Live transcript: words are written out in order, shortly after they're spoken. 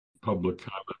public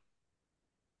comment.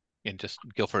 And just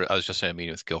Guilford, I was just in a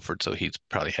meeting with Guilford, so he's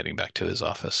probably heading back to his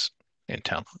office in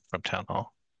town from town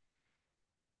hall.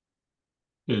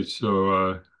 Okay,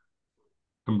 so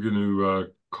I'm going to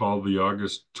call the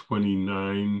August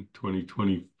 29,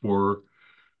 2024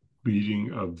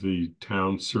 meeting of the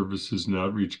Town Services and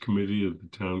Outreach Committee of the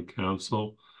Town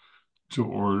Council to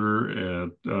order at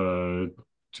 2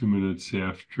 minutes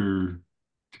after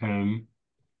 10.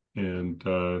 And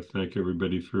thank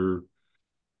everybody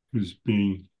who's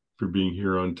being for being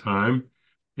here on time.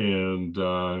 And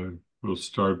we'll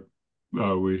start.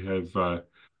 We have a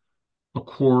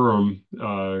quorum.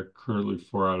 Currently,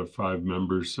 4 out of 5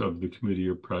 members of the committee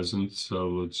are present. So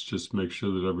let's just make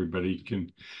sure that everybody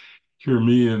can hear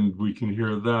me and we can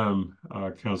hear them.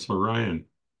 Councilor Ryan,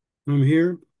 I'm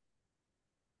here.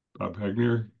 Bob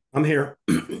Hegner, I'm here.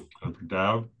 Jennifer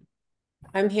Dowd.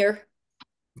 I'm here.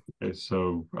 Okay,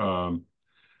 so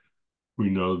we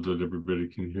know that everybody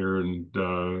can hear, and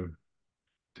Town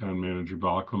Manager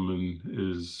Bachman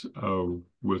is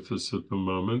with us at the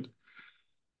moment.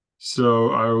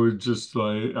 So I would just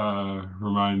like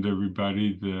remind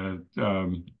everybody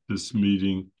that this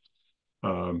meeting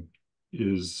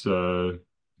is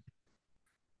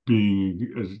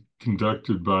being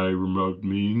conducted by remote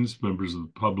means. Members of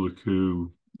the public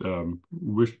who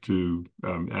wish to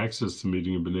access the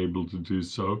meeting have been able to do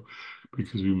so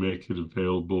because we make it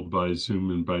available by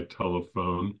Zoom and by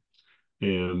telephone.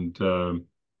 And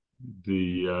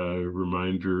the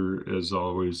reminder, as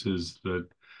always, is that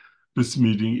this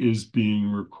meeting is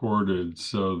being recorded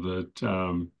so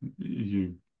that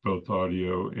you both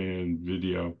audio and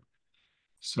video.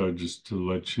 So just to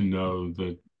let you know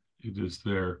that it is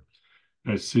there.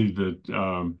 I see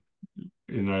that,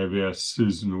 and I've asked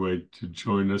Susan Wade to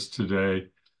join us today.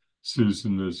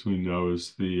 Susan, as we know,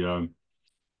 is the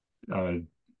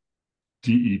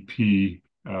DEP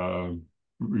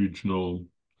regional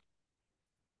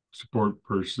support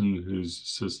person who's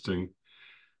assisting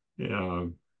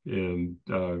and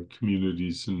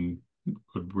communities in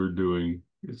what we're doing.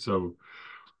 So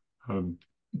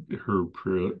her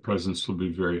presence will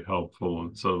be very helpful.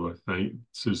 And so I thank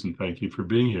Susan, thank you for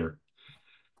being here.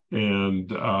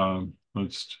 And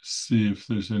let's just see if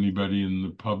there's anybody in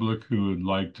the public who would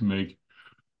like to make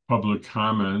public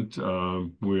comment.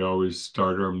 We always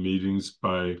start our meetings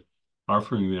by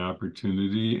offering the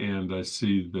opportunity, and I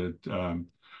see that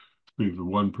we have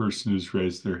one person who's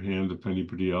raised their hand. If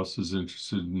anybody else is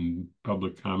interested in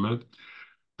public comment,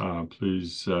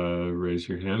 please raise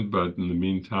your hand. But in the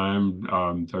meantime,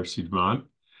 Darcy Dumont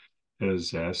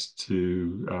has asked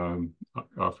to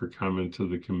offer comment to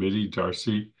the committee.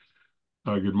 Darcy,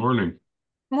 good morning.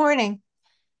 Morning.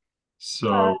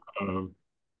 So,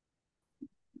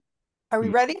 Are we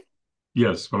ready?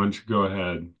 yes, why don't you go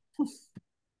ahead?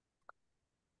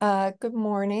 Good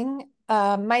morning.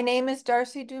 My name is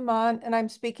Darcy Dumont, and I'm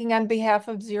speaking on behalf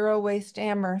of Zero Waste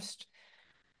Amherst.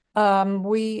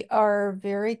 We are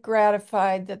very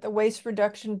gratified that the waste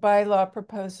reduction bylaw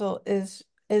proposal is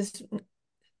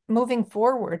moving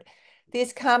forward.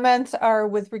 These comments are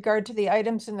with regard to the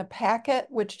items in the packet,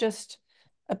 which just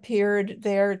appeared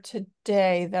there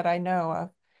today that I know of.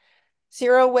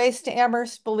 Zero Waste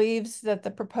Amherst believes that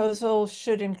the proposal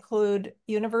should include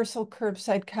universal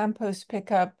curbside compost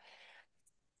pickup.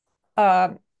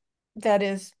 That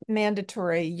is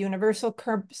mandatory, universal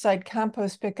curbside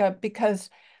compost pickup, because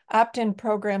opt-in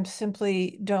programs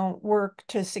simply don't work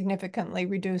to significantly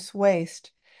reduce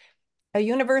waste. A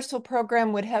universal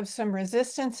program would have some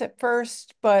resistance at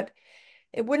first, but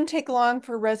it wouldn't take long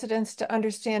for residents to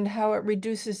understand how it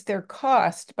reduces their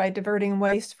cost by diverting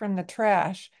waste from the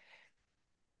trash.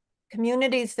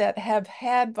 Communities that have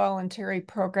had voluntary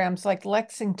programs like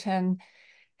Lexington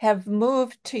have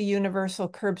moved to universal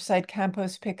curbside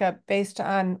compost pickup based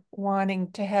on wanting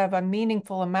to have a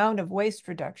meaningful amount of waste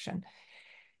reduction.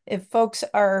 If folks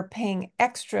are paying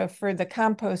extra for the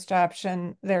compost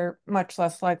option, they're much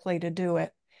less likely to do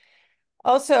it.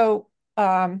 Also,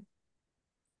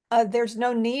 there's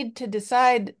no need to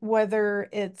decide whether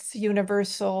it's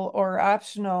universal or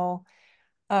optional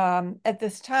at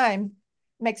this time.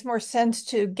 It makes more sense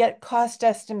to get cost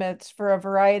estimates for a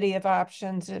variety of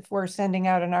options if we're sending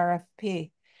out an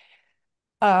RFP.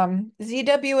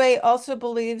 ZWA also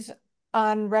believes,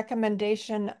 on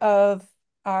recommendation of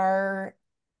our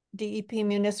DEP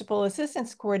Municipal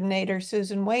Assistance Coordinator,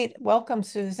 Susan Waite, welcome,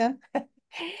 Susan,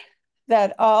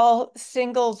 that all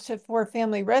single to four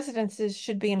family residences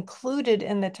should be included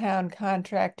in the town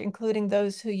contract, including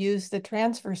those who use the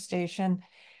transfer station,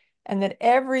 and that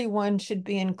everyone should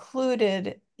be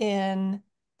included in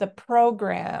the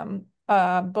program,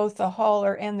 both the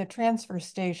hauler and the transfer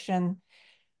station,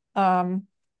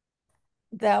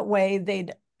 That way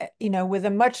they'd, with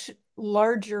a much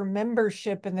larger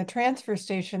membership in the transfer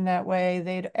station that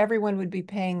way, everyone would be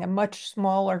paying a much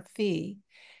smaller fee.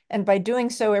 And by doing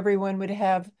so, everyone would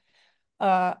have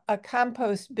a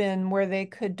compost bin where they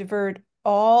could divert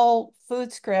all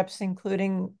food scraps,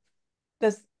 including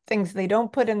the things they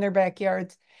don't put in their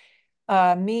backyards,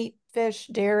 meat, fish,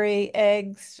 dairy,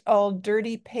 eggs, all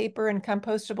dirty paper and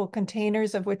compostable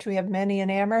containers, of which we have many in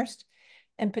Amherst,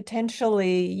 and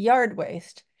potentially yard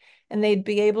waste. And they'd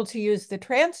be able to use the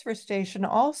transfer station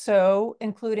also,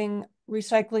 including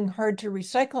recycling hard to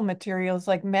recycle materials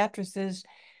like mattresses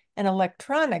and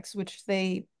electronics, which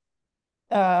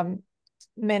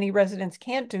many residents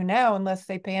can't do now unless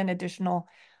they pay an additional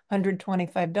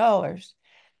 $125.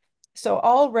 So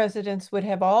all residents would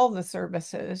have all the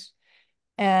services.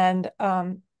 And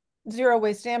Zero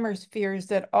Waste Amherst fears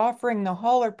that offering the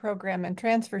hauler program and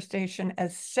transfer station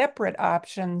as separate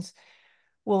options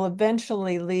will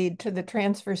eventually lead to the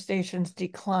transfer station's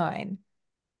decline.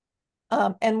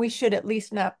 And we should at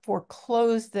least not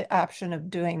foreclose the option of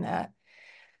doing that.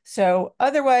 So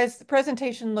otherwise, the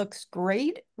presentation looks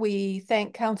great. We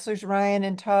thank Councilors Ryan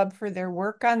and Taub for their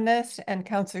work on this, and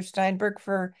Councilor Steinberg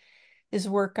for his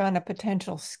work on a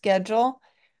potential schedule.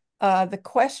 The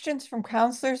questions from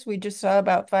councilors we just saw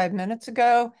about 5 minutes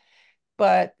ago,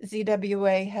 but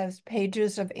ZWA has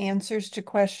pages of answers to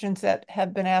questions that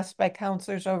have been asked by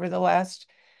councilors over the last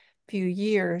few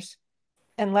years.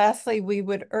 And lastly, we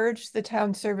would urge the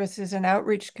Town Services and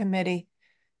Outreach Committee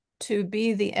to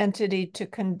be the entity to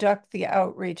conduct the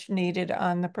outreach needed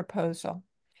on the proposal.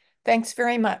 Thanks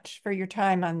very much for your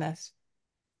time on this.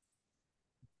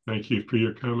 Thank you for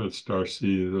your comments,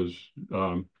 Darcy. Those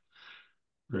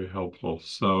very helpful.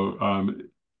 So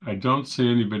I don't see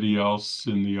anybody else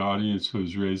in the audience who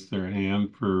has raised their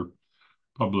hand for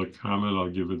public comment. I'll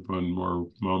give it one more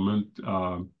moment.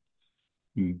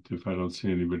 And if I don't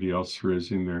see anybody else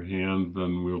raising their hand,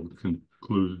 then we'll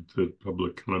conclude that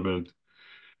public comment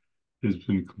has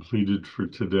been completed for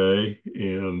today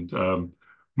and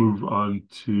move on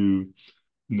to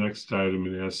the next item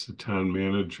and ask the town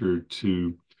manager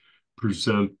to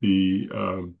present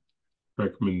the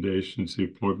recommendations, the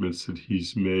appointments that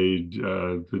he's made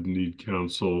that need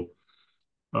council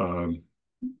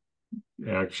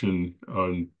action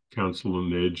on Council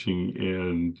on Aging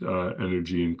and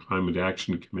Energy and Climate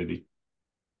Action Committee.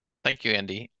 Thank you,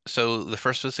 Andy. So the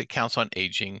first was the Council on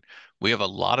Aging. We have a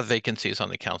lot of vacancies on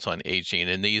the Council on Aging,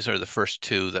 and these are the first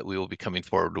two that we will be coming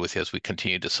forward with as we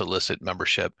continue to solicit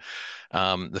membership.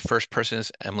 The first person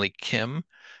is Emily Kim.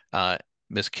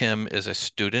 Ms. Kim is a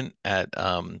student at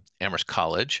Amherst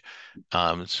College,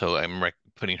 so I'm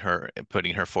putting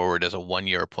her forward as a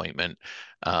one-year appointment.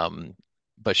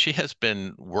 But she has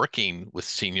been working with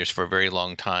seniors for a very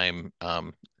long time,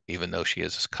 even though she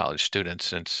is a college student,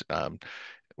 since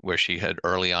where she had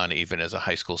early on, even as a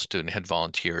high school student, had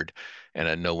volunteered in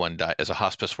a No One Die as a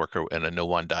hospice worker in a No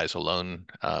One Dies Alone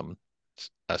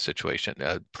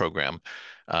program,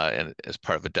 and as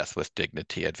part of a Death with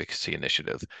Dignity advocacy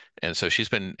initiative. And so she's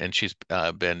been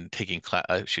taking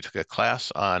she took a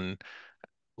class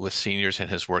with seniors and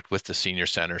has worked with the senior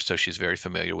center. So she's very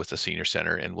familiar with the senior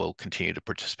center and will continue to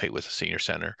participate with the senior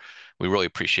center. We really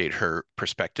appreciate her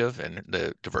perspective and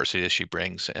the diversity that she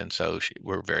brings. And so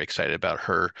we're very excited about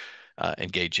her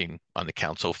engaging on the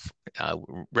council,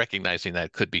 recognizing that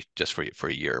it could be just for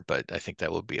a year, but I think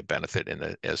that will be a benefit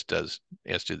as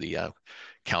do the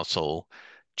council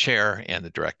chair and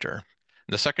the director.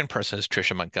 And the second person is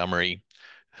Tricia Montgomery,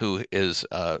 who is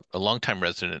a longtime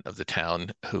resident of the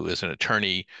town, who is an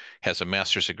attorney, has a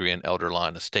master's degree in elder law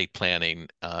and estate planning,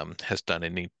 has done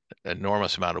an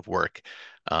enormous amount of work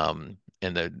in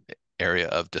the area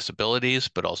of disabilities,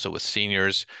 but also with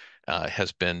seniors,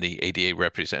 has been the ADA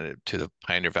representative to the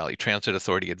Pioneer Valley Transit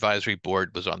Authority Advisory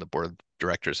Board, was on the board of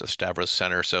directors of Stavros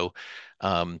Center. So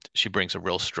she brings a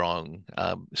real strong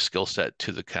skill set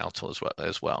to the council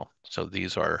as well. So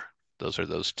those are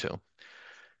those two.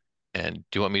 And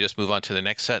do you want me to just move on to the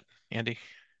next set, Andy?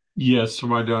 Yes, so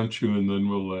why don't you, and then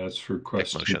we'll ask for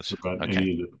questions motions. about Okay.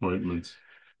 any of the appointments.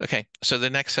 Okay, so the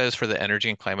next set is for the Energy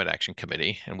and Climate Action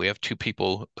Committee, and we have two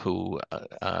people who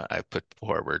I put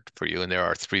forward for you, and there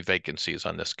are 3 vacancies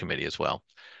on this committee as well.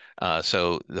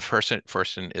 So the first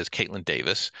person is Caitlin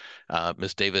Davis.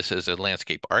 Ms. Davis is a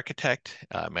landscape architect,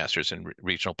 master's in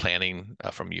regional planning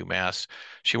from UMass.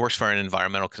 She works for an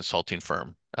environmental consulting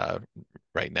firm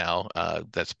right now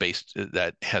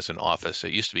that has an office.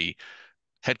 It used to be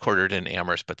headquartered in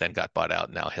Amherst, but then got bought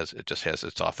out. Now it just has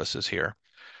its offices here.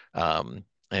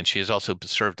 And she has also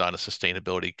served on a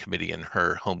sustainability committee in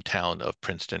her hometown of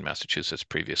Princeton, Massachusetts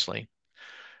previously.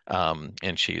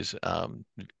 and she's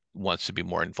wants to be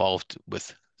more involved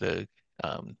with the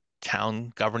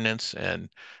town governance and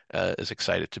is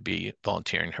excited to be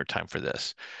volunteering her time for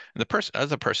this. And the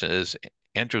other person is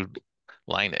Andrew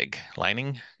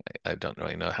Leining. I don't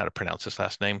really know how to pronounce his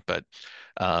last name, but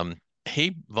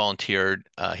he volunteered.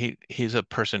 He's a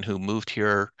person who moved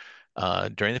here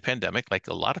during the pandemic, like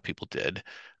a lot of people did.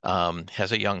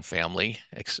 Has a young family,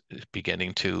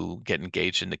 beginning to get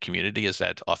engaged in the community, as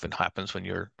that often happens when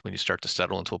you start to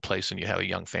settle into a place and you have a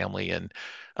young family, and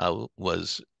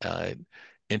was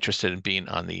interested in being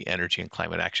on the Energy and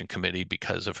Climate Action Committee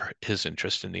because of his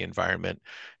interest in the environment.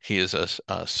 He is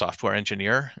a software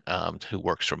engineer who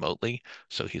works remotely,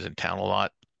 so he's in town a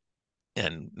lot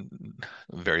and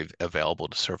very available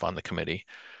to serve on the committee.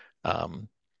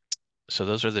 So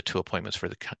those are the two appointments for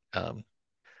the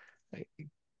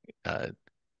uh,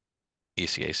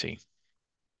 ECAC.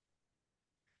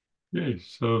 Okay,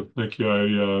 so thank you.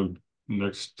 I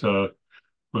next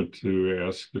want to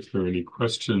ask if there are any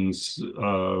questions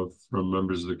from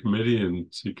members of the committee, and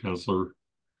see Councilor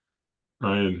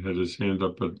Ryan had his hand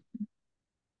up, but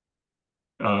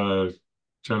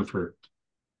Jennifer.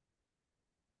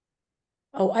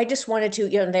 Oh, I just wanted to,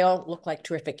 they all look like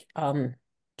terrific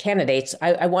candidates.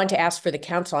 I wanted to ask for the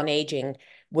Council on Aging,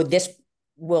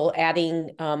 will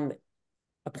adding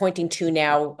appointing two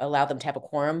now allow them to have a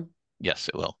quorum? Yes,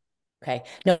 it will. Okay.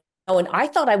 No, and I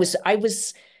thought I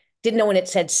didn't know when it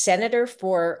said senator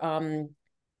for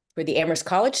the Amherst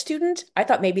College student. I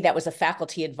thought maybe that was a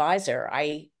faculty advisor.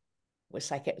 I was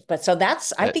like, but so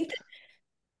I think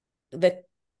the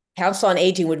Council on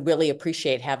Aging would really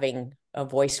appreciate having a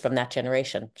voice from that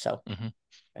generation. So,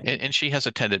 and she has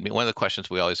attended me. One of the questions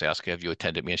we always ask, have you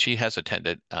attended me? And she has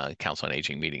attended Council on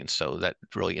Aging meetings, so that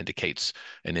really indicates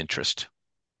an interest.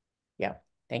 Yeah,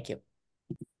 thank you.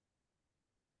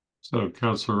 So,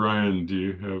 Councilor Ryan, do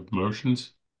you have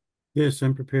motions? Yes,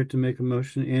 I'm prepared to make a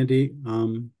motion, Andy.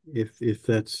 If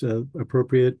that's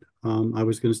appropriate, I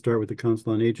was going to start with the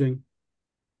Council on Aging,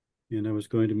 and I was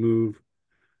going to move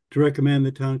to recommend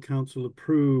the Town Council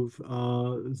approve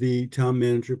the Town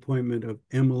Manager appointment of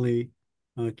Emily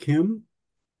Kim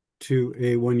to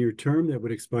a one-year term that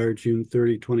would expire June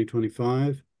 30,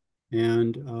 2025,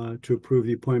 and to approve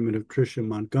the appointment of Tricia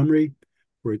Montgomery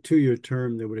for a two-year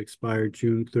term that would expire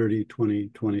June 30,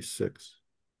 2026.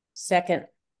 Second.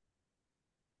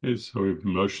 Okay, so we have a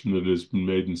motion that has been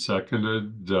made and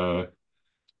seconded. If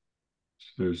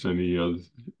there's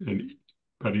anybody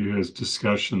who has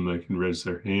discussion, they can raise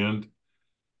their hand.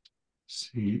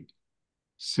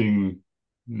 Seeing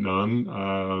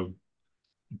none,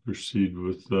 proceed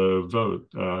with the vote.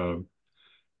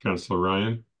 Councilor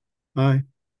Ryan? Aye.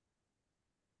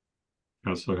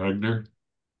 Councilor Hegner?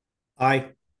 Aye.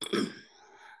 Mr.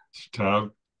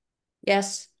 Taub?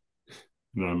 Yes.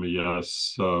 And I'm a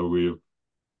yes. We have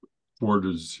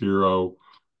 4-0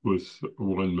 with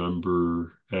one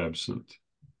member absent.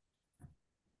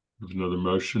 Have another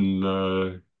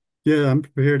motion. Yeah, I'm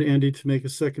prepared, Andy, to make a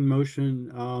second motion.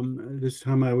 This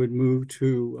time I would move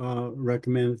to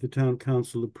recommend that the Town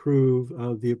Council approve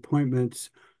the appointments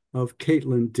of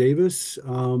Caitlin Davis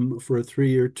for a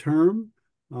 3-year term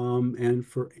and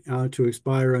to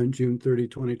expire on June 30,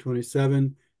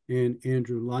 2027, and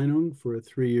Andrew Leinung for a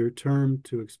 3-year term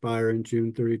to expire on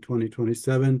June 30,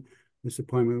 2027. This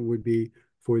appointment would be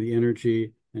for the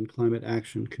Energy and Climate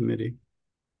Action Committee.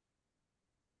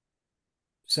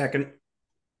 Second.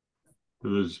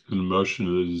 There's been a motion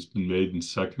that has been made and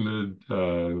seconded.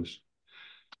 Bob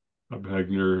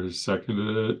Hegner has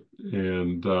seconded it,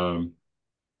 and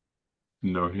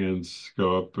no hands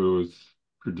go up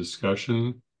for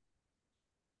discussion.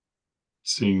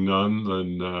 Seeing none,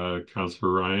 then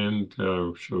Councilor Ryan,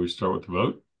 shall we start with the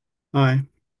vote? Aye.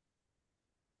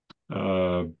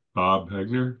 Bob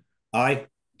Hegner? Aye.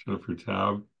 Jennifer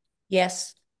Taub?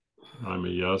 Yes. I'm a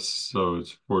yes, so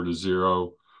it's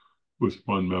 4-0 with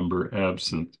one member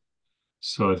absent.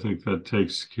 So I think that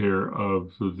takes care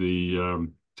of the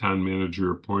town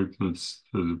manager appointments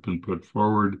that have been put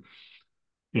forward.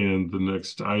 And the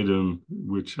next item,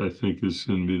 which I think is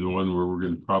going to be the one where we're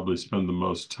going to probably spend the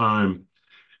most time,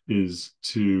 is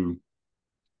to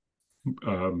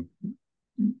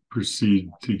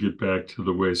proceed to get back to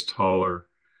the waste hauler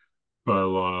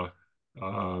bylaw,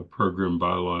 program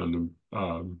bylaw, and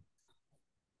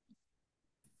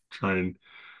try and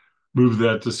move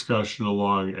that discussion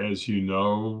along. As you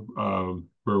know,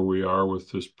 where we are with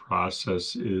this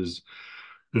process is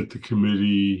that the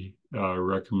committee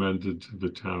recommended to the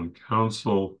town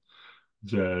council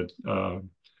that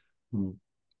the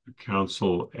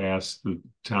council ask the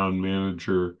town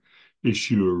manager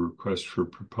issue a request for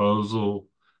proposal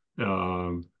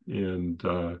and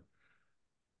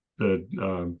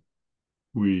that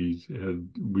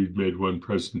we'd made one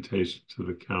presentation to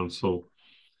the council.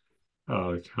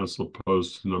 The council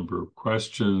posed a number of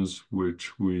questions,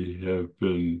 which we have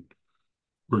been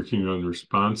working on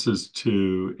responses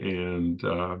to, and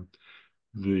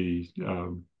the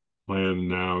plan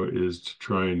now is to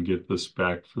try and get this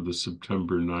back for the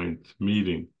September 9th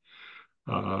meeting.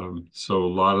 So a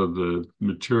lot of the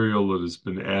material that has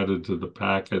been added to the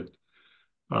packet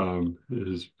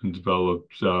has been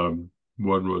developed.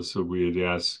 One was that we had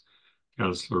asked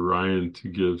Councillor Ryan to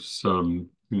give some,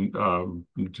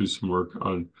 do some work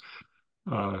on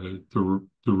the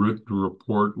written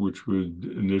report, which would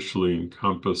initially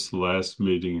encompass the last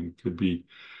meeting and could be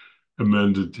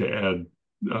amended to add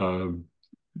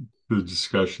the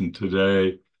discussion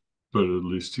today, but at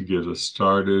least to get us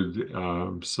started.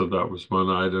 So that was one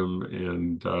item.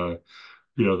 And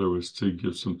the other was to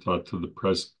give some thought to the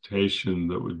presentation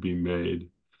that would be made.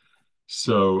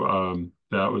 So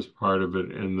that was part of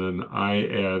it. And then I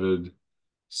added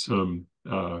some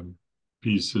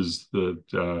pieces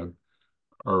that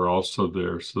are also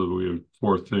there. So we have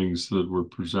 4 things that were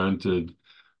presented.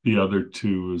 The other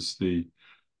 2 is the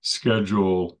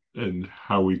schedule and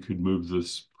how we could move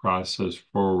this process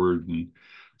forward and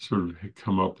sort of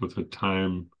come up with a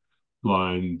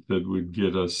timeline that would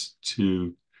get us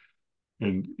to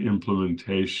an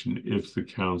implementation if the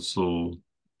council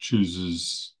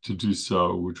chooses to do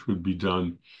so, which would be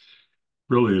done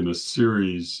really in a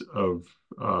series of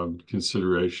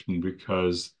consideration,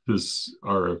 because this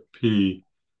RFP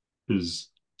is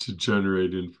to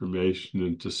generate information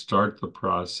and to start the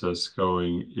process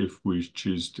going. If we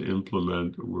choose to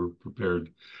implement, we're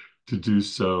prepared to do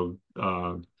so.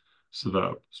 So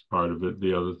that was part of it.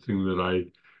 The other thing that I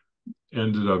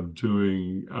ended up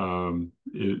doing,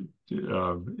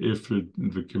 if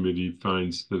the committee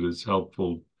finds that it's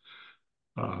helpful,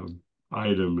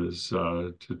 item is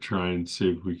to try and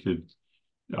see if we could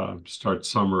start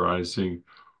summarizing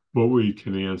what we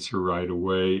can answer right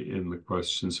away in the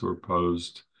questions that were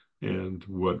posed and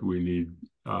what we need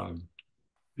the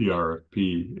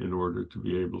RFP in order to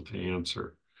be able to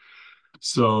answer.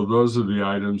 So those are the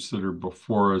items that are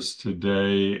before us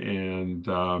today, and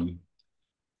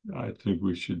I think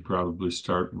we should probably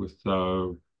start with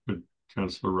what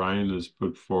Councillor Ryan has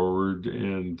put forward.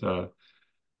 And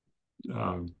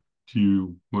do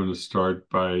you want to start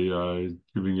by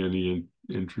giving any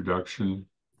introduction?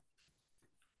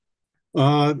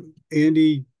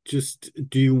 Andy, just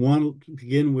do you want to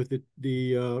begin with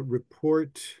the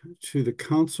report to the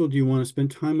council? Do you want to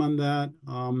spend time on that?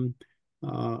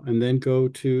 And then go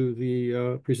to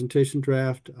the presentation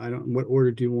draft? What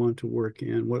order do you want to work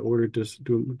in? What order does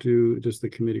the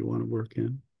committee want to work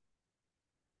in?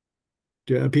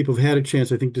 People have had a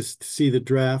chance, I think, to see the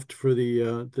draft for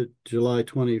the July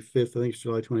 25th, I think it's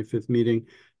July 25th meeting.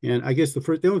 And I guess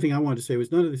the only thing I wanted to say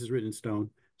was none of this is written in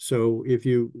stone. So if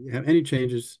you have any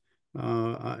changes,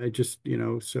 I just,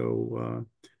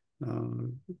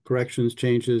 corrections,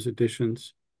 changes,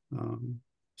 additions.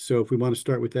 So if we want to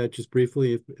start with that just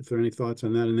briefly, if there are any thoughts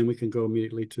on that, and then we can go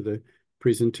immediately to the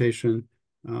presentation.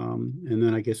 And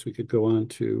then I guess we could go on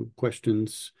to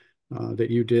questions that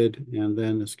you did, and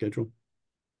then the schedule.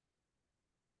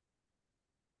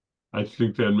 I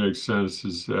think that makes sense.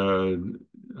 Is start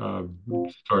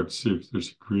to see if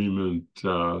there's agreement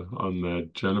on that,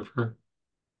 Jennifer.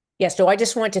 Yes, so I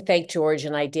just want to thank George,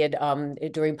 and I did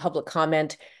during public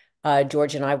comment.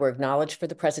 George and I were acknowledged for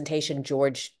the presentation.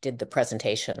 George did the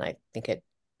presentation. I think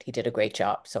he did a great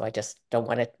job. So I just don't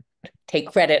want to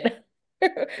take credit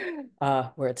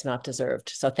where it's not deserved.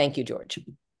 So thank you, George.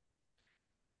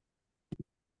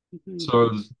 So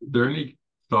is there any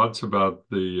thoughts about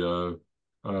the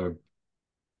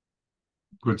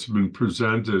what's been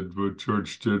presented, what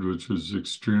George did, which was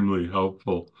extremely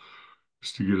helpful,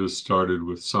 is to get us started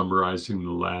with summarizing the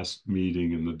last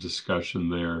meeting and the discussion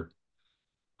there.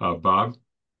 Bob?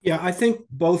 Yeah, I think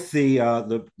both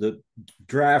the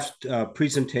draft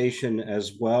presentation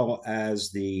as well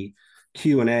as the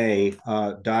Q&A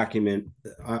document,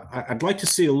 I'd like to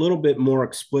see a little bit more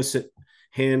explicit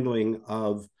handling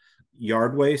of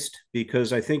yard waste,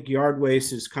 because I think yard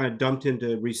waste is kind of dumped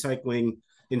into recycling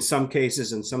in some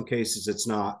cases, in some cases it's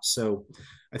not. So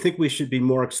I think we should be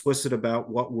more explicit about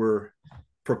what we're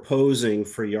proposing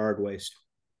for yard waste.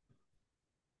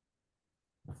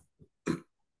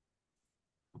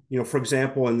 For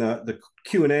example, in the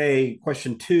Q&A,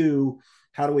 question 2,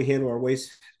 how do we handle our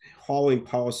waste hauling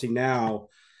policy now?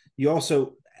 You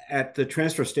also, at the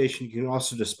transfer station, you can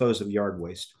also dispose of yard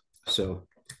waste. So,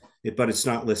 but it's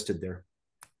not listed there.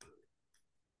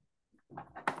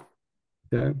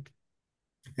 Okay.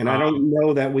 And I don't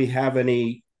know that we have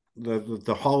any,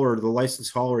 the hauler, the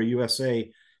licensed hauler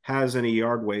USA has any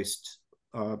yard waste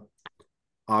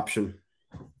option.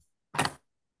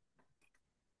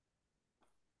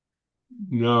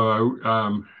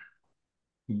 No,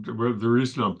 the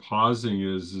reason I'm pausing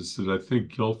is that I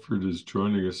think Guilford is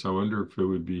joining us. I wonder if it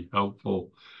would be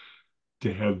helpful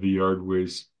to have the yard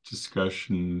waste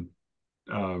discussion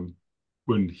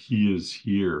when he is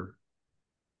here,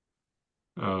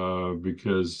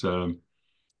 because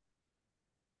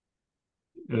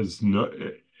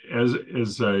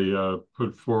as I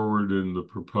put forward in the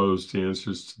proposed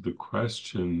answers to the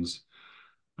questions,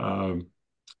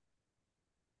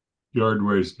 yard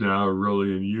waste now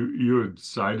really, and you had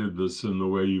cited this in the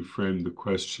way you framed the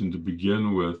question to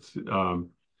begin with,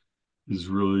 is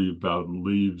really about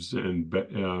leaves and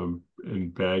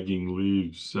bagging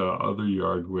leaves, other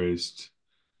yard waste.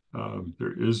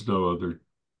 There is no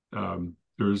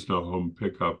home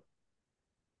pickup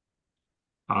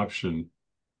option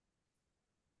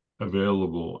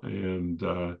available, and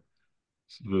so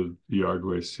the yard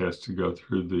waste has to go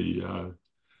through the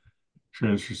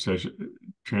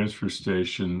transfer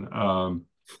station.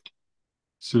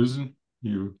 Susan,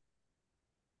 you.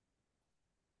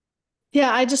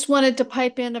 Yeah, I just wanted to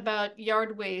pipe in about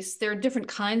yard waste. There are different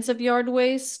kinds of yard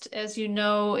waste. As you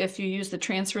know, if you use the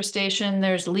transfer station,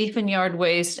 there's leaf and yard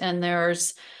waste, and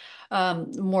there's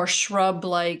more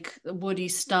shrub-like woody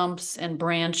stumps and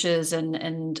branches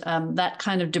and that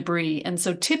kind of debris. And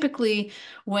so typically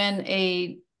when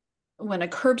a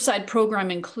curbside program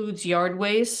includes yard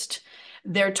waste,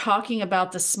 they're talking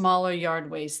about the smaller yard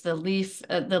waste, the leaf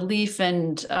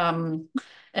and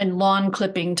lawn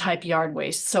clipping type yard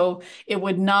waste. So it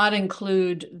would not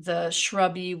include the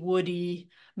shrubby, woody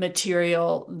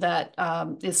material that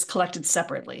is collected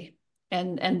separately.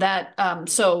 And that,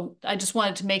 so I just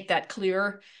wanted to make that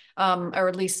clear, or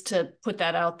at least to put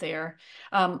that out there.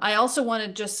 I also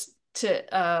wanted just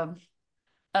to,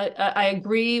 I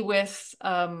agree with,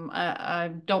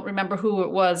 I don't remember who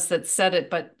it was that said it,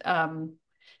 but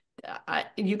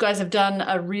you guys have done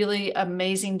a really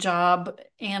amazing job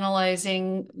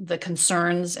analyzing the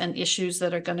concerns and issues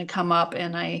that are going to come up.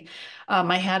 And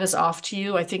my hat is off to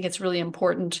you. I think it's really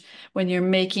important when you're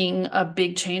making a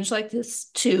big change like this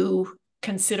to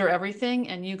consider everything,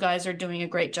 and you guys are doing a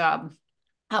great job.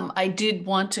 I did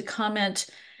want to comment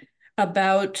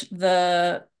about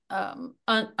the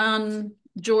on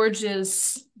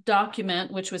George's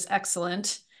document, which was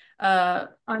excellent,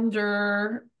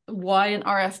 under why an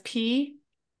RFP.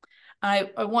 I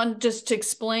want just to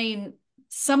explain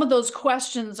some of those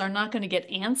questions are not going to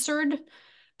get answered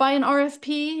by an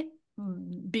RFP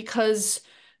because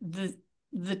the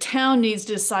town needs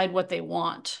to decide what they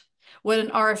want. What an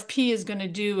RFP is going to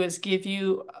do is give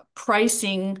you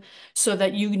pricing so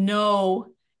that you know,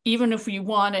 even if you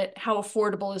want it, how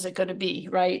affordable is it going to be,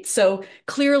 right? So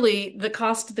clearly the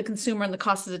cost of the consumer and the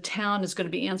cost of the town is going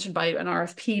to be answered by an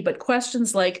RFP, but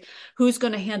questions like who's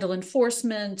going to handle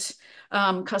enforcement,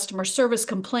 customer service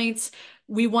complaints,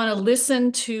 we want to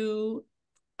listen to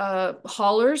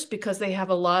haulers because they have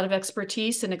a lot of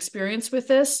expertise and experience with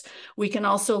this. We can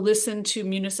also listen to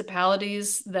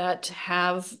municipalities that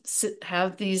have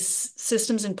these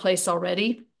systems in place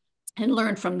already and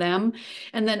learn from them.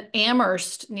 And then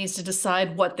Amherst needs to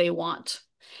decide what they want.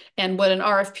 And what an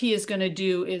RFP is going to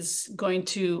do is going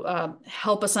to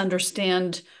help us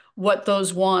understand what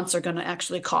those wants are going to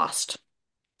actually cost.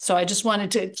 So I just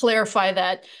wanted to clarify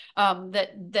that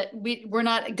we're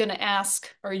not going to ask,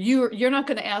 or you're not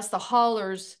going to ask the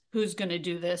haulers who's going to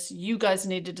do this. You guys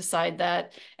need to decide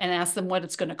that and ask them what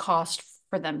it's going to cost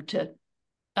for them to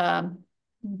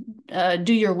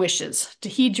do your wishes, to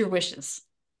heed your wishes.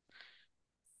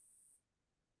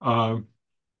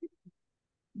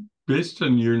 Based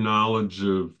on your knowledge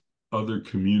of other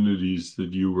communities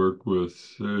that you work with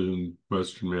in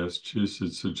Western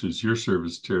Massachusetts, such as your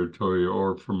service territory,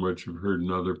 or from what you've heard in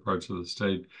other parts of the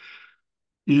state,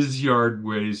 is yard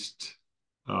waste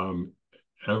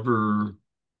ever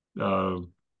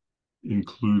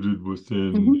included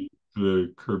within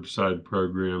the curbside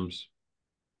programs?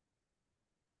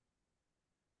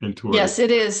 Yes,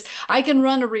 it is. I can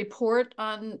run a report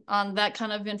on that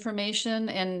kind of information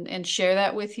and share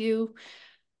that with you.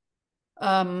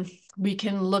 We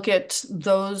can look at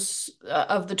those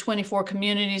of the 24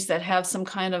 communities that have some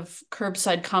kind of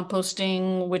curbside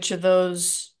composting, which of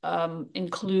those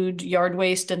include yard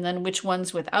waste, and then which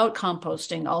ones without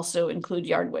composting also include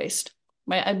yard waste.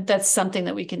 That's something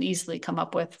that we can easily come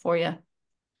up with for you.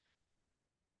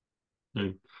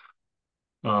 Okay.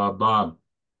 Bob.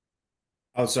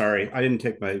 Oh, sorry. I didn't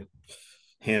take my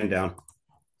hand down.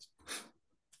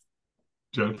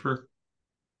 Jennifer?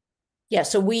 Yeah,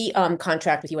 so we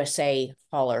contract with USA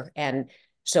Hauler, and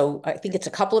so I think it's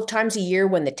a couple of times a year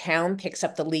when the town picks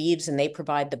up the leaves and they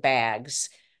provide the bags.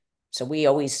 So we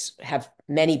always have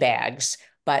many bags,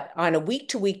 but on a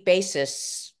week-to-week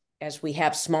basis, as we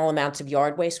have small amounts of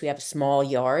yard waste, we have a small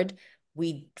yard,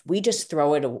 we just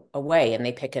throw it away and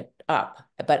they pick it up.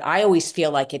 But I always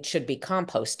feel like it should be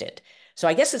composted. So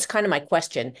I guess it's kind of my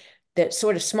question. The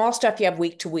sort of small stuff you have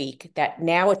week to week that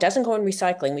now it doesn't go in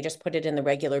recycling, we just put it in the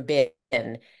regular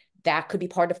bin. That could be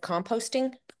part of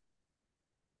composting.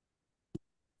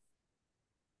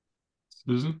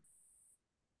 Susan?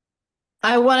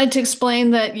 I wanted to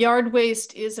explain that yard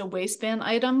waste is a waste ban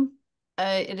item.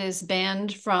 It is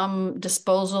banned from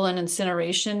disposal and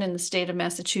incineration in the state of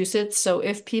Massachusetts. So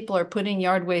if people are putting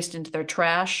yard waste into their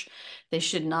trash, they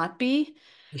should not be.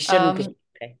 We shouldn't be.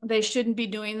 Okay. They shouldn't be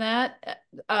doing that.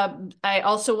 I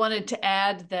also wanted to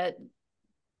add that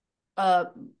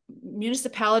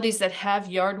municipalities that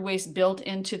have yard waste built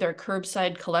into their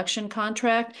curbside collection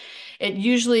contract, it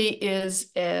usually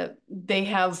is they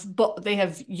have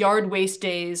yard waste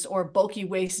days or bulky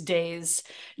waste days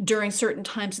during certain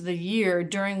times of the year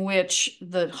during which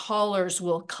the haulers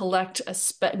will collect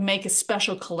make a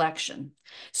special collection.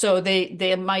 So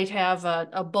they might have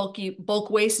a bulk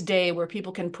waste day where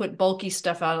people can put bulky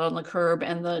stuff out on the curb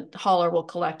and the hauler will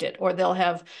collect it, or they'll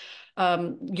have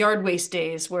yard waste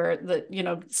days where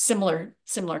similar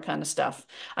kind of stuff.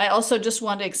 I also just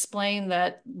want to explain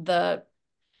that the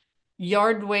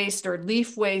yard waste or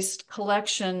leaf waste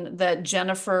collection that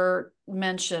Jennifer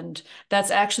mentioned, that's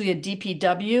actually a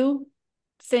DPW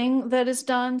thing that is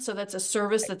done. So that's a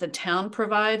service that the town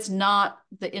provides, not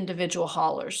the individual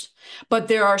haulers. But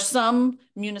there are some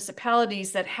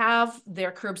municipalities that have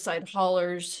their curbside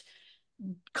haulers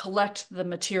collect the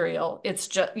material. It's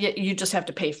just, you just have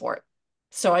to pay for it.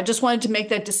 So I just wanted to make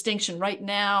that distinction. Right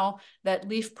now, that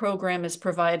LEAF program is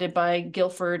provided by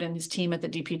Guilford and his team at the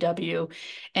DPW.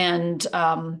 And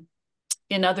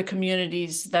in other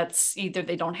communities, that's either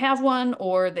they don't have one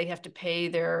or they have to pay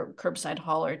their curbside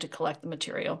hauler to collect the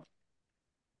material.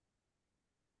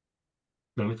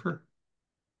 Jennifer?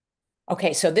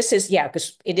 Okay, so this is, yeah,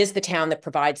 because it is the town that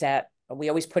provides that. We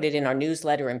always put it in our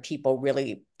newsletter and people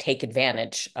really take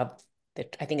advantage of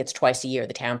it. I think it's twice a year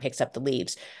the town picks up the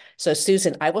leaves. So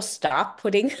Susan, I will stop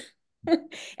putting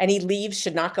any leaves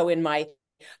should not go in my,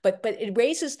 but it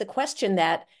raises the question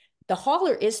that the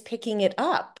hauler is picking it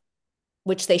up,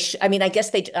 which they I mean, I guess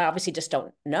they obviously just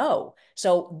don't know.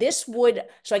 So this would,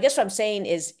 so I guess what I'm saying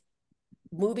is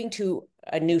moving to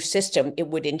a new system, it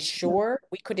would ensure,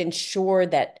 we could ensure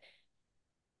that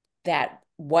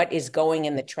what is going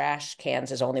in the trash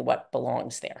cans is only what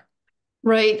belongs there.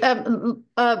 Right.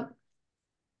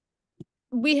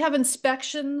 We have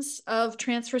inspections of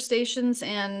transfer stations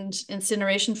and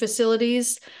incineration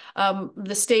facilities.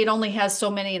 The state only has so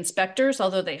many inspectors,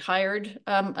 although they hired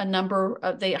a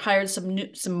number. They hired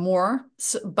some more.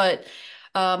 But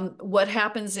what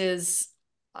happens is,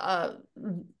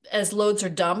 as loads are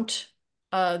dumped,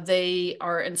 they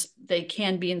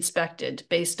can be inspected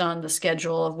based on the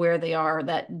schedule of where they are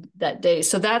that day.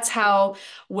 So that's how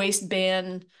waste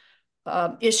ban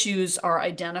issues are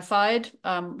identified.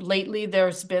 Lately,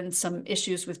 there's been some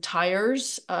issues with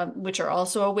tires, which are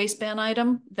also a waste ban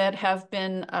item that have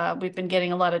been, we've been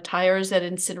getting a lot of tires at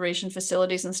incineration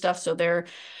facilities and stuff. So they're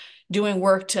doing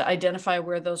work to identify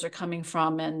where those are coming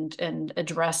from and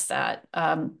address that.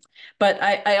 But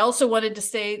I also wanted to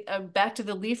say, back to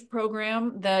the LEAF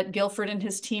program that Guilford and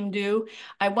his team do,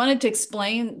 I wanted to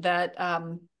explain that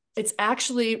it's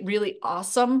actually really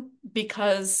awesome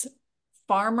because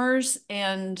farmers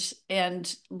and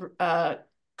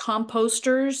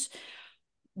composters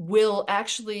will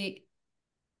actually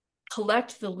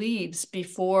collect the leaves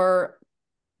before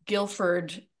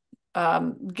Guilford's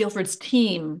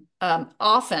team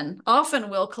often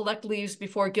will collect leaves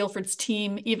before Guilford's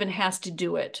team even has to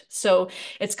do it. So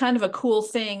it's kind of a cool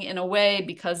thing in a way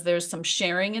because there's some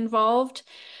sharing involved.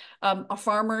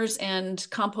 Farmers and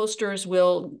composters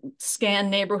will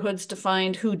scan neighborhoods to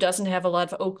find who doesn't have a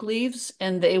lot of oak leaves,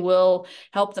 and they will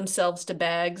help themselves to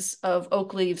bags of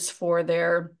oak leaves for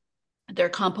their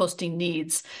composting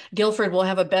needs. Guilford will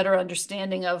have a better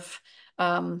understanding of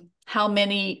how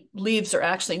many leaves are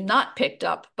actually not picked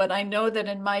up. But I know that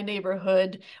in my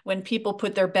neighborhood, when people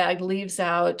put their bagged leaves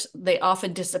out, they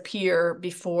often disappear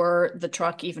before the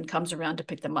truck even comes around to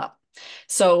pick them up.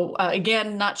 So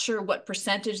again, not sure what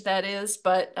percentage that is,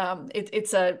 but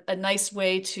it's a nice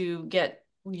way to get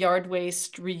yard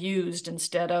waste reused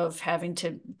instead of having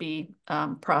to be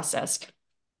processed.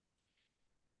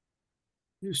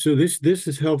 So this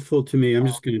is helpful to me. I'm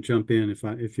just going to jump in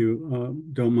if you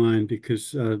don't mind,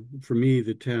 because for me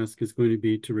the task is going to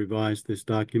be to revise this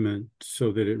document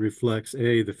so that it reflects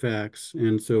the facts.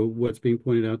 And so what's being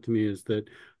pointed out to me is that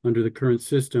under the current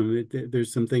system,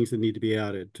 there's some things that need to be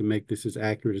added to make this as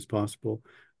accurate as possible.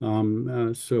 For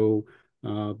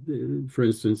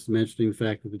instance, mentioning the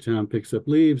fact that the town picks up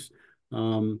leaves.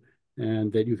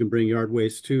 And that you can bring yard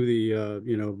waste to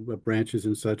the branches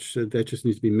and such. That just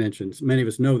needs to be mentioned. Many of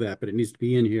us know that, but it needs to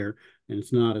be in here, and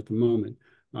it's not at the moment.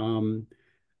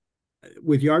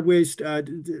 With yard waste,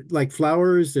 like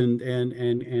flowers and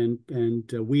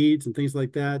weeds and things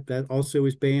like that, that also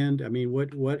is banned. I mean,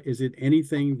 what is it?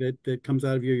 Anything that comes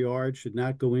out of your yard should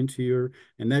not go into your,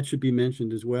 and that should be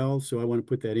mentioned as well. So I want to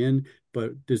put that in.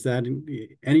 But does that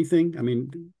anything? I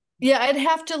mean. Yeah, I'd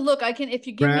have to look. I can, if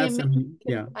you give me a Grass, minute,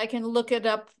 yeah. I can look it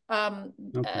up.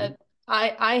 Okay.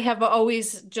 I have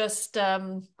always just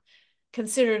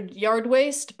considered yard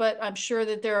waste, but I'm sure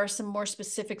that there are some more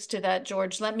specifics to that,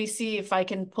 George. Let me see if I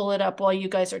can pull it up while you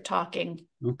guys are talking.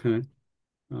 Okay.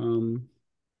 And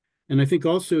I think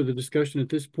also the discussion at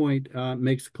this point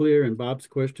makes clear, and Bob's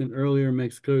question earlier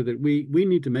makes clear that we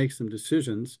need to make some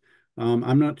decisions.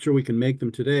 I'm not sure we can make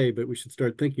them today, but we should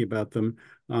start thinking about them.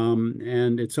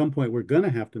 And at some point, we're going to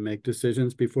have to make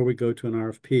decisions before we go to an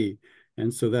RFP.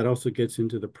 And so that also gets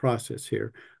into the process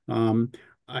here.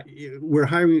 We're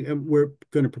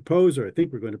going to propose, or I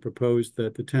think we're going to propose,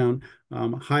 that the town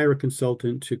hire a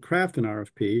consultant to craft an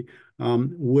RFP.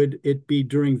 Would it be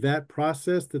during that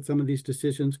process that some of these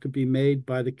decisions could be made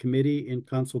by the committee in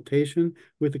consultation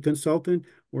with the consultant?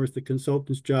 Or is the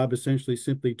consultant's job essentially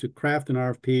simply to craft an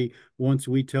RFP once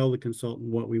we tell the consultant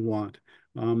what we want?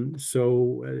 That's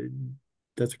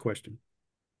a question.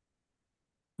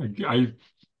 I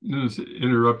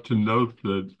interrupt to note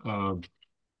that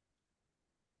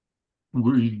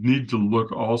we need to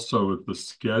look also at the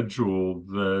schedule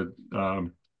that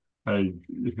I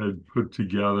had put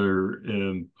together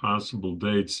and possible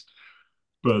dates.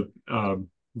 But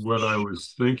what I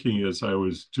was thinking as I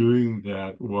was doing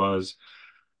that was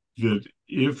that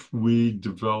if we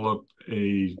develop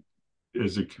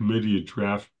as a committee, a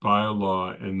draft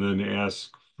bylaw, and then ask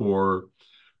for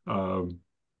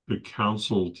the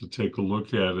council to take a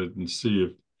look at it and see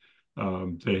if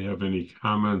they have any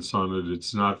comments on it.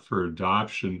 It's not for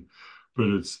adoption, but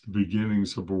it's the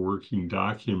beginnings of a working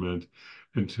document.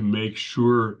 And to make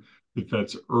sure that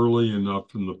that's early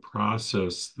enough in the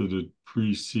process that it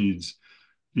precedes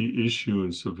the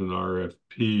issuance of an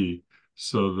RFP,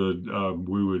 so that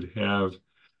we would have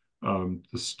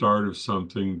the start of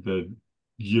something that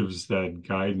gives that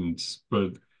guidance.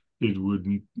 But it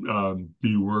wouldn't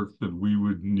be work that we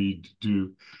would need to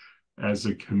do as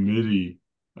a committee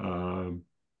that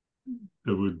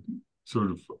would sort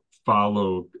of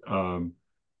follow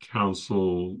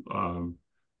council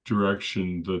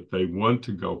direction that they want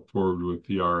to go forward with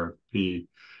the RFP.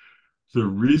 The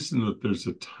reason that there's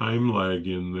a time lag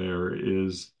in there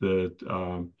is that,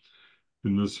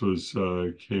 and this was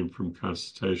came from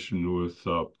consultation with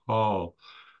Paul,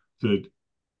 that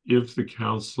if the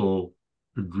council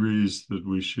agrees that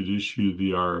we should issue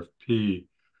the RFP,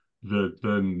 that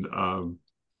then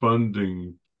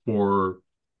funding for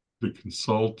the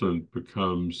consultant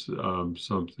becomes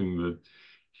something that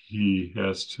he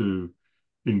has to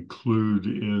include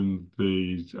in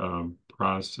the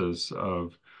process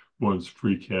of, once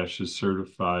free cash is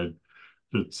certified,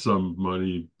 that some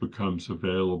money becomes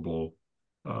available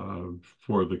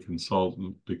for the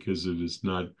consultant, because it is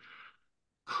not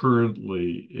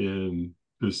currently in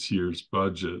this year's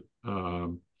budget.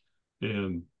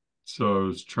 And so I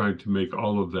was trying to make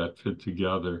all of that fit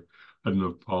together. I don't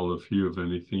know, Paul, if you have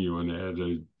anything you want to add,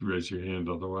 raise your hand.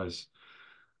 Otherwise,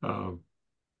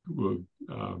 we'll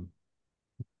go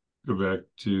back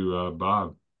to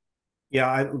Bob. Yeah,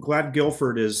 I'm glad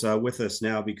Guilford is with us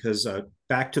now, because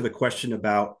back to the question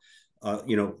about,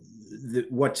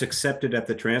 what's accepted at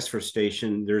the transfer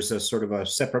station, there's a sort of a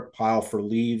separate pile for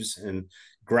leaves and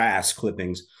grass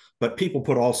clippings, but people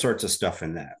put all sorts of stuff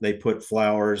in that. They put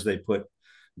flowers, they put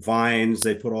vines,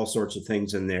 they put all sorts of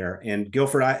things in there. And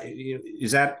Guilford,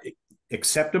 is that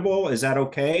acceptable? Is that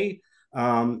okay?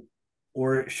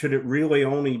 Or should it really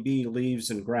only be leaves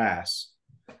and grass?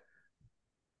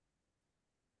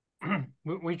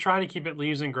 We try to keep it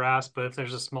leaves and grass, but if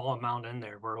there's a small amount in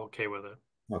there, we're okay with it.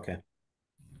 Okay.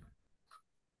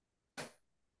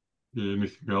 Yeah,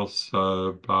 anything else,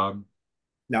 Bob?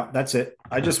 No, that's it.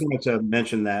 I just wanted to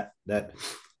mention that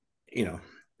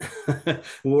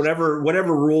whatever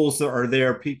rules that are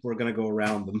there, people are going to go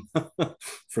around them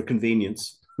for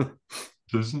convenience.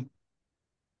 Susan?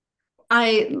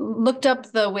 I looked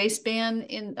up the waistband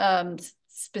in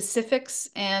specifics,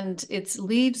 and it's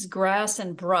leaves, grass,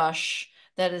 and brush.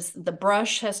 That is, the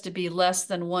brush has to be less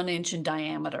than 1 inch in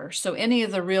diameter. So any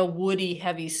of the real woody,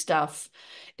 heavy stuff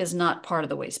is not part of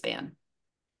the waistband.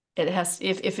 It has,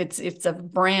 if it's a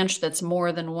branch that's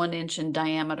more than 1 inch in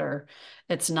diameter,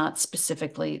 it's not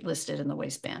specifically listed in the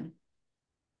waistband.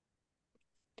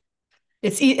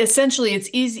 It's essentially it's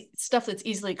easy stuff that's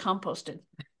easily composted,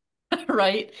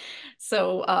 right?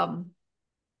 So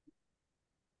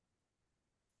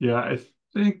yeah, I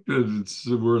think that it's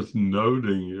worth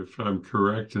noting, if I'm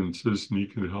correct, and Susan, you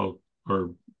can help,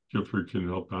 or Gifford can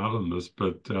help out on this,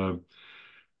 but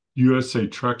USA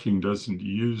Trucking doesn't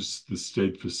use the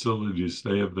state facilities.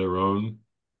 They have their own.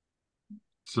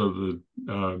 So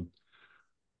that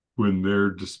when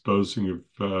they're disposing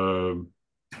of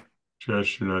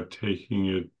trash, they're not taking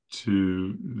it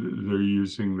to, they're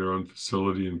using their own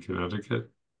facility in Connecticut.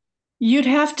 you'd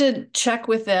have to check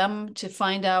with them to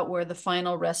find out where the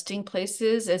final resting place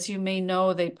is. As you may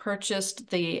know, they purchased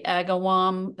the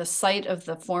Agawam, the site of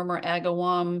the former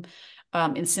Agawam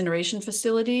incineration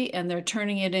facility, and they're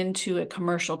turning it into a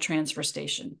commercial transfer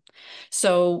station.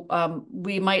 So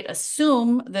we might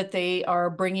assume that they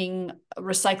are bringing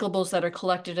recyclables that are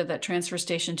collected at that transfer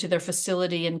station to their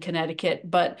facility in Connecticut,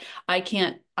 but I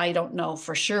don't know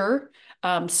for sure.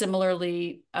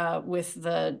 Similarly,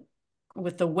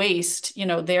 with the waste, you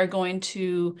know, they're going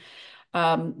to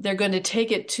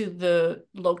take it to the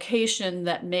location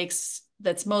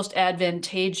that's most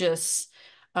advantageous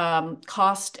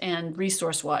cost and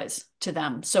resource wise to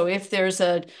them. So if there's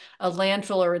a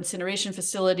landfill or incineration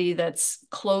facility that's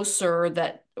closer,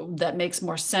 that makes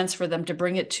more sense for them to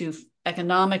bring it to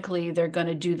economically, they're going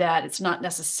to do that. It's not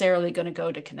necessarily going to go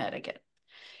to Connecticut.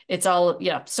 It's all,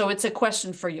 yeah. So it's a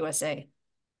question for USA.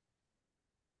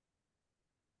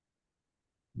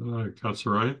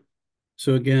 Councilor Ryan?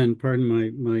 So again,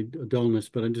 pardon my dullness,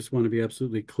 but I just want to be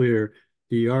absolutely clear.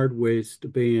 The yard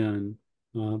waste ban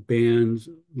bans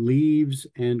leaves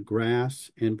and grass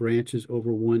and branches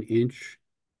over 1 inch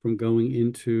from going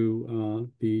into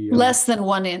the less than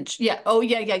 1 inch. Yeah. Oh,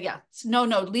 yeah. No,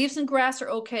 leaves and grass are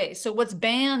okay. So what's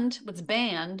banned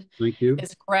Thank you.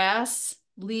 is grass,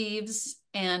 leaves,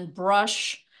 and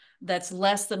brush that's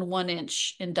less than 1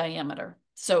 inch in diameter.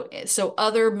 So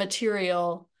other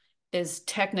material is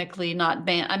technically not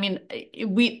banned. I mean,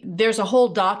 there's a whole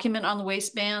document on the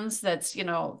waistbands that's, you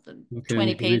know, Okay,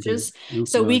 20 pages.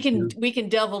 So we can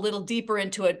delve a little deeper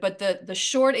into it, but the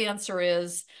short answer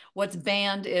is what's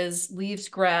banned is leaves,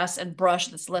 grass, and brush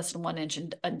that's less than 1 inch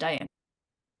in diameter.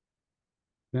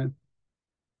 Okay.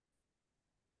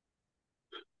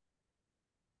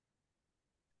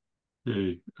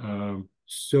 Okay.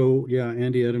 So yeah,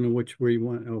 Andy, I don't know where you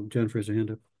want. Oh, Jennifer has a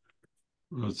hand up.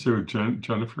 Let's see what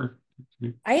Jennifer.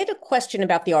 I had a question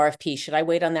about the RFP. Should I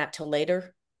wait on that till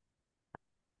later?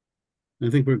 I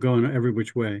think we're going every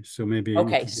which way, so maybe.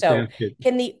 Okay, so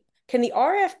can the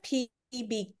RFP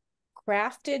be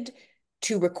crafted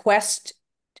to request?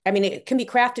 I mean, it can be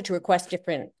crafted to request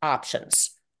different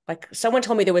options. Like someone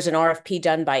told me there was an RFP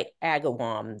done by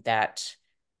Agawam that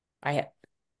I had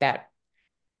that.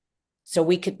 So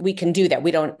we can do that.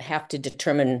 We don't have to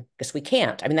determine, because we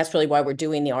can't. I mean, that's really why we're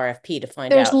doing the RFP, to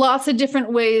find out. There's lots of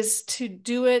different ways to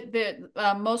do it.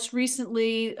 That most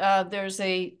recently, there's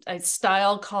a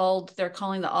style they're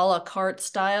calling the a la carte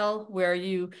style, where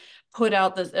you put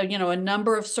out a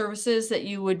number of services that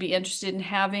you would be interested in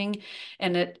having,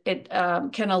 and it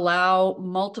can allow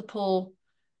multiple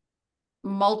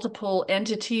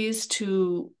entities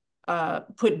to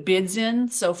put bids in.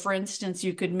 So for instance,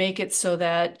 you could make it so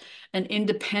that an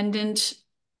independent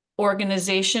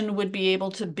organization would be able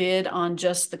to bid on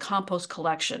just the compost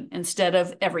collection instead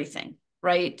of everything,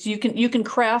 right? So you can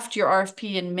craft your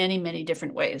RFP in many, many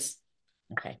different ways.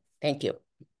 Okay, thank you.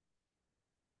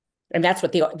 And that's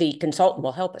what the consultant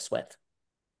will help us with.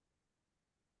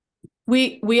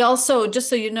 We also, just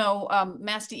so you know,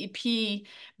 Mass DEP,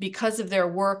 because of their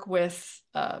work with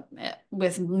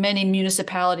many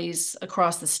municipalities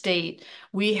across the state,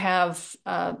 we have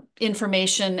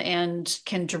information and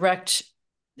can connect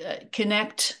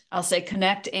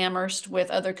Amherst with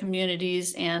other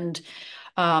communities and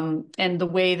the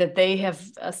way that they have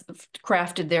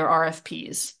crafted their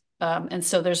RFPs. And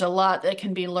so there's a lot that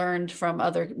can be learned from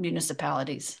other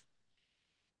municipalities.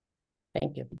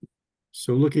 Thank you.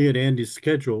 So looking at Andy's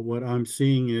schedule, what I'm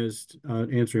seeing is,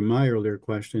 answering my earlier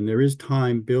question, there is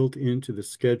time built into the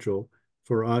schedule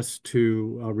for us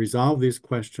to resolve these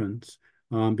questions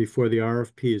before the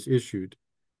RFP is issued.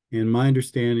 And my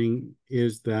understanding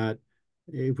is that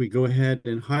if we go ahead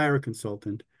and hire a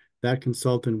consultant, that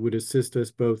consultant would assist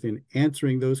us both in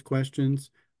answering those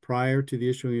questions prior to the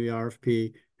issuing of the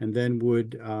RFP, and then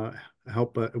would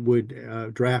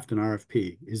draft an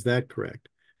RFP. Is that correct?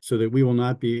 So that we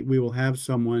will have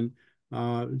someone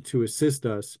to assist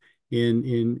us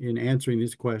in answering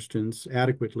these questions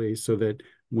adequately, so that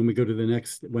when we go to the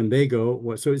next, when they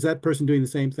go, so is that person doing the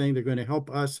same thing? They're going to help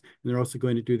us and they're also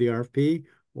going to do the RFP?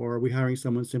 Or are we hiring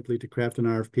someone simply to craft an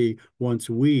RFP once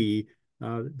we,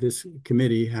 this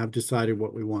committee, have decided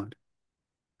what we want?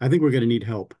 I think we're going to need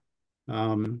help.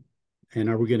 And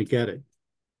are we going to get it?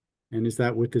 And is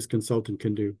that what this consultant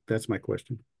can do? That's my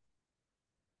question.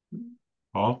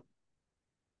 Paul?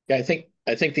 Yeah, I think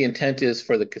the intent is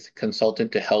for the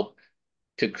consultant to help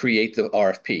to create the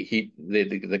RFP.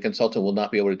 The consultant will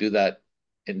not be able to do that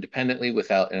independently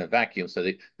without in a vacuum. So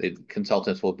the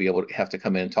consultants will be able to have to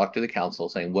come in and talk to the council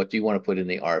saying, what do you want to put in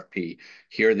the RFP?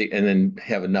 And then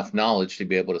have enough knowledge to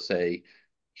be able to say,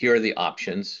 here are the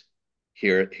options.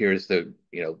 Here's the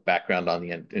background on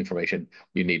the information.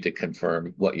 You need to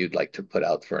confirm what you'd like to put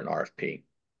out for an RFP.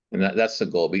 And that's the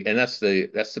goal. And that's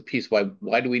the piece.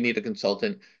 Why do we need a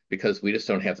consultant? Because we just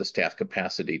don't have the staff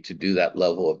capacity to do that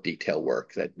level of detail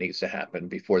work that needs to happen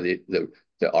before the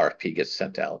RFP gets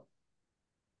sent out.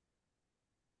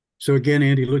 So again,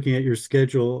 Andy, looking at your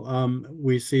schedule,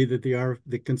 we see that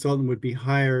the consultant would be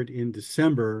hired in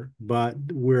December, but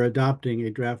we're adopting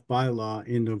a draft bylaw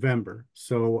in November.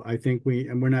 So I think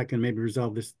we're not going to maybe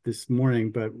resolve this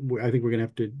morning, but I think we're going to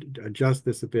have to adjust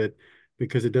this a bit,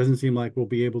 because it doesn't seem like we'll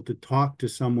be able to talk to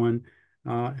someone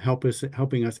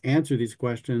helping us answer these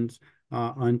questions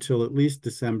until at least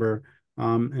December.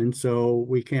 And so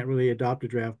we can't really adopt a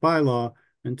draft bylaw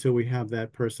until we have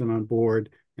that person on board,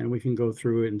 and we can go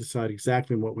through it and decide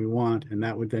exactly what we want, and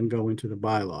that would then go into the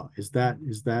bylaw. Is that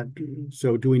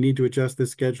so? Do we need to adjust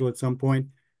this schedule at some point?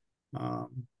 I'm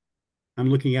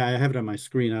looking at, I have it on my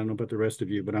screen. I don't know about the rest of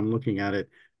you, but I'm looking at it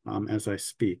as I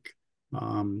speak.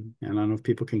 And I don't know if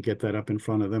people can get that up in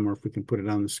front of them or if we can put it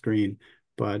on the screen.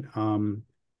 But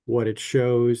what it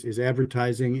shows is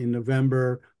advertising in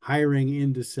November, hiring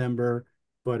in December,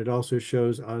 but it also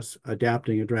shows us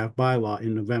adapting a draft bylaw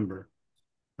in November,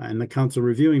 and the council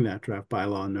reviewing that draft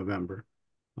bylaw in November.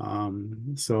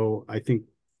 So I think,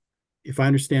 if I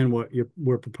understand what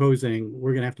we're proposing,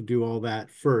 we're going to have to do all that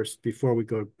first before we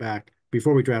go back,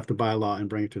 before we draft the bylaw and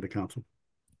bring it to the council.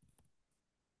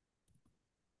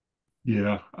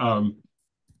 Yeah. The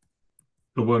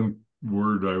one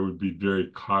word I would be very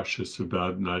cautious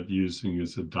about not using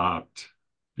is adopt,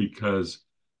 because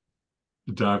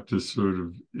adopt is sort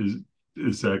of,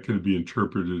 is that going to be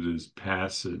interpreted as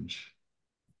passage?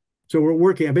 So we're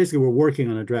working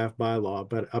on a draft bylaw,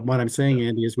 but what I'm saying,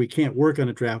 Andy, is we can't work on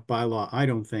a draft bylaw, I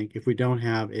don't think, if we don't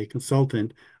have a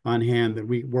consultant on hand that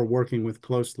we're working with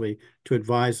closely to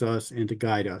advise us and to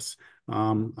guide us.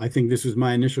 I think this was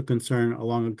my initial concern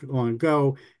long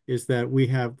ago, is that we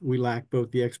lack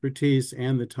both the expertise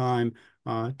and the time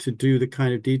to do the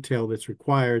kind of detail that's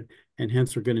required, and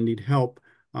hence we're going to need help.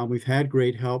 We've had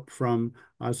great help from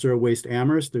Zero Waste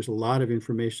Amherst. There's a lot of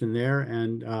information there,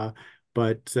 and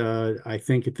but I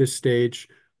think at this stage,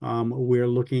 we're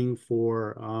looking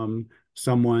for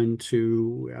someone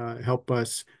to help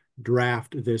us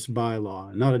draft this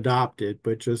bylaw, not adopt it,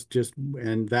 but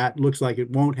and that looks like it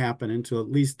won't happen until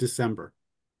at least December.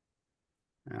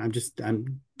 I'm just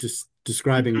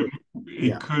describing.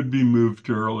 It could be moved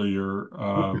earlier.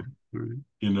 Okay. Right.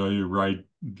 You're right.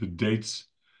 The dates,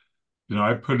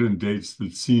 I put in dates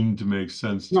that seem to make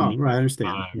sense to me. Right, I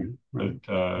understand. Yeah, right.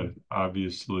 But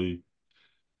obviously,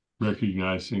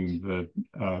 recognizing that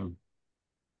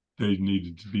they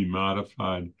needed to be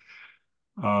modified.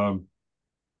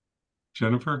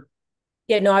 Jennifer?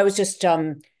 Yeah, no, I was just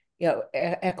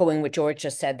echoing what George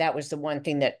just said. That was the one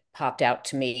thing that popped out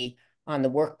to me on the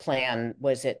work plan,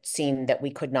 was it seemed that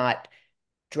we could not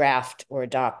draft or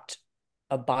adopt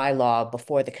a bylaw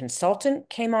before the consultant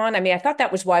came on. I mean, I thought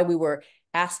that was why we were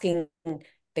asking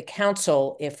the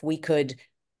council if we could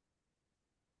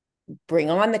bring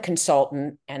on the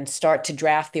consultant and start to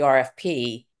draft the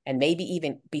RFP, and maybe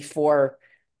even before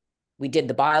we did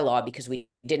the bylaw, because we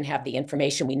didn't have the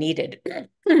information we needed,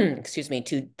 excuse me,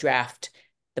 to draft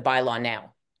the bylaw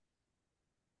now.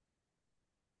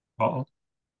 Paul?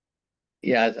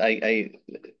 Yeah,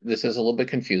 this is a little bit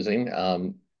confusing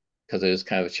because it is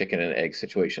kind of a chicken and egg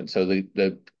situation. So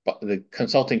the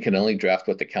consultant can only draft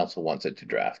what the council wants them to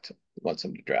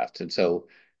draft. And so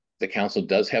the council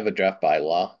does have a draft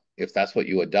bylaw. If that's what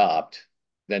you adopt,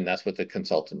 then that's what the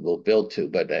consultant will build to.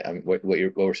 But what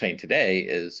we're saying today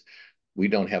is we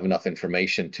don't have enough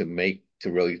information to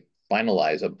really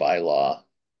finalize a bylaw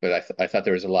but I thought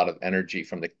there was a lot of energy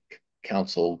from the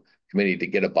council committee to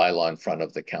get a bylaw in front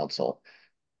of the council.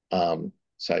 So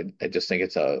I just think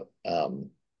it's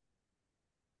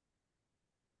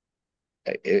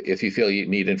if you feel you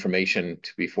need information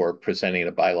before presenting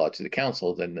a bylaw to the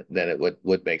council, then it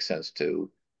would make sense to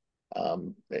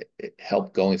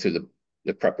help going through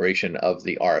the preparation of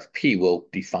the RFP. Will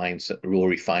refine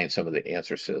some of the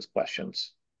answers to those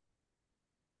questions.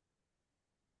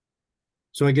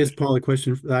 So I guess, Paul, the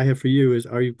question that I have for you is,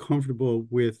 are you comfortable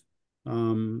with,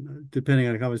 depending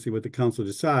on obviously what the council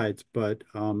decides, but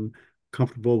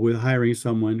comfortable with hiring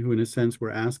someone who, in a sense,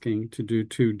 we're asking to do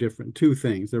two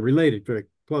things. They're related very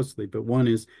closely, but one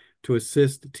is to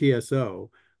assist TSO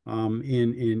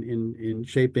in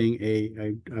shaping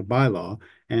a bylaw,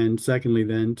 and secondly,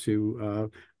 then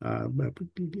to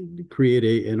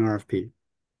create an RFP.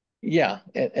 Yeah,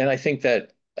 and I think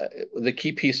that the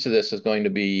key piece to this is going to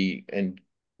be, and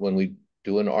when we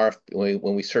do an RFP,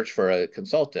 when we search for a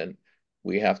consultant,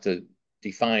 we have to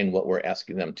define what we're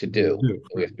asking them to do.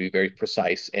 We have to be very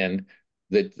precise. And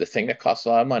the thing that costs a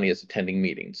lot of money is attending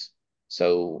meetings.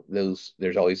 So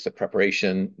there's always the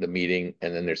preparation, the meeting,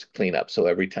 and then there's cleanup. So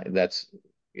every time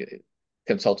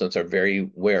consultants are very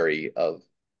wary of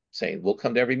saying, we'll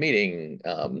come to every meeting,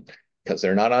 because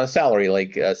they're not on a salary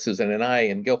like Susan and I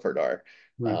and Guilford are.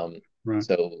 Right.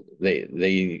 So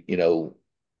they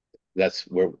that's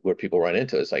where people run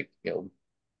into it. It's like,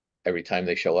 every time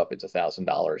they show up, it's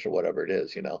 $1,000 or whatever it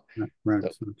is, Right.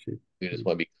 So we just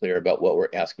want to be clear about what we're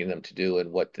asking them to do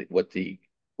and what the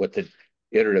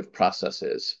iterative process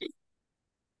is.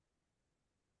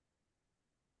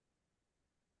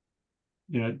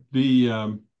 Yeah,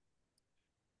 the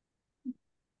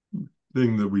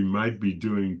thing that we might be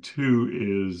doing too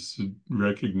is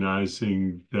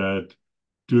recognizing that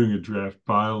doing a draft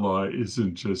bylaw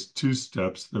isn't just 2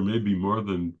 steps. There may be more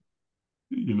than,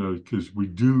 because we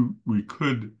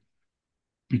could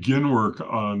begin work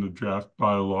on the draft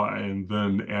bylaw, and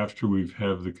then after we've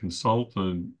had the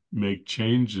consultant make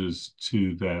changes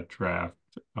to that draft.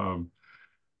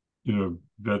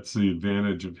 That's the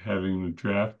advantage of having the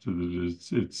draft.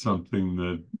 It's something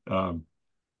that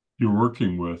you're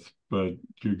working with, but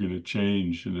you're going to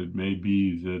change, and it may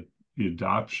be that the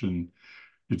adoption,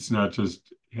 it's not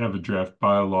just have a draft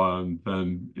bylaw and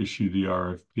then issue the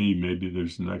RFP. Maybe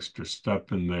there's an extra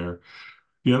step in there.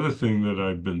 The other thing that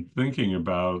I've been thinking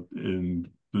about in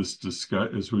this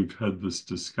as we've had this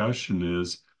discussion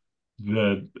is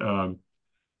that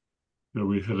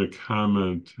we had a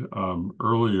comment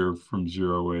earlier from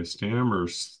Zero Waste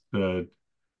Amherst that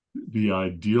the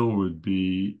ideal would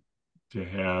be to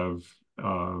have,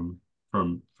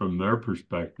 from their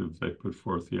perspective, they put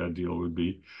forth the ideal would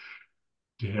be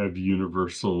to have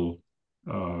universal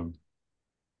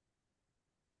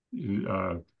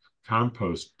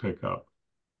compost pickup,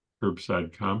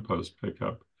 curbside compost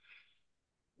pickup.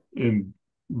 And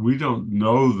we don't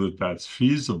know that that's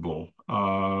feasible,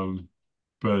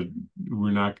 but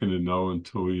we're not going to know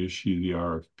until we issue the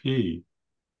RFP.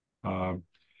 The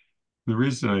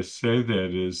reason I say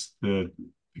that is that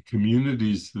the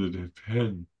communities that have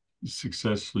had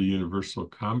successfully universal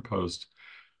compost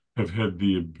have had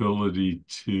the ability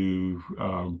to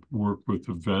work with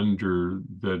a vendor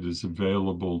that is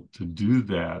available to do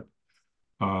that.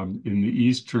 In the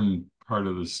eastern part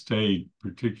of the state,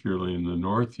 particularly in the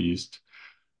Northeast,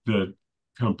 that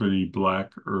company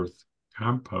Black Earth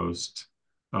Compost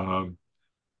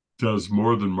does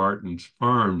more than Martin's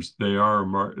Farms. They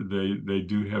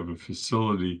do have a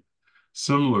facility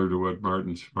similar to what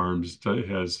Martin's Farms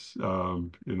has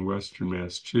in Western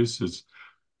Massachusetts,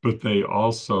 but they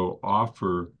also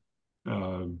offer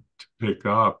to pick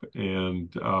up,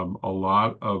 and a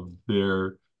lot of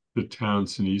the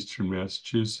towns in Eastern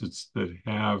Massachusetts that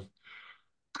have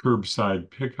curbside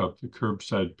pickup, the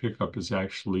curbside pickup is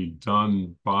actually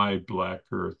done by Black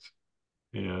Earth,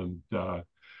 and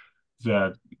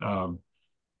that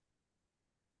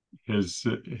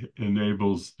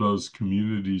enables those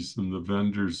communities and the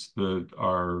vendors that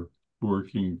are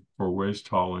working for waste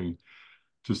hauling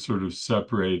to sort of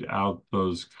separate out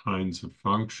those kinds of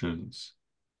functions,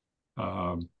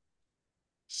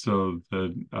 so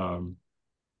that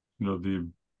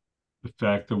the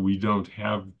fact that we don't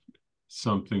have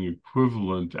something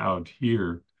equivalent out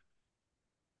here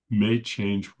may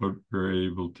change what we're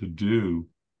able to do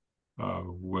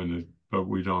but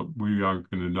we aren't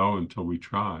going to know until we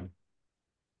try.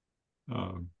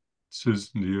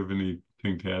 Susan, do you have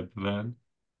anything to add to that?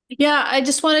 Yeah, I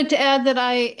just wanted to add that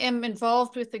I am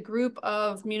involved with a group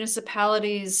of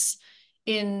municipalities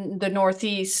in the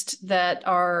Northeast that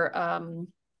are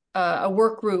a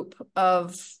work group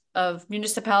of of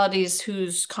municipalities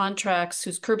whose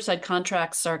curbside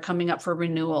contracts are coming up for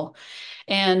renewal.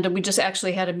 And we just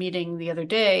actually had a meeting the other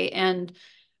day, and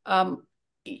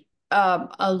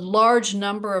a large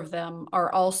number of them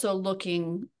are also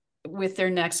looking with their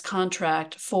next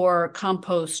contract for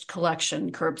compost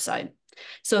collection curbside.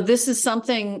 So this is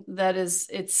something that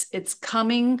it's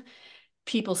coming.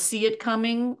 People see it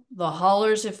coming. The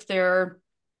haulers, if they're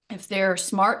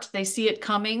smart, they see it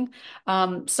coming.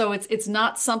 So it's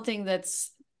not something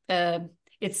that's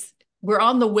we're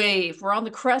on the wave. We're on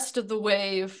the crest of the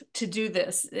wave to do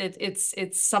this.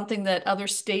 It's something that other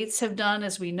states have done,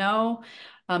 as we know.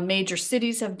 Major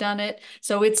cities have done it.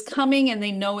 So it's coming, and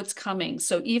they know it's coming.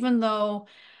 So even though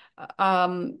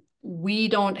we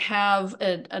don't have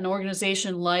an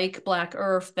organization like Black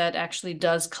Earth that actually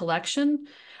does collection,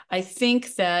 I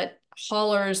think that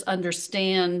haulers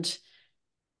understand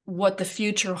what the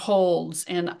future holds.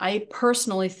 And I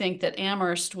personally think that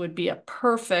Amherst would be a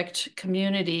perfect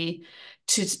community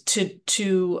as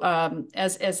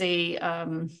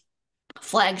a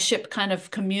flagship kind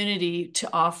of community to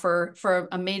offer, for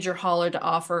a major hauler to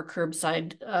offer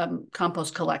curbside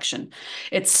compost collection.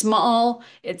 It's small,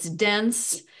 it's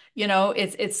dense. You know,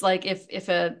 it's like if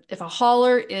a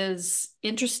hauler is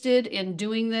interested in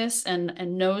doing this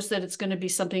and knows that it's going to be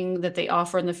something that they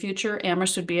offer in the future,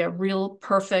 Amherst would be a real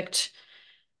perfect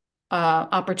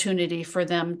opportunity for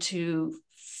them to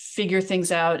figure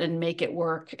things out and make it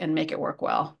work, and make it work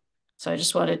well. So I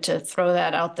just wanted to throw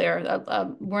that out there.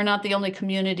 We're not the only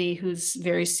community who's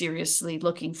very seriously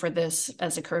looking for this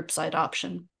as a curbside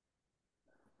option.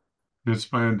 It's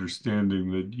my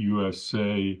understanding that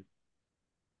USA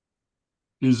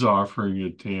is offering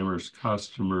it to Amherst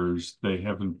customers. They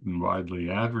haven't been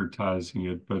widely advertising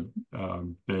it, but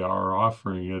they are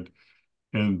offering it,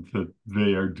 and that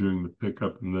they are doing the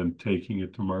pickup and then taking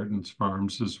it to Martin's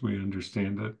Farms, as we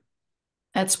understand it.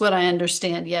 That's what I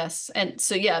understand, yes. And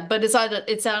so, yeah, but it's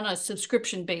on a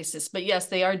subscription basis, but yes,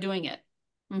 they are doing it.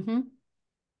 Mm-hmm.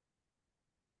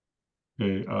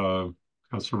 Okay,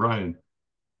 Councilor Ryan.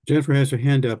 Jennifer has her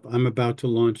hand up. I'm about to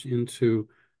launch into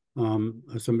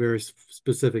some very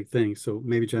specific things. So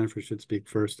maybe Jennifer should speak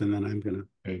first, and then I'm gonna.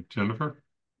 Okay, Jennifer.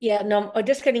 Yeah, no,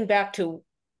 just getting back to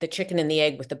the chicken and the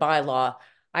egg with the bylaw,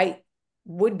 I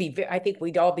think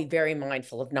we'd all be very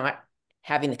mindful of not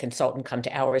having the consultant come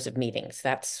to hours of meetings.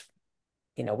 That's,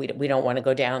 we don't want to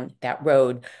go down that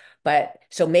road. But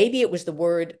so maybe it was the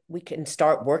word, we can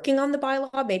start working on the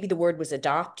bylaw. Maybe the word was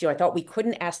adopt. I thought we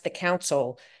couldn't ask the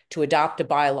council to adopt a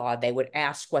bylaw. They would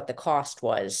ask what the cost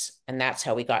was. And that's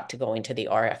how we got to going to the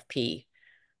RFP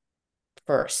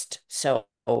first. So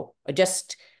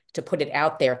just to put it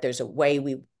out there, if there's a way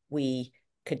we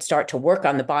could start to work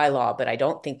on the bylaw, but I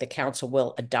don't think the council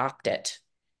will adopt it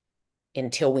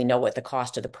until we know what the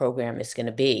cost of the program is going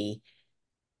to be.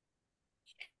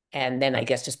 And then I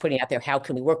guess just putting out there, how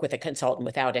can we work with a consultant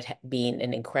without it being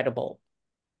an incredible,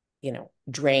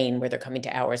 drain where they're coming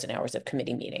to hours and hours of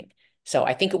committee meeting. So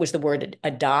I think it was the word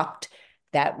adopt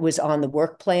that was on the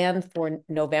work plan for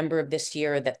November of this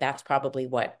year, that's probably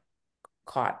what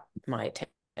caught my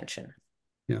attention.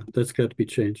 Yeah, that's got to be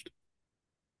changed.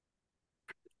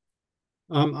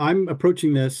 I'm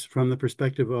approaching this from the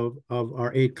perspective of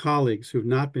our 8 colleagues who've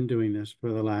not been doing this for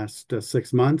the last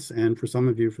 6 months, and for some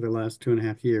of you for the last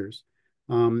 2.5 years.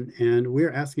 And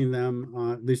we're asking them,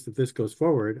 at least if this goes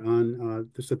forward on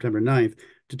the September 9th,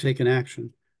 to take an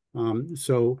action.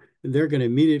 So they're going to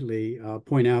immediately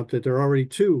point out that there are already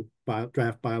 2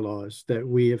 draft bylaws that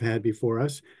we have had before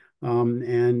us,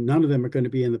 and none of them are going to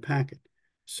be in the packet.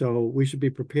 So we should be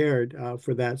prepared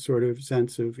for that sort of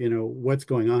sense of, what's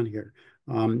going on here.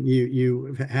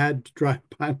 You had draft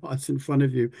bylaws in front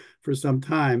of you for some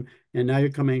time, and now you're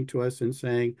coming to us and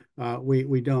saying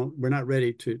we're not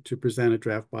ready to present a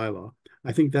draft bylaw.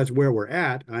 I think that's where we're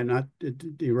at. I'm not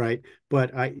right,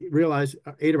 but I realize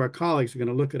 8 of our colleagues are going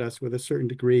to look at us with a certain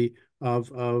degree of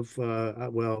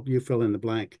well, you fill in the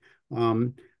blank.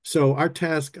 So our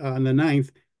task on the 9th,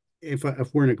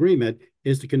 if we're in agreement,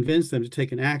 is to convince them to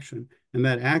take an action, and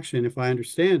that action, if I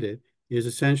understand it, is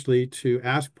essentially to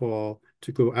ask Paul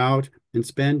to go out and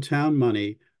spend town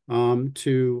money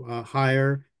to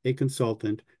hire a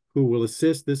consultant who will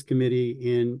assist this committee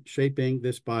in shaping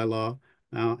this bylaw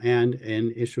and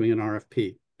in issuing an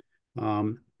RFP.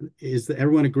 Is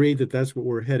everyone agreed that that's what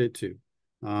we're headed to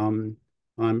on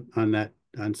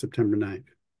September 9th?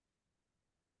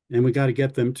 And we got to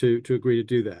get them to agree to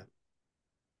do that.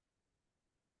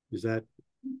 Is that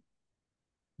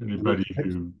anybody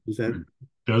who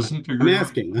Doesn't I'm agree.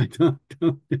 asking. I don't,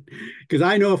 because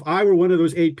I know if I were one of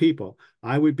those 8 people,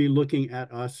 I would be looking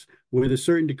at us with a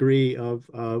certain degree of,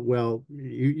 well,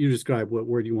 you describe what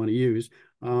word you want to use,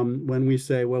 when we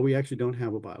say, well, we actually don't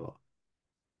have a bylaw.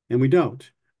 And we don't.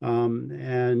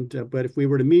 But if we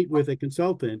were to meet with a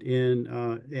consultant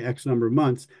in X number of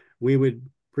months, we would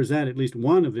present at least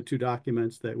one of the 2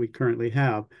 documents that we currently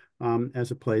have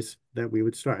as a place that we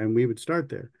would start, and we would start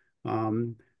there.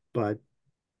 But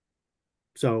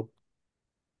so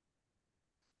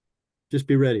just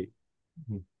be ready.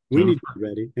 We need to be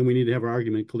ready, and we need to have our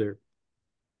argument clear.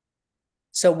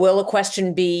 So will a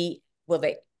question be,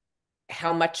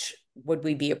 how much would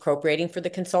we be appropriating for the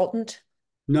consultant?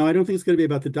 No, I don't think it's going to be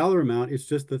about the dollar amount. It's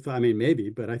just I mean, maybe,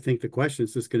 but I think the question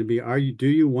is just going to be, do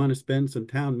you want to spend some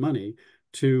town money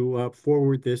to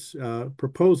forward this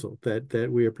proposal that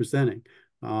we are presenting?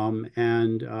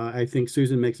 I think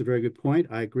Susan makes a very good point.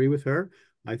 I agree with her.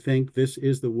 I think this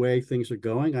is the way things are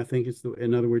going. I think it's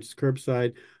in other words,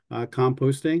 curbside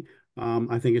composting.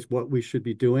 I think it's what we should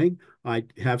be doing. I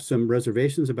have some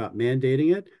reservations about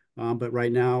mandating it. But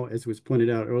right now, as was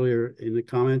pointed out earlier in the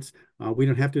comments, we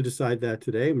don't have to decide that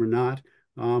today. We're not.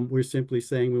 We're simply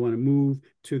saying we want to move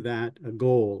to that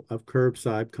goal of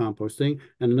curbside composting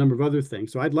and a number of other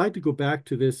things. So I'd like to go back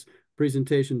to this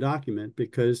presentation document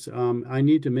because I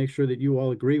need to make sure that you all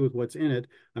agree with what's in it.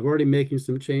 I've already making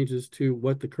some changes to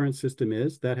what the current system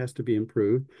is. That has to be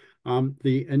improved.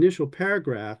 The initial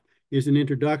paragraph is an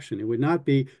introduction. It would not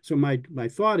be, so my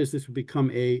thought is this would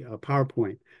become a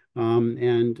PowerPoint.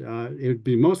 It would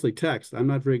be mostly text. I'm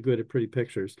not very good at pretty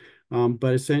pictures,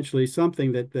 but essentially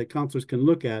something that counselors can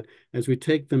look at as we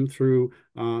take them through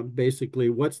basically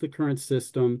what's the current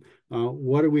system,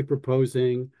 what are we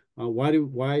proposing,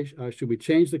 why should we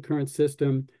change the current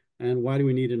system, and why do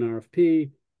we need an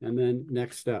RFP, and then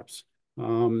next steps.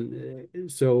 That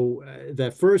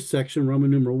first section,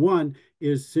 Roman numeral 1,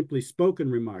 is simply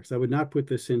spoken remarks. I would not put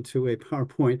this into a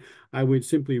PowerPoint. I would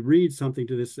simply read something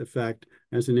to this effect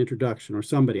as an introduction, or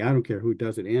somebody, I don't care who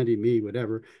does it, Andy, me,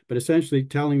 whatever, but essentially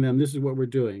telling them this is what we're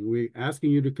doing. We're asking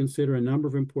you to consider a number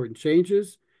of important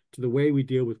changes to the way we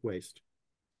deal with waste.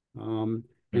 And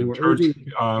we're urging,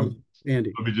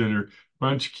 Andy. Let me dinner. Why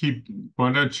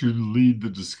don't you lead the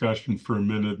discussion for a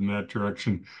minute in that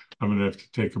direction? I'm going to have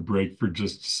to take a break for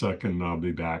just a second and I'll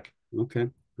be back. Okay.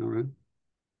 All right.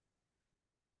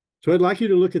 So I'd like you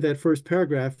to look at that first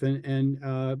paragraph and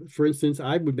for instance,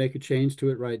 I would make a change to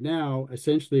it right now,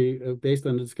 essentially based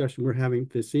on the discussion we're having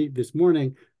this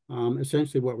morning.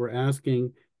 Essentially what we're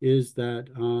asking is that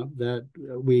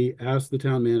we ask the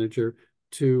town manager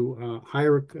to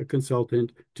hire a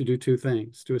consultant to do 2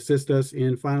 things, to assist us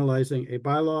in finalizing a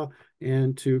bylaw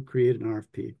and to create an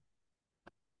RFP.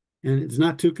 And it's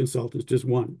not 2 consultants, just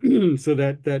 1. So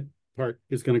that part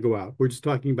is going to go out. We're just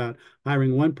talking about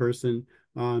hiring 1 person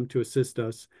to assist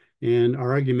us. And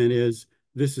our argument is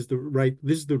this is the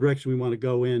direction we want to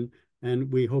go in. And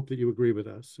we hope that you agree with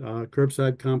us.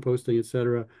 Curbside composting, et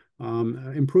cetera,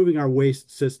 improving our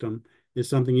waste system is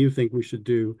something you think we should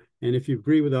do. And if you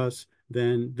agree with us,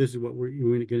 then this is what we're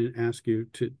going to ask you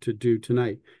to do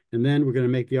tonight. And then we're going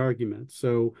to make the argument.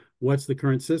 So what's the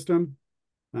current system?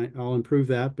 I'll improve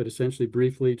that, but essentially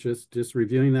briefly just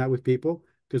reviewing that with people,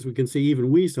 because we can see even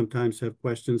we sometimes have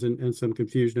questions and some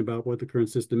confusion about what the current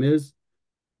system is,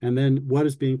 and then what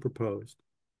is being proposed.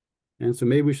 And so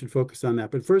maybe we should focus on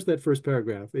that. But first, that first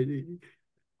paragraph,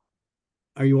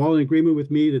 are you all in agreement with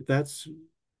me that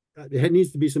it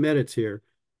needs to be some edits here,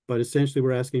 but essentially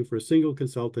we're asking for a single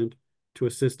consultant to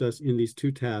assist us in these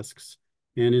 2 tasks.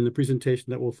 And in the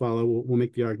presentation that will follow, we'll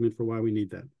make the argument for why we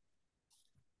need that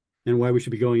and why we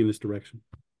should be going in this direction.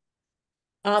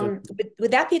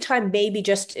 Would that be a time, maybe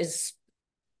just is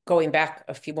going back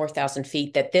a few more thousand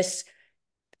feet, that this,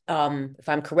 if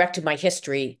I'm correct in my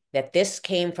history, that this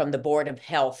came from the Board of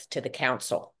Health to the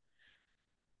council?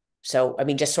 So, I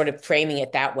mean, just sort of framing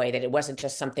it that way, that it wasn't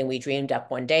just something we dreamed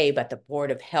up one day, but the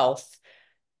Board of Health,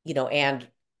 and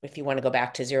if you want to go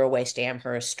back to Zero Waste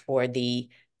Amherst or the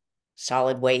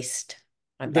solid waste.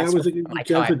 That was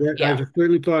Jennifer, yeah. I've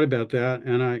certainly thought about that,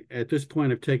 and at this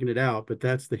point I've taken it out, but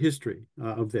that's the history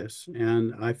of this,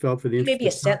 and I felt for the maybe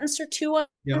a sentence or 2 on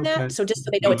that, so just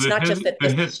so they know it's not just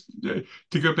that.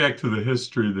 To go back to the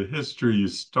history, you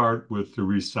start with the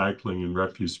Recycling and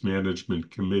Refuse Management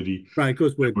Committee. Right, it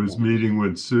goes way was meeting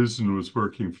when Susan was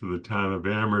working for the town of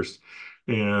Amherst,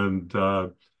 and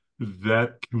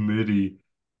that committee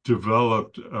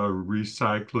developed a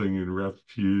recycling and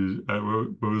refuse.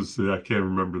 I can't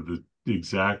remember the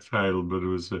exact title, but it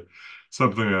was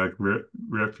something like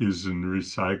refuse and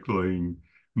recycling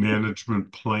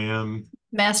management plan.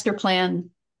 Master plan.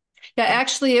 Yeah,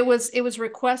 actually, it was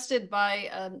requested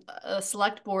by a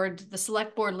select board. The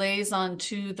select board liaison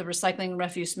to the Recycling and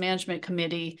Refuse Management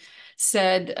Committee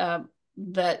said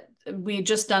that we had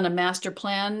just done a master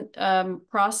plan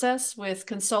process with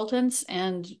consultants,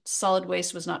 and solid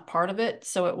waste was not part of it.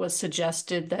 So it was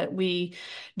suggested that we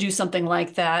do something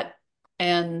like that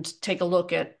and take a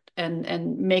look at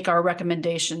and make our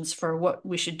recommendations for what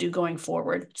we should do going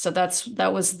forward. So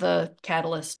that was the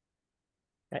catalyst.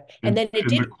 Right. And then it And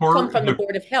did come from the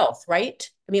Board of Health, right?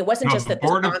 I mean, it wasn't No, just the that the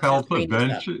Board of sponsors Health bring this up.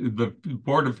 eventually, the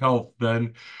Board of Health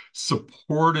then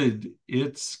supported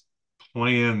its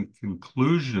plan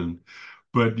conclusion,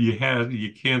 but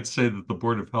you can't say that the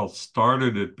Board of Health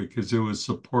started it because it was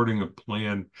supporting a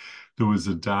plan that was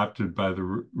adopted by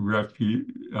the Recycling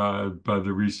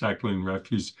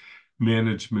Refuse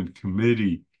Management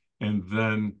Committee, and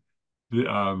then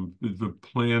the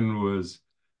plan was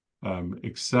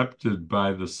accepted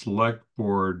by the select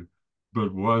board,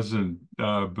 but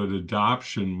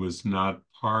adoption was not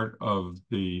part of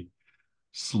the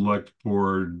select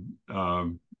board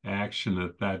action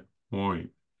at that point.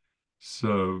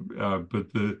 So,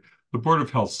 but the Board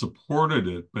of Health supported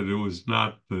it, but it was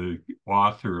not the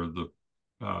author of the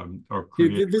or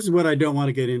creator. This is what I don't want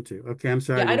to get into. Okay, I'm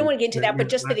sorry. Yeah, I don't want to get into that, but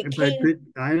just that it came.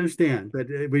 I understand,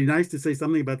 but it'd be nice to say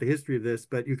something about the history of this,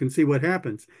 but you can see what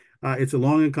happens. It's a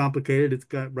long and complicated, it's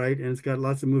got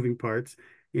lots of moving parts,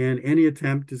 and any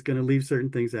attempt is going to leave certain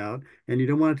things out, and you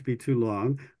don't want it to be too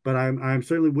long, but I'm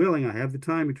certainly willing, I have the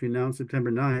time between now and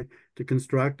September 9th to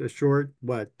construct a short,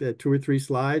 2 or 3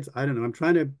 slides. I don't know. I'm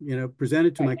trying to, present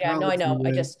it to my Yeah, no, I know.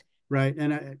 I just. Right.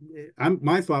 And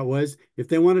my thought was, if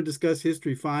they want to discuss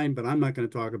history, fine, but I'm not going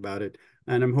to talk about it.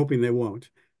 And I'm hoping they won't.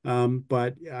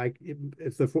 But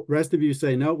if the rest of you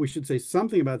say, no, we should say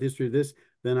something about the history of this,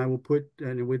 then I will put,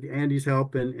 and with Andy's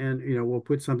help, and we'll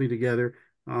put something together.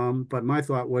 But my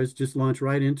thought was just launch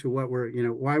right into what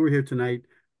why we're here tonight.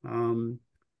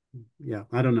 Yeah,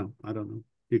 I don't know.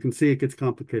 You can see it gets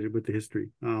complicated with the history.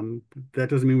 That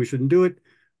doesn't mean we shouldn't do it,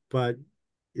 but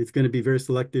it's going to be very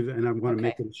selective, and I want to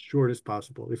make it as short as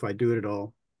possible if I do it at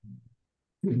all.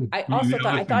 I also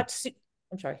thought, I'm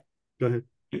sorry. Go ahead.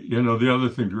 The other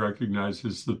thing to recognize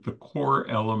is that the core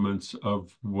elements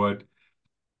of what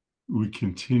we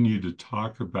continue to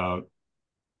talk about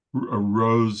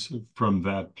arose from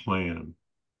that plan.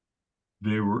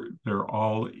 They're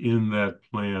all in that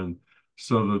plan,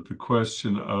 so that the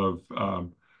question of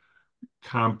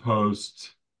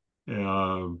compost,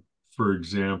 for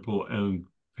example, and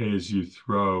pay as you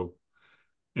throw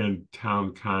and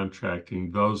town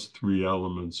contracting, those 3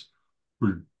 elements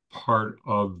were part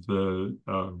of the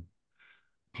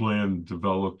plan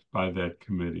developed by that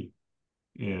committee.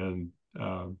 And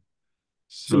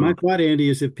so my thought, Andy,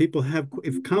 is if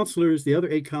counselors, the other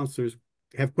 8 counselors,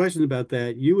 have questions about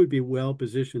that, you would be well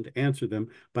positioned to answer them.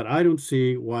 But I don't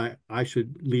see why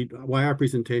why our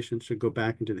presentation should go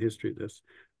back into the history of this.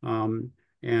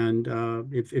 And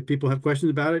if people have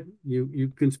questions about it,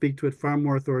 you can speak to it far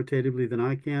more authoritatively than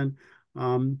I can.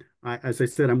 As I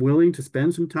said, I'm willing to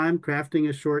spend some time crafting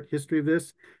a short history of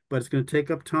this, but it's going to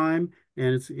take up time,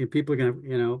 and people are going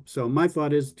to, so my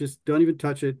thought is just don't even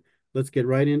touch it. Let's get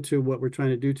right into what we're trying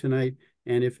to do tonight.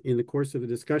 And if in the course of the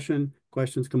discussion,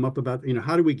 questions come up about,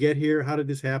 how did we get here? How did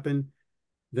this happen?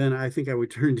 Then I think I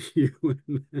would turn to you.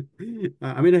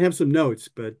 I mean, I have some notes,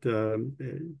 but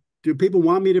do people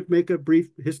want me to make a brief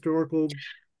historical?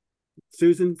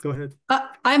 Susan, go ahead.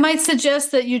 I might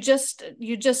suggest that you just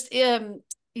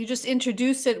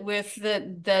introduce it with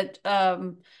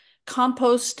that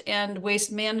compost and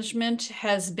waste management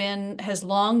has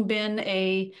long been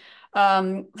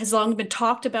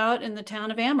talked about in the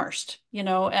town of Amherst,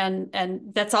 and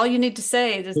that's all you need to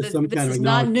say. This is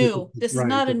not new. This is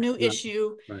not a new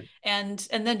issue, right. And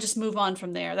then just move on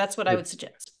from there. That's what I would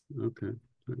suggest. Okay.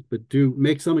 But do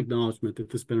make some acknowledgement that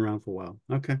this has been around for a while.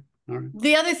 Okay. All right.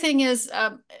 The other thing is,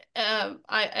 I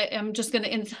am just going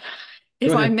to,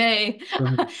 if I may,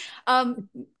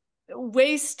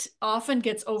 waste often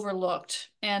gets overlooked.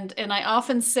 And I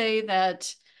often say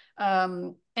that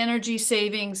energy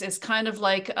savings is kind of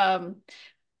like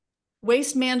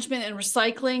waste management and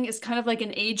recycling is kind of like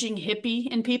an aging hippie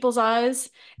in people's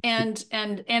eyes, and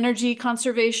energy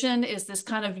conservation is this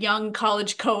kind of young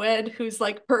college co-ed who's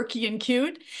like perky and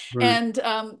cute. Right. And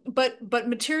but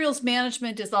materials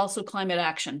management is also climate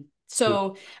action.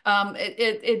 So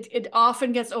it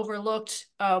often gets overlooked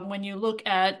when you look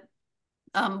at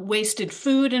wasted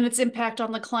food and its impact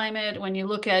on the climate, when you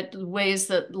look at ways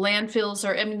that landfills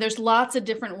are, I mean, there's lots of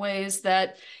different ways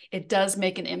that it does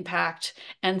make an impact.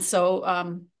 And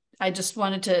so I just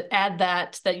wanted to add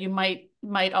that you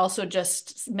might also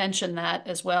just mention that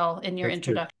as well in your That's good.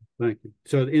 introduction. Thank you.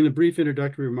 So in the brief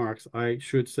introductory remarks, I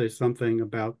should say something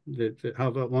about how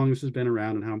long this has been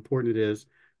around and how important it is.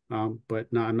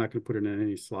 But no, I'm not going to put it in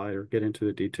any slide or get into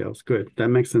the details. Good. That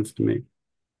makes sense to me.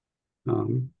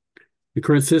 The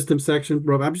current system section,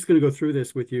 Rob, I'm just going to go through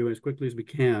this with you as quickly as we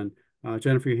can.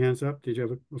 Jennifer, your hand's up. Did you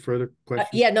have a further question?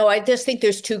 Yeah, no, I just think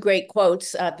there's two great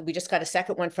quotes. We just got a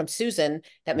second one from Susan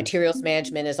that materials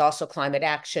management is also climate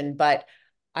action, but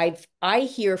I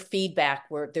hear feedback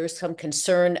where there's some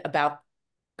concern about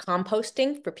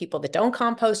composting for people that don't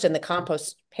compost and the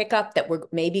compost pickup, that we're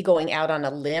maybe going out on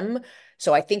a limb.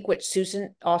 So I think what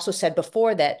Susan also said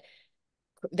before, that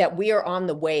we are on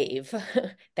the wave,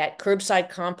 that curbside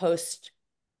compost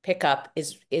pickup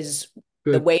is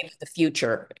Good. the wave of the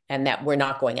future, and that we're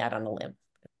not going out on a limb.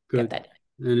 Good. Get that.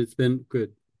 And it's been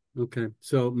good. Okay.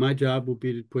 So my job will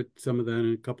be to put some of that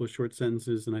in a couple of short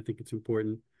sentences, and I think it's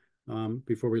important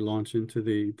before we launch into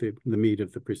the meat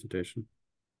of the presentation.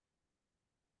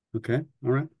 Okay.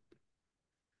 All right.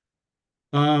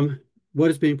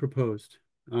 What is being proposed?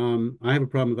 I have a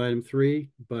problem with item 3,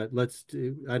 but we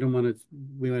want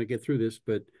to get through this,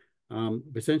 but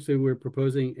essentially we're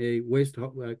proposing a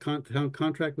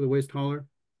contract with a waste hauler.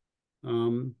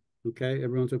 Okay,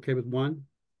 everyone's okay with one?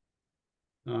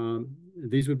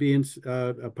 These would be in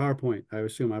a PowerPoint, I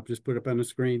assume. I'll just put it up on the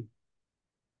screen.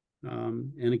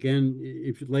 And again,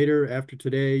 if later after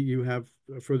today you have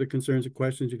further concerns or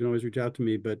questions, you can always reach out to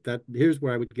me, but here's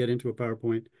where I would get into a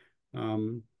PowerPoint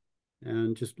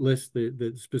and just list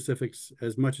the specifics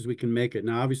as much as we can make it.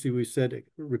 Now, obviously, we said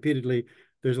repeatedly,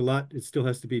 there's a lot, it still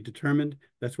has to be determined.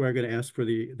 That's why I'm going to ask for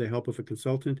the help of a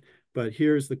consultant, but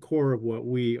here's the core of what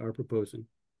we are proposing.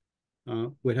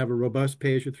 We'd have a robust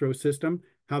pay-as-you-throw system.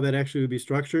 How that actually would be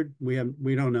structured, we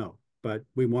don't know, but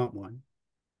we want one.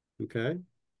 Okay.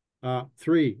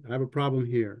 3, I have a problem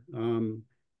here.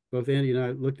 Both Andy and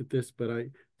I looked at this, but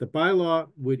the bylaw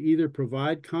would either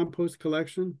provide compost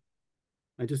collection.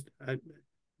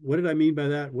 What did I mean by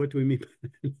that? What do we mean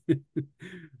by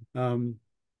that?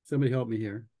 Somebody help me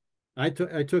here. I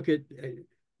took it.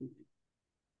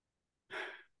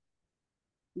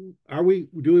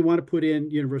 Do we want to put in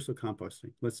universal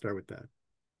composting? Let's start with that.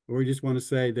 Or we just want to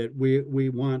say that we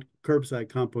want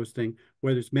curbside composting,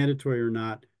 whether it's mandatory or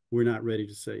not, we're not ready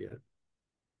to say yet.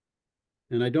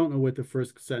 And I don't know what the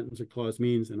first sentence or clause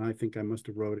means, and I think I must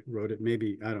have wrote it.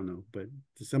 Maybe, I don't know. But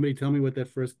does somebody tell me what the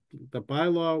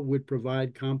bylaw would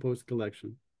provide compost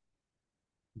collection?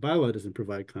 The bylaw doesn't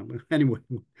provide compost. Anyway,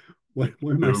 what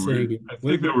am I saying? I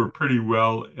think that we're pretty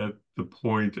well at the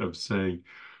point of saying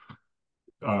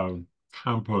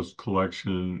compost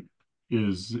collection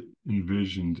is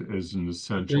envisioned as an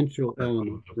essential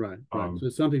element. Right. So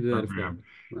something to that effect.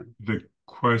 Right. The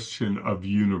question of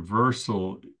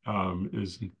universal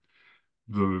is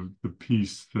the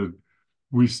piece that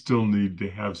we still need to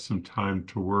have some time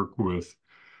to work with,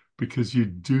 because you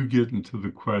do get into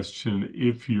the question,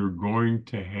 if you're going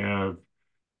to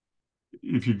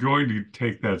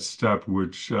take that step,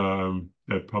 which that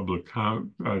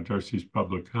Darcy's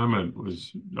public comment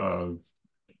was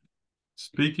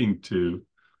speaking to,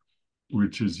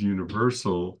 which is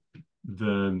universal,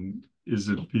 then is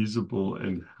it feasible,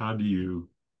 and how do you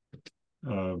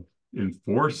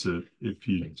enforce it if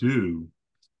you do?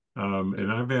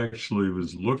 And I've actually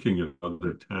was looking at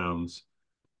other towns.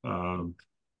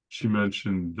 She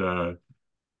mentioned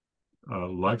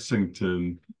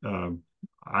Lexington.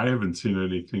 I haven't seen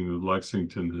anything that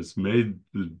Lexington has made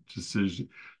the decision,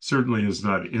 certainly has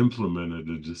not implemented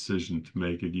a decision to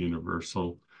make it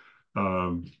universal.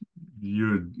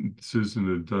 Susan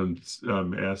had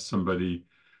asked somebody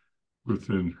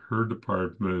within her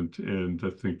department, and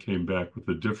I think came back with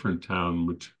a different town,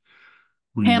 which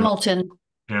Hamilton,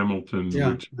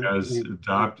 which has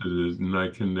adopted it, and I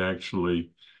can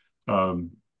actually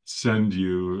send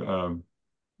you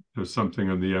there's something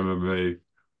on the MMA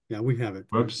we have it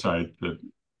website that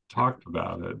talked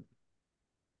about it.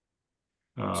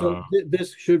 So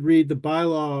this should read, the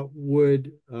bylaw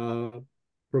would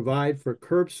provide for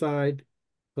curbside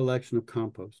collection of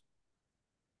compost.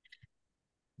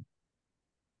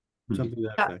 Something to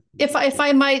that effect. If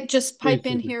I might just pipe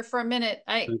in here for a minute,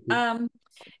 I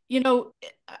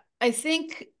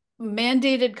think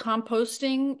mandated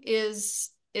composting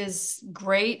is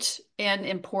great and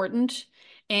important,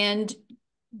 and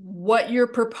what you're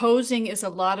proposing is a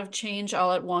lot of change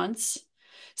all at once.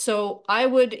 So I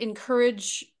would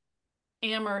encourage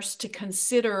Amherst to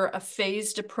consider a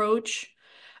phased approach,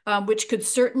 which could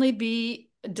certainly be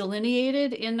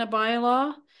delineated in the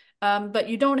bylaw. but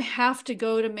you don't have to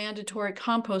go to mandatory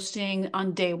composting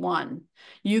on day one.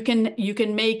 You can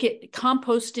make it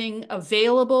composting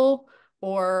available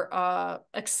or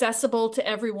accessible to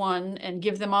everyone and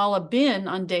give them all a bin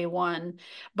on day one,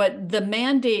 but the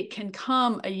mandate can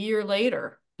come a year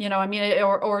later. You know, I mean,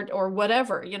 or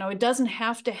whatever. You know, it doesn't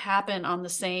have to happen on the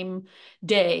same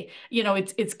day. You know,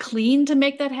 it's clean to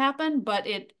make that happen, but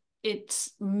it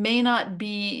may not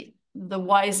be the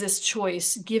wisest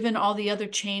choice given all the other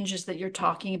changes that you're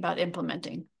talking about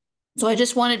implementing. So I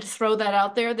just wanted to throw that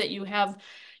out there, that you have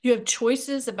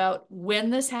choices about when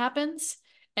this happens,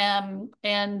 and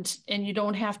you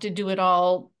don't have to do it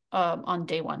all on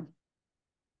day one.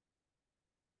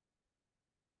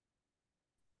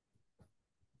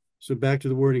 So back to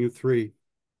the wording of 3.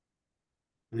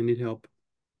 I need help,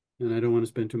 and I don't want to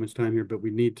spend too much time here, but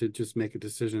we need to just make a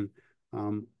decision.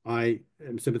 I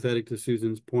am sympathetic to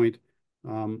Susan's point.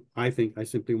 I think I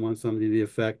simply want something to the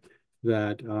effect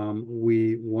that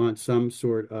we want some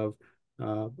sort of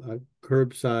a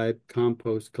curbside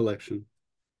compost collection.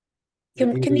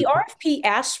 Can the RFP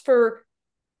ask for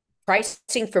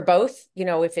pricing for both? You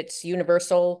know, if it's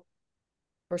universal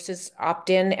versus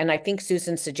opt-in? And I think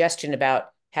Susan's suggestion about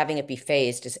having it be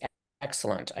phased is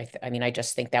excellent. I mean, I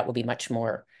just think that will be much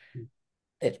more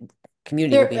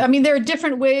community. I mean, there are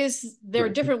different ways. There are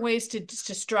different ways to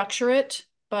structure it,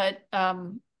 but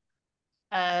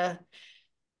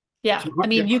yeah, I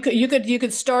mean, you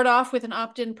could start off with an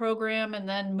opt-in program and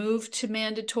then move to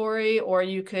mandatory, or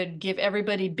you could give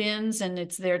everybody bins and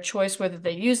it's their choice whether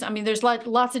they use. I mean, there's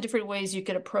lots of different ways you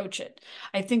could approach it.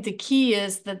 I think the key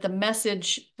is that the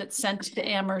message that's sent to the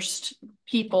Amherst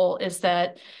people is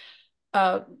that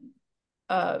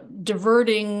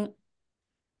diverting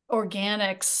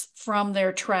organics from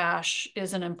their trash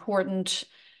is an important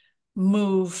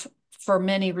move for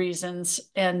many reasons,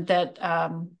 and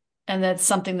that's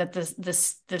something that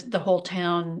the whole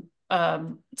town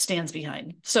stands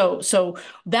behind. So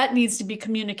that needs to be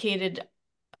communicated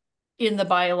in the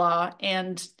bylaw,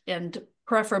 and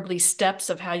preferably steps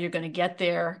of how you're going to get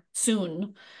there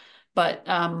soon. But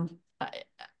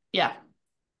yeah.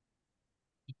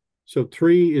 So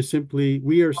 3 is simply,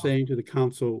 we are saying to the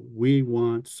council, we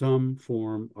want some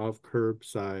form of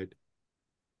curbside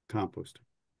composting.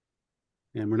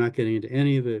 And we're not getting into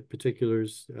any of the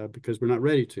particulars because we're not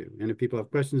ready to. And if people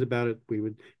have questions about it, we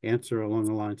would answer along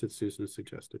the lines that Susan has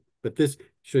suggested. But this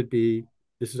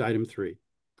is item 3.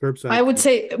 Curbside. I would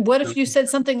say, what if you said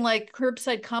something like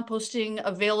curbside composting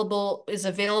is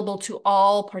available to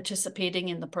all participating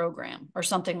in the program, or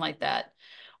something like that,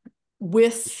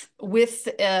 with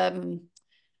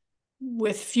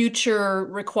future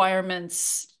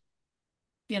requirements,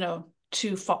 you know,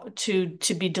 to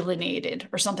be delineated,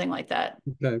 or something like that.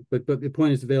 Okay, but the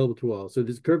point is available to all. So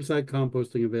there's curbside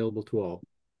composting available to all.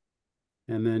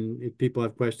 And then if people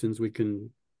have questions,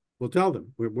 we'll tell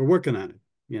them. We're working on it.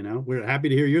 You know, we're happy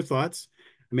to hear your thoughts.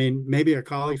 I mean, maybe our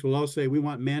colleagues will all say we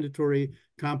want mandatory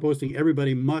composting.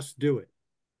 Everybody must do it.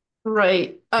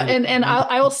 Right. And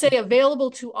I will say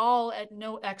available to all at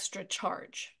no extra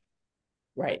charge.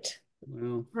 Right.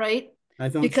 Well, right. I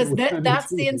don't, because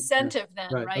that's the incentive then,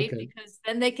 right? Right. Okay. Because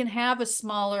then they can have a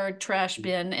smaller trash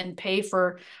bin and pay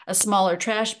for a smaller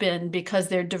trash bin because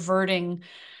they're diverting.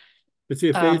 But see,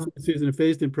 a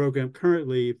phased-in program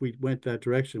currently, if we went that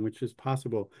direction, which is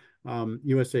possible,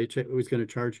 USA was going to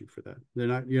charge you for that.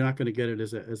 You're not going to get it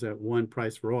as a one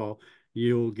price for all.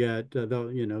 You'll get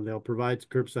they'll provide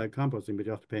curbside composting, but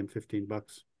you have to pay them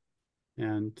 $15.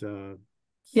 And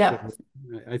yeah, so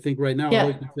I think right now all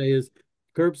we can say is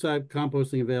curbside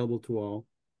composting available to all.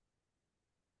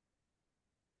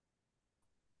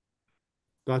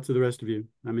 Thoughts of the rest of you?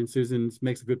 I mean, Susan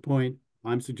makes a good point.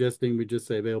 I'm suggesting we just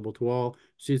say available to all.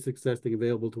 She's suggesting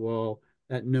available to all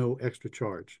at no extra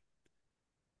charge.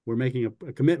 We're making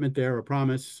a commitment there, a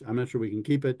promise. I'm not sure we can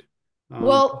keep it.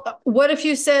 Well, what if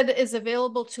you said is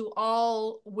available to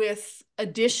all with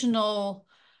additional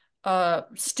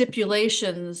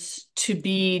stipulations to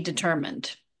be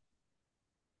determined?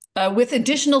 With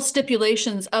additional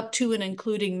stipulations up to and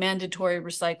including mandatory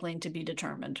recycling to be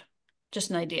determined. Just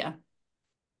an idea.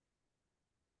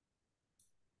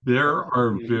 There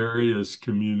are various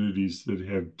communities that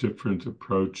have different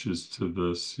approaches to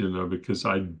this, because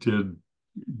I did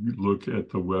look at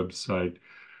the website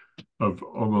of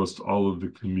almost all of the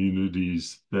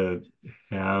communities that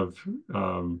have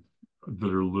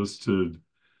that are listed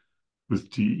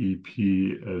with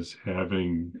DEP as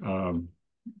having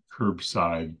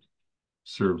curbside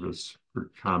service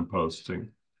for composting.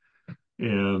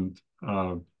 And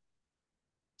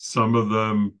some of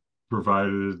them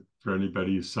provided for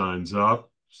anybody who signs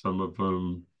up. Some of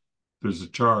them there's a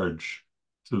charge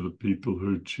to the people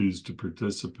who choose to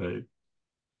participate.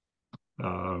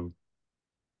 One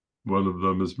of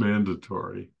them is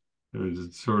mandatory.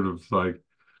 It's sort of like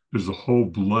there's a whole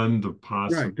blend of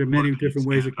possibilities. Right, there are many different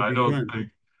ways it could I be don't done.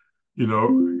 think,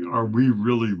 are we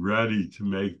really ready to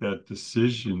make that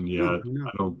decision yet? No.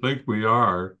 I don't think we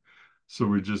are. So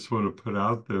we just want to put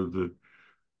out there that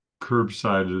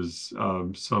curbside is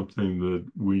something that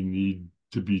we need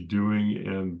to be doing,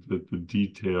 and that the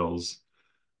details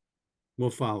Will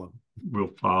follow.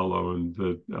 and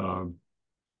that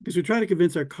Because we try to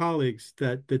convince our colleagues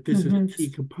that this is a key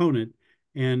component,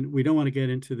 and we don't want to get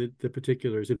into the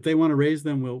particulars. If they want to raise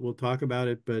them, we'll talk about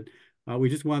it, but we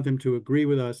just want them to agree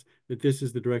with us that this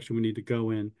is the direction we need to go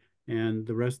in, and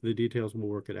the rest of the details we'll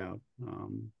work it out.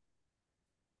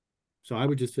 So I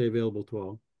would just say available to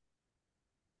all.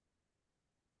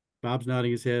 Bob's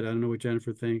nodding his head. I don't know what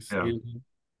Jennifer thinks. Yeah.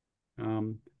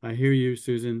 I hear you,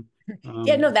 Susan.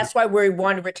 Yeah, no, that's why we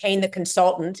want to retain the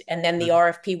consultant, and then the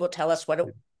RFP will tell us what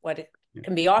it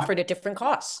can be offered at different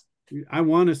costs. I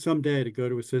want us someday to go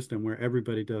to a system where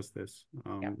everybody does this,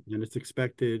 and it's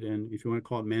expected, and if you want to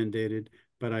call it mandated,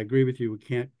 but I agree with you.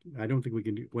 I don't think we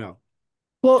can do well.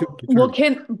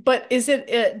 But is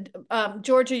it,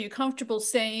 George, are you comfortable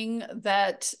saying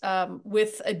that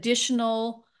with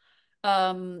additional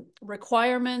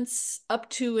requirements up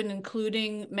to and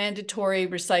including mandatory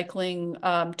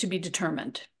recycling to be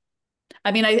determined?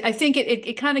 I mean, I think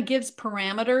it kind of gives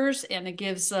parameters, and it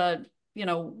gives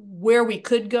where we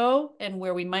could go and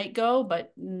where we might go,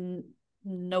 but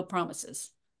no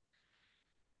promises.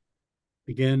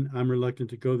 Again, I'm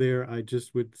reluctant to go there. I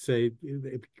just would say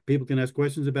if people can ask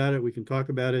questions about it, we can talk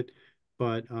about it.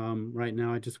 But right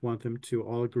now, I just want them to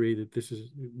all agree that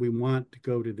we want to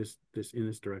go to this in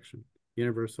this direction.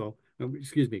 Universal,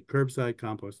 curbside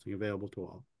composting available to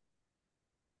all.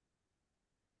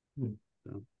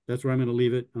 So that's where I'm going to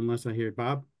leave it, unless I hear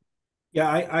Bob. Yeah,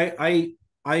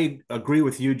 I agree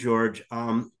with you, George.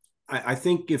 I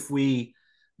think if we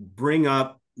bring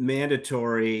up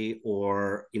mandatory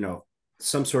or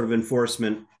some sort of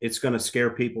enforcement, it's going to scare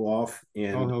people off,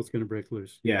 and all hell's going to break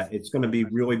loose. Yeah, it's going to be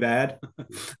really bad.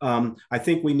 I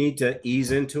think we need to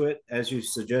ease into it, as you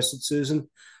suggested, Susan.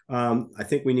 I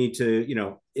think we need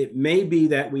to, it may be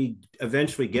that we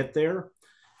eventually get there,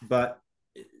 but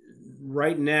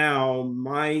right now,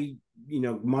 my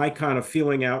kind of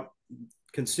feeling out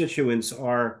constituents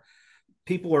are,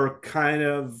 people are kind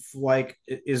of like,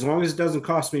 as long as it doesn't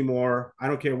cost me more, I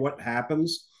don't care what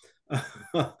happens.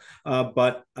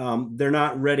 But they're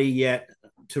not ready yet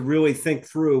to really think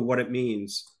through what it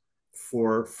means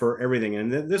for everything.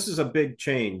 And this is a big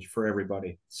change for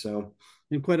everybody. So,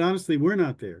 and quite honestly, we're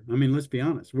not there. I mean, let's be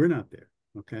honest, we're not there.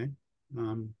 Okay.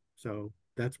 So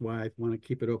that's why I want to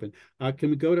keep it open. Can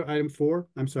we go to item 4?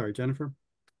 I'm sorry, Jennifer.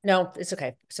 No, it's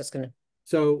okay. It's just gonna.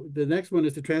 So the next one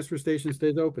is the transfer station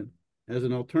stays open as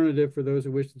an alternative for those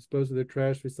who wish to dispose of their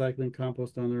trash, recycling,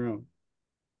 compost on their own.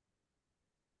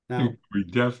 Now, we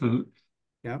definitely,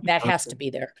 that has to be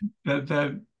there.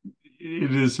 That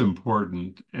it is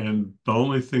important, and the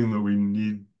only thing that we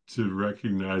need to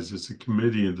recognize as a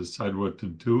committee and decide what to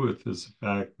do with is the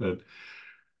fact that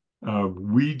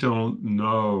we don't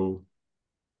know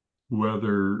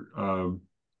whether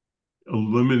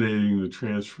eliminating the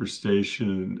transfer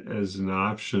station as an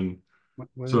option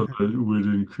so that it would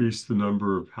increase the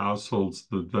number of households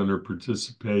that then are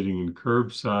participating in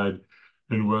curbside,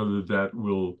 and whether that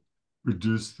will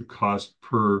reduce the cost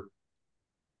per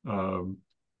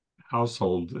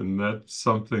household. And that's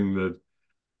something that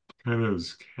kind of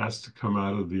has to come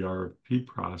out of the RFP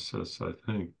process, I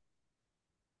think.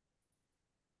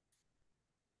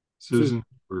 Susan?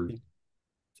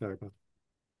 Sorry, Bob.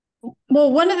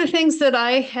 Well, one of the things that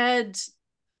I had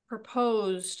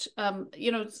proposed,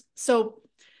 so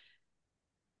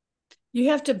you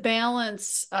have to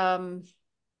balance,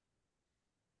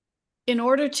 in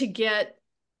order to get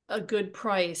a good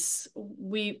price,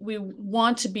 we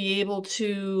want to be able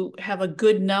to have a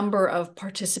good number of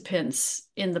participants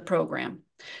in the program.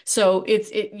 So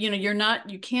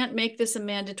you can't make this a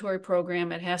mandatory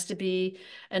program. It has to be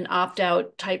an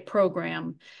opt-out type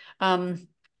program. And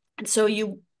so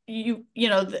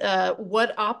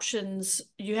what options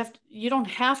you don't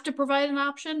have to provide an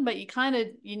option, but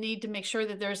you need to make sure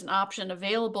that there's an option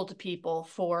available to people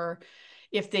for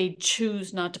if they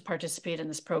choose not to participate in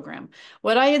this program.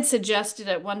 What I had suggested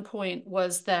at one point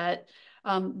was that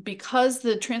because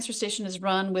the transfer station is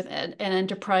run with an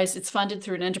enterprise, it's funded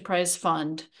through an enterprise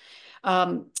fund.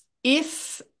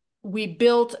 If we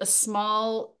built a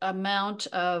small amount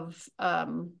of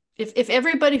if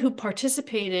everybody who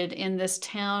participated in this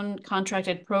town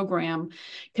contracted program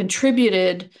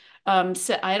contributed,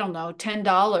 I don't know,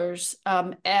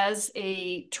 $10 as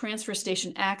a transfer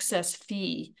station access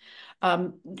fee,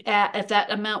 if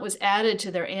that amount was added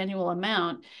to their annual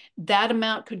amount, that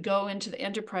amount could go into the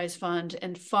enterprise fund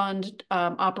and fund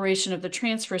operation of the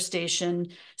transfer station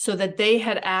so that they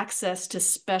had access to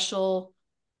special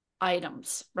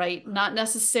items, right? Not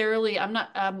necessarily, I'm not,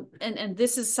 and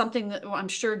this is something that I'm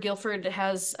sure Guilford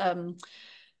has,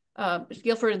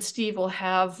 Guilford and Steve will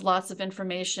have lots of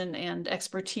information and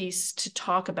expertise to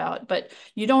talk about, but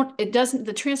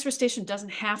the transfer station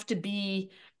doesn't have to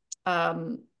be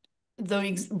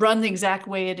run the exact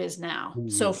way it is now.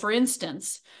 So for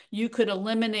instance, you could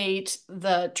eliminate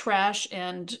the trash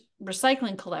and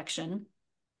recycling collection,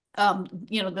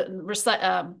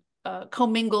 the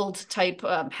commingled type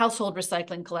household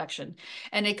recycling collection.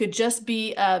 And it could just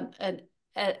be a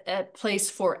place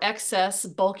for excess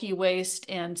bulky waste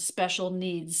and special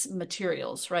needs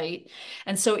materials, right?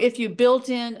 And so if you built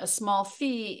in a small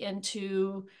fee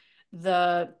into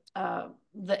the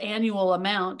annual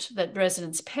amount that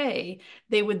residents pay,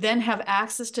 they would then have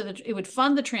access to it would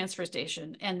fund the transfer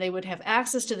station, and they would have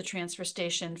access to the transfer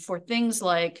station for things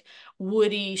like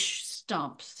woody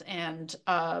stumps and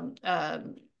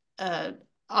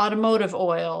automotive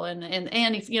oil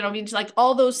and like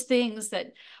all those things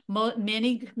that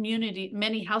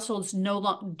many households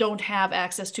don't have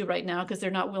access to right now because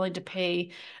they're not willing to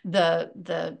pay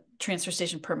the transfer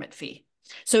station permit fee.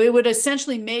 So it would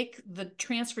essentially make the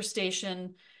transfer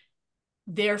station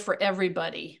there for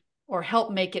everybody, or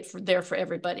help make it there for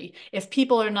everybody. If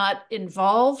people are not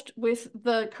involved with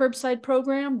the curbside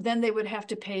program, then they would have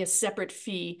to pay a separate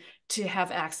fee to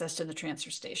have access to the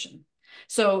transfer station.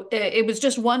 So it was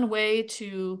just one way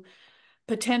to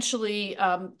potentially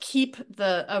keep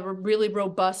a really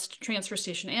robust transfer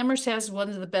station. Amherst has one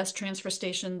of the best transfer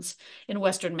stations in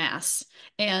Western Mass.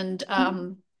 And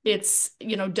it's,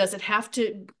 does it have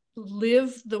to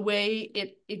live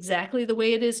exactly the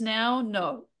way it is now?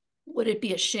 No. Would it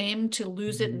be a shame to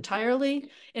lose it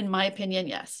entirely? In my opinion,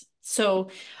 yes. So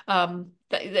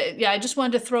yeah, I just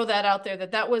wanted to throw that out there,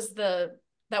 that was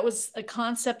a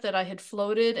concept that I had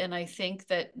floated, and I think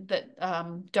that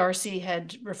Darcy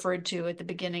had referred to at the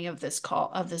beginning of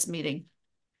this meeting.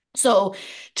 So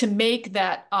to make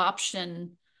that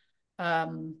option,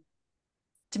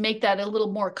 to make that a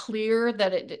little more clear,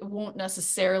 that it won't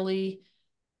necessarily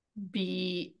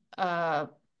be, that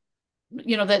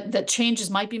changes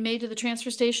might be made to the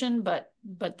transfer station, but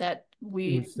that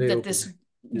you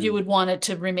would want it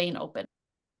to remain open.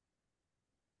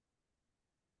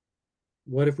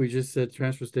 What if we just said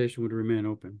transfer station would remain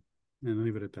open and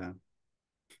leave it at that?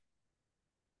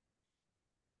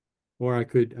 Or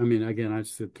again, I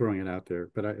just said throwing it out there,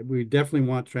 but we definitely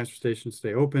want transfer stations to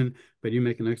stay open. But you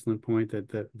make an excellent point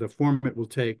that the form it will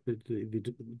take,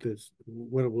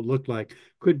 what it will look like,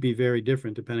 could be very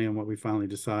different depending on what we finally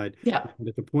decide. Yeah. And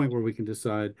at the point where we can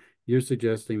decide, you're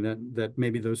suggesting that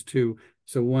maybe those two.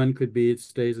 So one could be it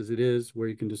stays as it is, where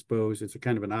you can dispose. It's a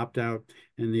kind of an opt-out,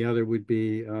 and the other would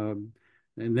be.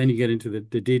 And then you get into the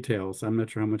details. I'm not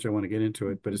sure how much I want to get into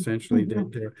it, but essentially,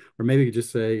 or maybe you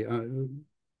just say.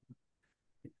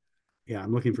 Yeah,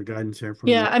 I'm looking for guidance here.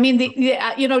 I mean,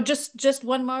 just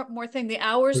one more thing. The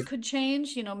hours could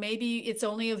change. Maybe it's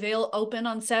only open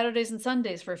on Saturdays and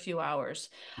Sundays for a few hours.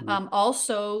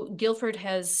 Also, Guilford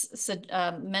has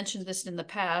mentioned this in the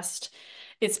past.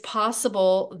 It's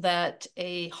possible that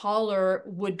a hauler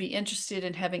would be interested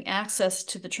in having access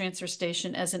to the transfer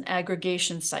station as an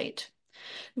aggregation site,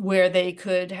 where they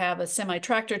could have a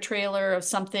semi-tractor trailer of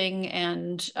something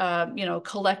and,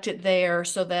 collect it there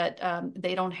so that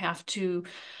they don't have to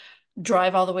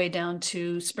drive all the way down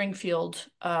to Springfield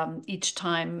each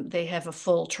time they have a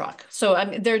full truck. So I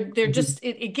mean, they're just,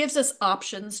 it gives us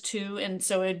options too. And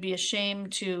so it'd be a shame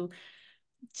to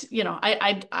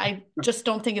I just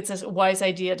don't think it's a wise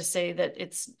idea to say that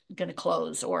it's going to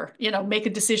close or, make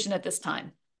a decision at this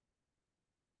time.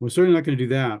 We're certainly not going to do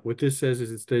that. What this says is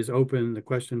it stays open. The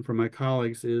question from my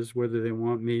colleagues is whether they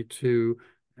want me to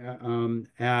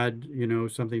add,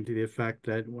 something to the effect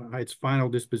that its final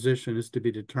disposition is to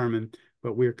be determined,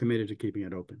 but we're committed to keeping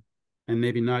it open. And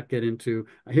maybe not get into,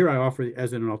 here I offer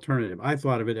as an alternative. I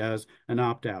thought of it as an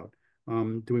opt-out.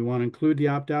 Do we want to include the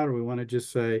opt-out, or we want to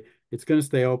just say it's going to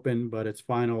stay open, but its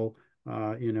final,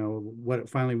 what it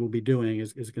finally will be doing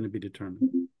is going to be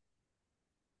determined?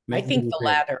 I think the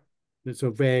latter.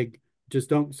 So vague,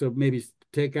 so maybe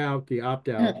take out the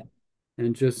opt-out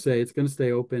and just say it's going to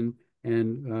stay open,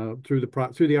 and through the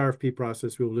RFP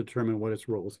process, we will determine what its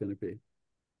role is going to be.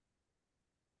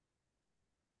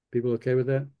 People okay with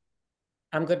that?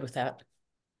 I'm good with that.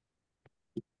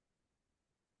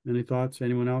 Any thoughts?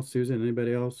 Anyone else? Susan,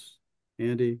 anybody else?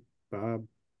 Andy, Bob,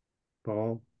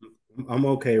 Paul? I'm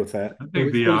okay with that. I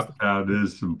think the opt-out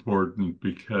is important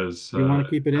because You want to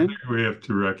keep it I in? think we have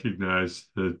to recognize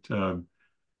that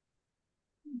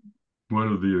one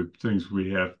of the things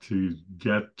we have to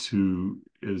get to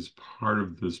as part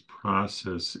of this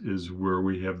process is where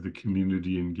we have the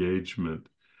community engagement.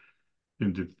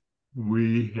 And if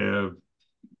we have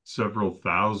several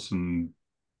thousand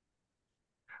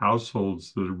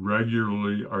households that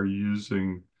regularly are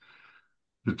using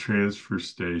the transfer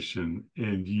station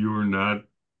and you're not,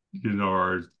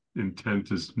 our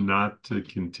intent is not to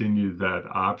continue that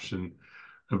option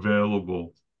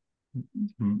available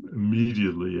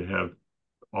immediately, you have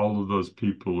all of those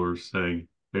people are saying,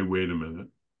 hey, wait a minute,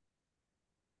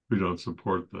 we don't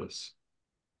support this.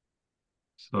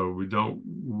 So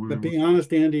But be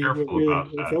honest, Andy, careful about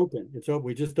it's that. open. It's open.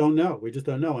 We just don't know. We just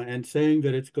don't know. And saying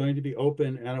that it's going to be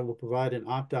open and it will provide an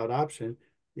opt-out option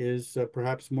is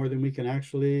perhaps more than we can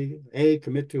actually, A,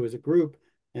 commit to as a group,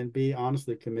 and B,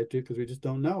 honestly commit to, because we just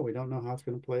don't know. We don't know how it's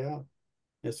going to play out.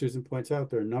 As Susan points out,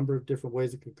 there are a number of different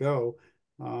ways it could go.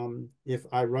 If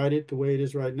I write it the way it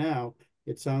is right now,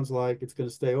 it sounds like it's going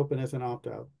to stay open as an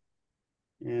opt-out.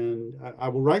 And I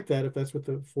will write that if that's what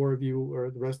the four of you or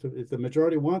the rest of, if the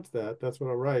majority wants that, that's what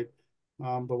I'll write.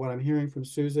 But what I'm hearing from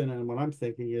Susan and what I'm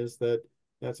thinking is that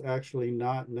that's actually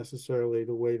not necessarily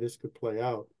the way this could play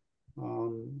out.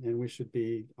 And we should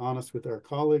be honest with our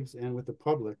colleagues and with the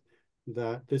public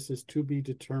that this is to be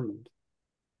determined.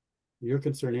 Your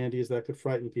concern, Andy, is that could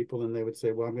frighten people, and they would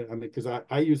say, "Well, because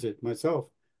I use it myself,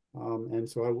 and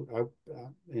so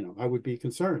I would be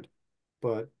concerned."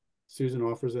 But Susan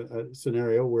offers a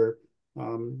scenario where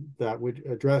that would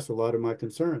address a lot of my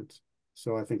concerns.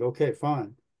 So I think, okay,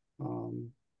 fine.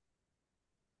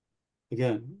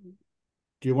 Again,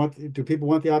 do people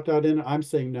want the opt-out in? I'm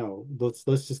saying no. Let's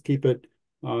just keep it.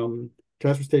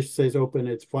 Transfer station stays open.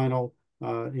 Its final,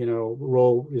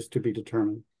 role is to be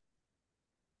determined.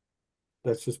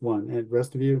 That's just one. And the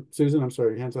rest of you, Susan, I'm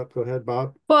sorry, hands up. Go ahead,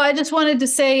 Bob. Well, I just wanted to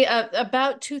say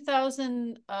about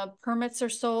 2,000 permits are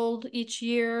sold each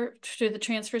year to the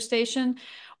transfer station.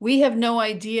 We have no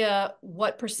idea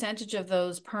what percentage of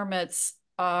those permits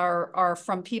are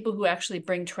from people who actually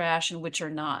bring trash and which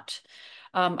are not.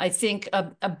 I think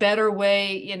a better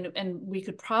way, and we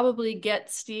could probably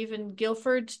get Stephen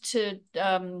Guilford to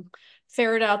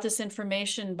ferret out this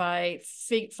information by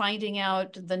finding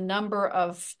out the number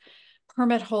of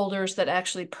permit holders that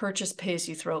actually purchase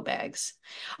pay-as-you-throw bags.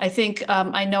 I think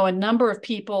I know a number of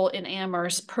people in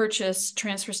Amherst purchase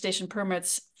transfer station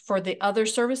permits for the other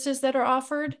services that are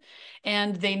offered,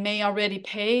 and they may already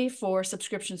pay for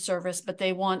subscription service, but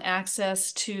they want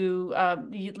access to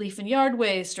leaf and yard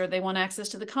waste, or they want access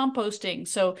to the composting.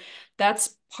 So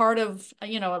that's part of,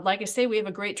 like I say, we have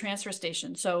a great transfer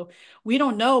station. So we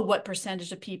don't know what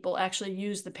percentage of people actually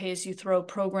use the pay-as-you-throw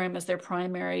program as their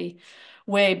primary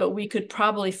way, but we could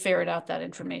probably ferret out that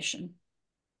information.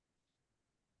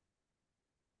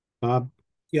 Bob?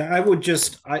 Yeah, I would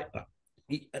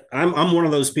I'm one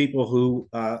of those people who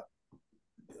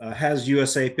has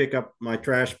USA pick up my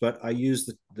trash, but I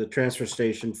use the transfer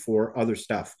station for other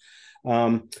stuff.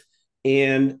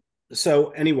 And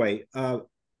so anyway,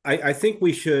 I think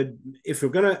we should, if we're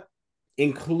going to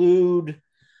include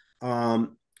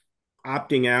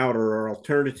opting out or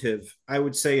alternative, I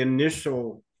would say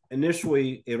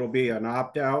initially it'll be an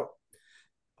opt-out.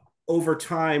 Over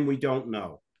time, we don't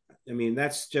know. I mean,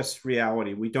 that's just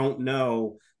reality. We don't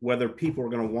know whether people are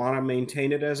going to want to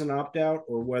maintain it as an opt-out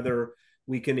or whether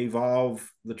we can evolve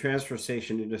the transfer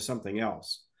station into something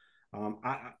else.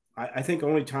 I think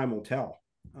only time will tell.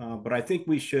 But I think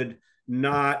we should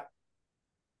not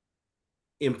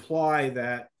imply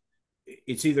that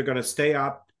it's either going to stay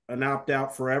an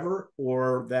opt-out forever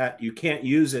or that you can't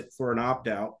use it for an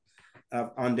opt-out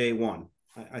on day one.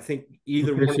 I think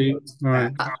either one. All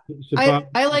right. So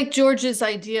I like George's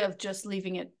idea of just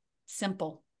leaving it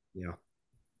simple. Yeah.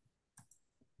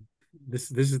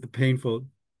 This is the painful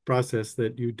process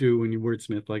that you do when you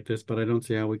wordsmith like this, but I don't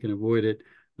see how we can avoid it.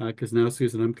 Because now,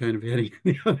 Susan, I'm kind of heading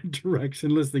in the other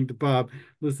direction, listening to Bob,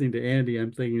 listening to Andy.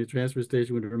 I'm thinking the transfer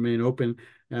station would remain open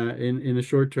in the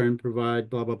short term, provide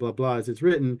blah, blah, blah, blah, as it's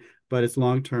written, but its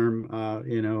long-term,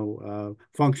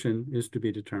 function is to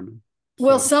be determined.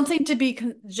 Well, So, something to be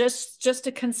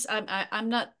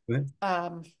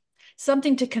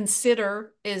something to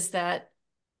consider is that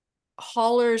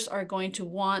haulers are going to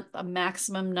want a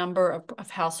maximum number of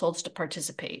households to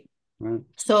participate. Right.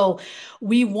 So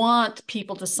we want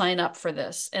people to sign up for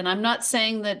this. And I'm not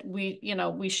saying that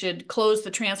we should close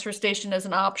the transfer station as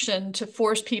an option to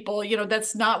force people,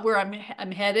 that's not where I'm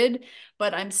headed.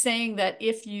 But I'm saying that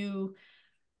if you,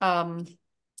 that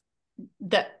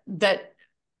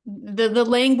the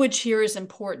language here is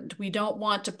important. We don't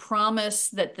want to promise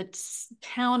that the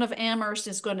town of Amherst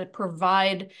is going to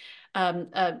provide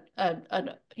a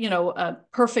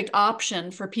perfect option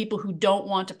for people who don't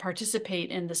want to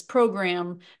participate in this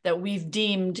program that we've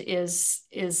deemed is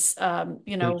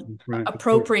Right.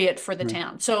 appropriate for the Right.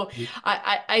 town. So Yeah.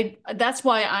 I that's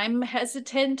why I'm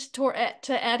hesitant to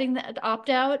adding that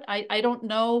opt-out. I don't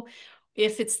know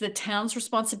if it's the town's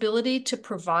responsibility to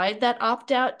provide that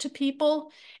opt-out to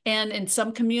people. And in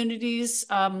some communities,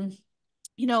 a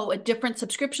different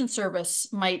subscription service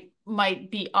might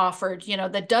be offered,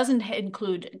 that doesn't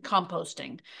include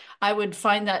composting. I would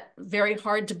find that very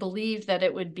hard to believe that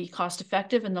it would be cost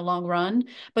effective in the long run,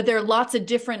 but there are lots of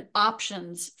different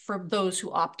options for those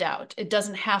who opt out. It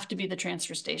doesn't have to be the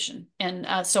transfer station.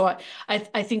 And so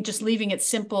I think just leaving it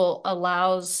simple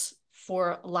allows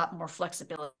for a lot more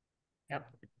flexibility. Yep.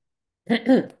 I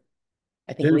think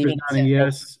Jennifer's leaving it nodding simple.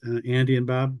 yes. Andy and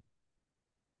Bob?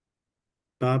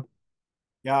 Bob?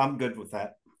 Yeah, I'm good with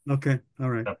that. Okay, all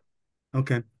right. Yep.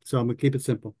 Okay, so I'm gonna keep it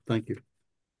simple. Thank you.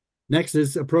 Next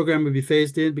is a program will be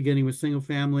phased in, beginning with single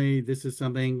family. This is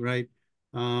something, right?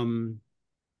 Homeowners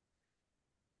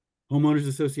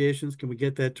associations, can we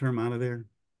get that term out of there?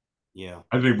 Yeah.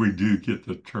 I think we do get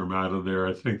the term out of there.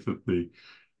 I think that the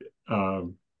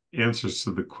answers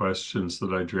to the questions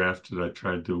that I drafted, I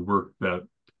tried to work that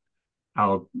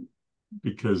out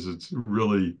because it's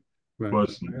really Right.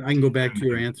 wasn't I can go back to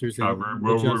your answers and covered.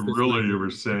 What adjust we this really language. were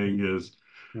saying is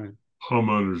Right.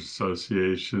 homeowners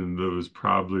association that was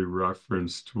probably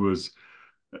referenced was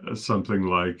something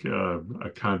like a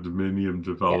condominium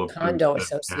developer condo that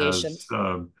associations.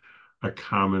 has a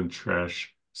common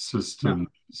trash system.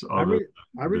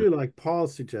 I really like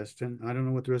Paul's suggestion. I don't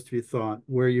know what the rest of you thought,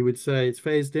 where you would say it's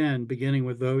phased in, beginning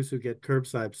with those who get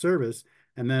curbside service,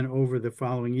 and then over the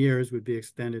following years would be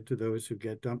extended to those who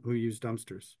who use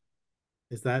dumpsters.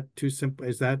 Is that too simple?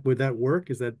 Would that work?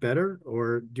 Is that better?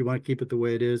 Or do you want to keep it the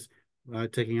way it is,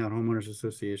 taking out homeowners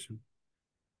association?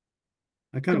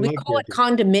 I kind Could of we like call it the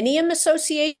condominium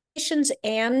associations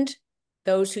and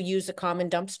those who use a common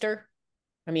dumpster?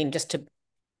 I mean, just to.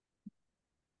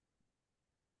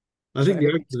 I think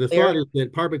Sure, the clear. thought is that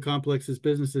apartment complexes,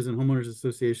 businesses, and homeowners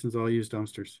associations all use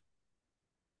dumpsters.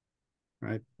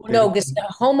 Right? No, because the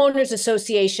homeowners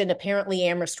association, apparently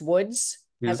Amherst Woods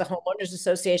has Yeah. a homeowners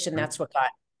association. Right. That's what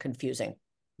got confusing.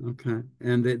 Okay.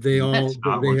 And they all, That's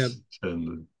not they what's have,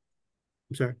 intended.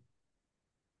 I'm sorry.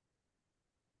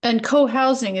 And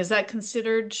co-housing, is that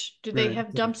considered, do they Right. have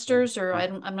dumpsters, or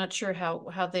I'm not sure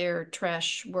how their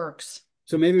trash works.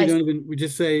 So maybe we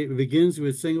just say it begins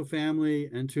with single family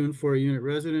and 2 and 4 unit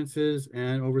residences,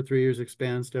 and over 3 years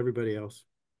expands to everybody else.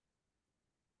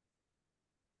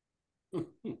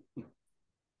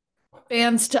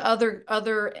 Bans to other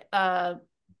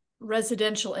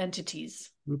residential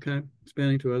entities. Okay,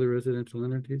 expanding to other residential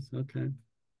entities. Okay. Is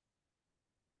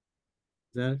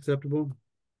that acceptable?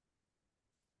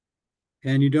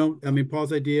 And you don't, I mean,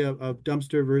 Paul's idea of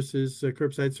dumpster versus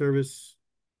curbside service,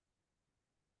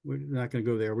 we're not going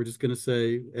to go there. We're just going to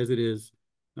say as it is,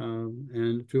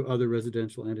 and to other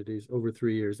residential entities over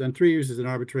 3 years. And 3 years is an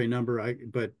arbitrary number,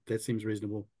 but that seems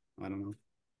reasonable. I don't know.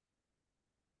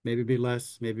 Maybe be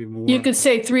less, maybe more. You could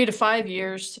say 3 to 5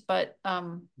 years, but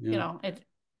Yeah.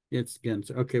 It's again,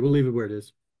 so, okay, we'll leave it where it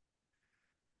is.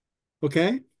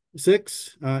 Okay,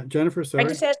 6, Jennifer, sorry. I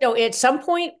just asked, no, at some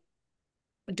point,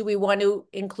 do we want to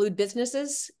include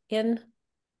businesses in?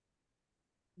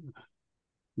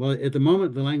 Well, at the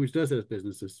moment, the language does have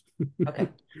businesses. Okay.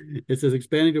 It says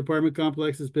expanding to apartment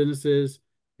complexes, businesses,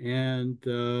 and,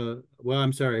 well,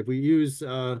 I'm sorry, if we use,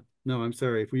 no, I'm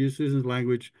sorry, if we use Susan's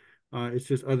language, it's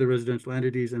just other residential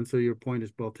entities, and so your point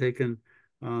is well taken.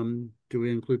 Do we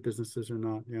include businesses or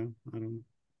not? Yeah, I don't know.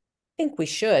 I think we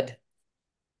should.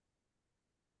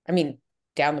 I mean,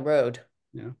 down the road.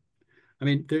 Yeah. I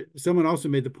mean, someone also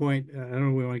made the point, I don't know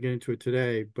if we want to get into it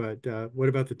today, but what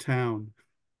about the town?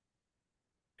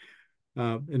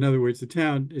 In other words, the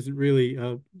town isn't really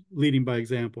leading by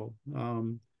example.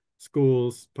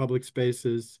 Schools, public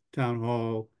spaces, town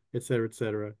hall, et cetera, et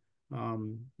cetera.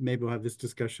 Maybe we'll have this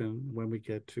discussion when we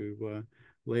get to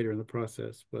later in the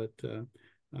process, but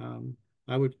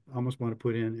I would almost want to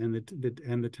put in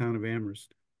and the town of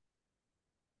Amherst.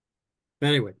 But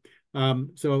anyway,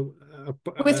 so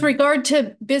with regard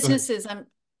to businesses, I'm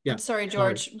sorry,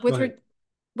 George. Sorry.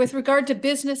 With regard to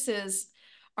businesses,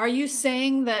 Are you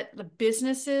saying that the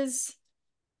businesses,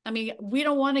 I mean, we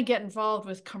don't want to get involved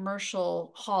with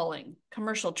commercial hauling,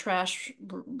 commercial trash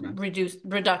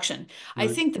reduction. I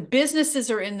Right. think the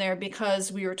businesses are in there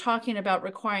because we were talking about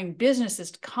requiring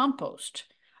businesses to compost.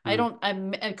 I Right. don't,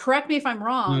 and correct me if I'm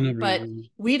wrong, no, but no.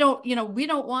 we don't, you know, we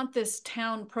don't want this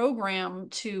town program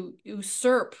to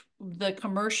usurp the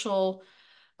commercial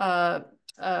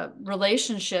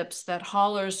relationships that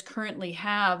haulers currently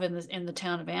have in the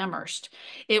town of Amherst.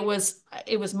 It was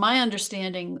my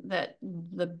understanding that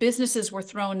the businesses were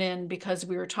thrown in because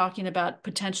we were talking about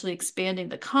potentially expanding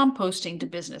the composting to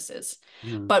businesses.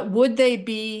 No. But would they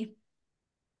be,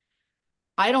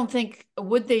 I don't think,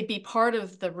 would they be part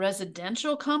of the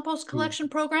residential compost collection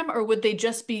program, or would they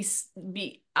just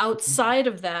be outside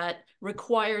of that,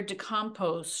 required to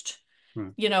compost?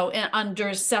 Right. You know, and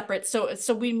under separate, so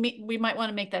we might want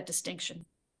to make that distinction.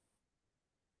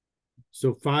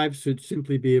 So 5 should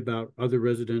simply be about other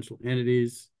residential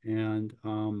entities, and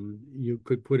you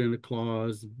could put in a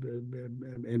clause,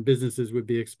 and businesses would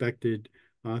be expected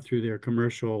through their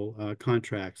commercial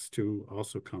contracts to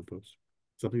also compost.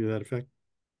 Something to that effect?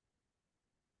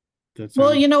 That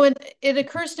Well, sound- you know, it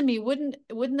occurs to me, wouldn't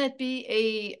that be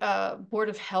a Board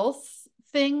of Health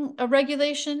thing, a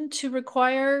regulation to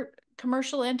require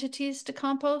commercial entities to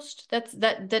compost?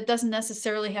 That doesn't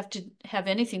necessarily have to have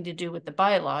anything to do with the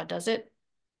bylaw, does it?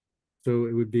 So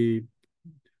it would be,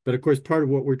 but of course, part of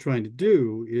what we're trying to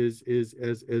do is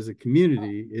as a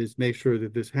community is make sure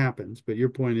that this happens. But your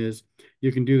point is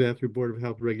you can do that through Board of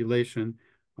Health regulation,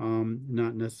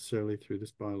 not necessarily through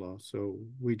this bylaw. So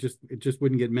it just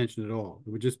wouldn't get mentioned at all.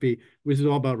 It would just be, this is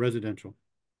all about residential.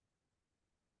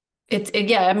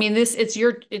 Yeah, I mean, it's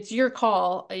your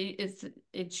call.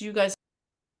 It's you guys.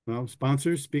 Well,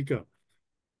 sponsors, speak up.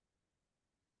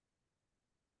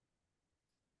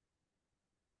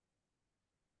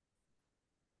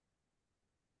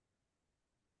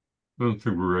 I don't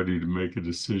think we're ready to make a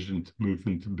decision to move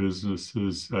into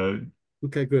businesses.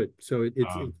 Okay, good. So it's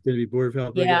going to be Board of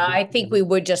Health. Yeah, I regulation. think we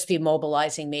would just be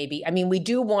mobilizing maybe. I mean, we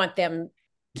do want them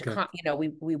to, Okay. you know,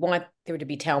 we want there to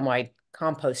be townwide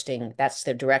composting. That's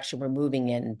the direction we're moving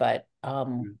in, but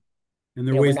And you there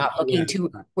know, are we're ways not to do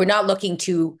looking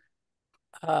to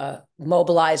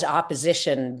mobilize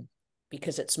opposition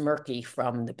because it's murky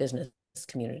from the business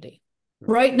community.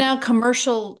 Right now,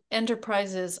 commercial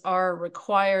enterprises are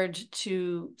required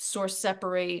to source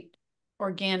separate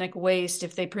organic waste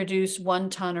if they produce 1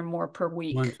 ton or more per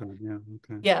week. 1 ton, yeah,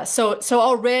 okay. Yeah, so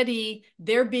already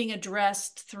they're being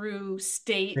addressed through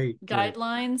state Right.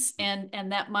 guidelines,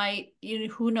 and that might, you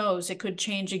know, who knows, it could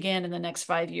change again in the next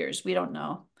 5 years. We don't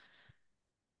know.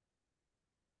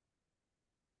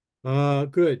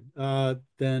 Good.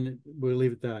 Then we'll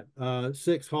leave it at that.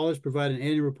 6, haulers provide an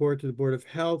annual report to the Board of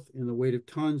Health in the weight of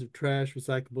tons of trash,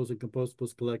 recyclables, and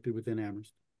compostables collected within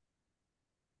Amherst.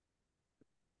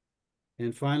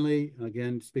 And finally,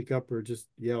 again, speak up or just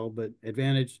yell, but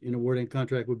advantage in awarding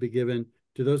contract would be given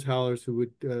to those haulers who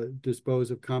would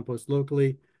dispose of compost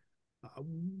locally.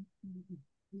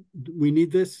 We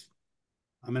need this.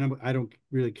 I mean, I don't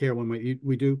really care when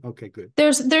we do. Okay, good.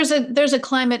 There's a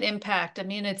climate impact. I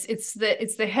mean, it's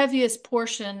the heaviest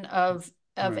portion of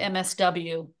Right.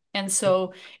 MSW. And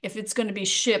so if it's going to be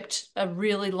shipped a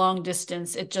really long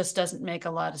distance, it just doesn't make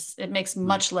it makes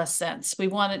much less sense. We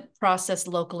want it processed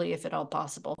locally if at all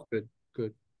possible. Good.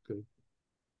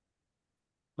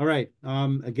 All right.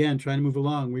 Again, trying to move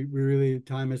along. We really,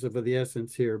 time is of the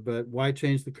essence here, but why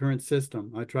change the current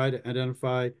system? I try to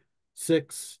identify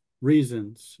 6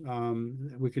 reasons.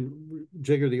 We can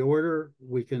jigger the order.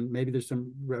 Maybe there's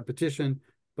some repetition,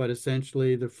 but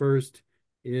essentially the first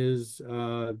is,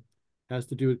 has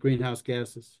to do with greenhouse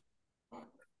gases.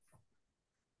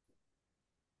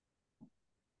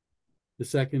 The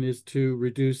second is to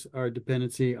reduce our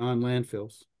dependency on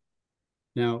landfills.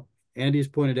 Now, Andy's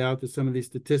pointed out that some of these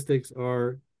statistics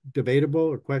are debatable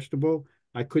or questionable.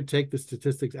 I could take the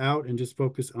statistics out and just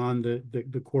focus on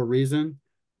the core reason,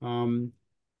 right?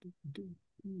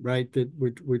 That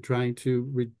we're trying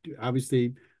to,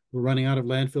 obviously, we're running out of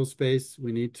landfill space.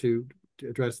 We need to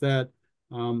address that.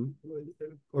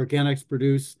 Organics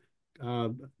produce,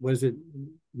 what is it,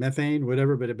 methane,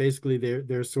 whatever, but basically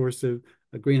they're a source of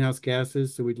greenhouse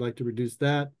gases, so we'd like to reduce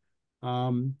that.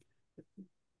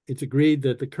 It's agreed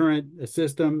that the current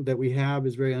system that we have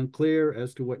is very unclear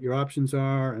as to what your options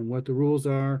are and what the rules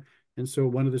are. And so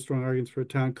one of the strong arguments for a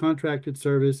town contracted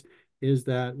service is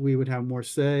that we would have more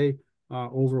say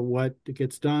over what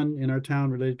gets done in our town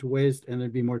related to waste, and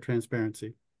there'd be more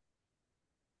transparency.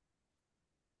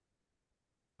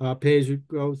 pay as you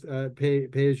go,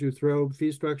 pay as you throw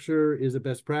fee structure is a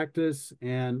best practice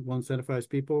and will incentivize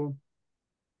people.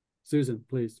 Susan,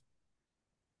 please.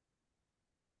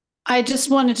 I just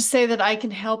wanted to say that I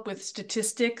can help with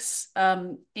statistics.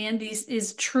 Andy's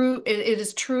is true. It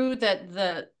is true that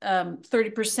the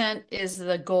 30% is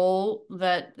the goal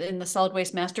that in the solid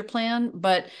waste master plan,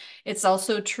 but it's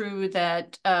also true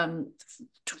that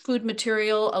food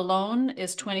material alone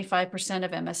is 25%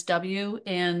 of MSW,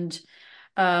 and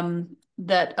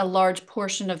that a large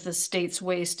portion of the state's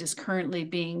waste is currently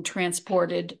being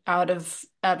transported out of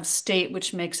state,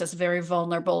 which makes us very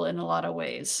vulnerable in a lot of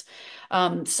ways.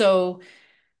 So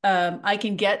I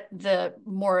can get the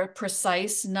more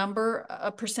precise number,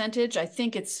 a percentage. I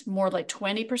think it's more like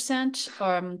 20%,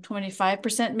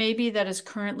 25% maybe, that is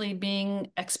currently being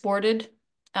exported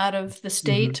out of the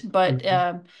state, but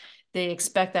they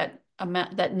expect that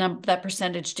amount, that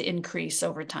percentage to increase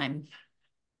over time.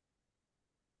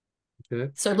 Okay.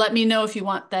 So let me know if you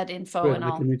want that info. Good, And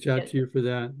I can reach out to you for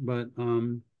that, but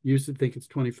you should think it's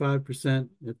 25%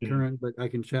 at current, but I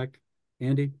can check.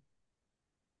 Andy?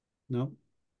 No.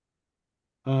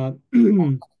 I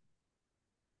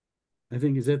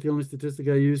think, is that the only statistic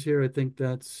I use here? I think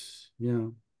that's,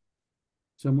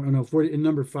 somewhere, no, 40 in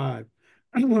number 5.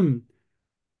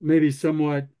 Maybe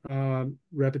somewhat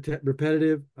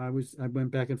repetitive. I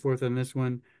went back and forth on this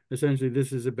one. Essentially,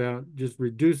 this is about just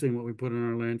reducing what we put in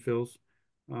our landfills.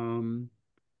 In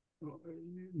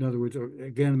other words,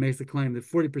 again, it makes the claim that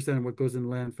 40% of what goes in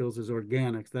landfills is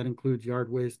organics. That includes yard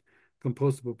waste,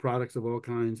 compostable products of all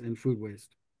kinds, and food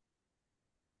waste.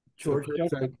 George,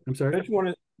 I'm sorry.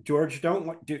 George,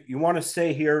 do you want to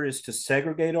say here is to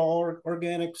segregate all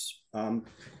organics?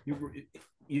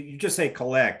 You just say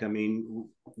collect. I mean,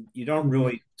 you don't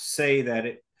really say that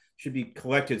it should be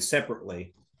collected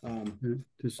separately. To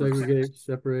segregate,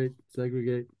 separate,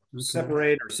 segregate. Okay.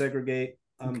 Separate or segregate.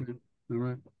 Okay. All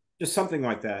right. Just something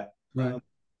like that. Right.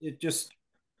 It just,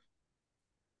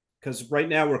 because right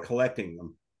now we're collecting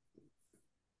them.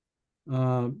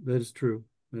 That is true.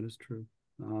 That is true.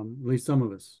 At least some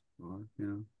of us are,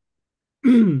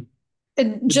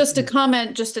 And just a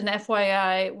comment, just an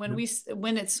FYI, when we say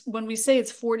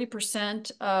it's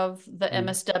 40% of the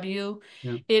MSW,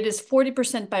 it is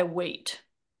 40% by weight.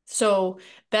 So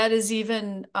that is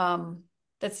even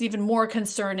that's even more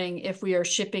concerning if we are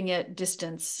shipping it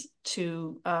distance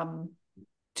to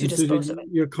dispose of it.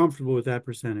 You're comfortable with that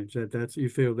percentage? That's you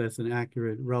feel that's an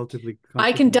accurate, relatively.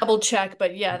 I can double check,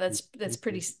 but yeah, that's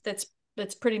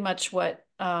pretty much what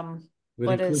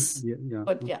is.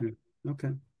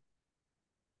 Okay.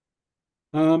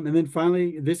 And then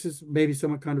finally, this is maybe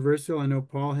somewhat controversial. I know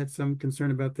Paul had some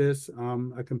concern about this.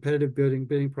 A competitive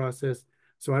bidding process.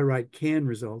 So I write can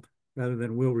result rather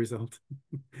than will result.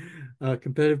 A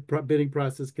competitive bidding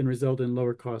process can result in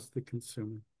lower cost to the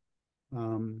consumer.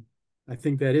 I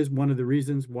think that is one of the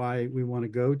reasons why we want to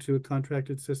go to a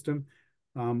contracted system.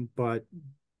 But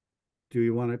do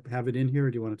you want to have it in here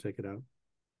or do you want to take it out?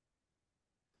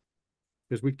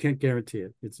 Because we can't guarantee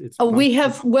it. We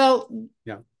have,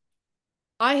 yeah.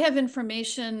 I have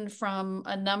information from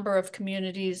a number of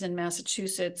communities in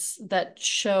Massachusetts that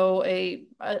show a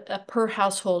per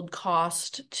household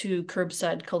cost to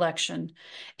curbside collection.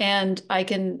 And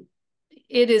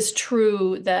it is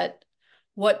true that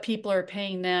what people are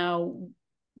paying now,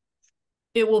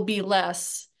 it will be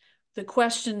less. The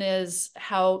question is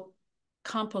how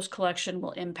compost collection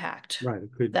will impact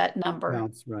that number.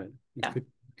 Bounce, right. It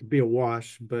could be a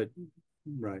wash, but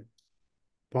right.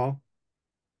 Paul?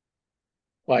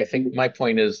 Well, I think my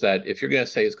point is that if you're going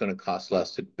to say it's going to cost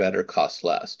less, it better cost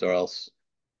less, or else,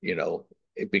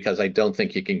 because I don't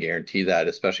think you can guarantee that,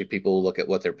 especially people who look at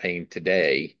what they're paying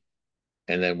today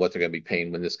and then what they're going to be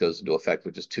paying when this goes into effect,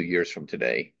 which is 2 years from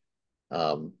today.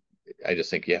 I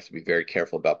just think you have to be very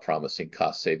careful about promising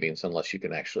cost savings unless you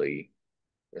can actually,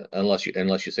 unless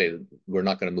you say we're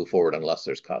not going to move forward unless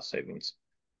there's cost savings,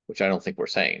 which I don't think we're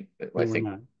saying. I think,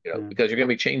 because you're going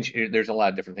to be changing, there's a lot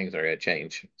of different things that are going to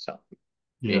change. So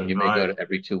you may go to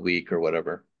every 2 week or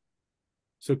whatever.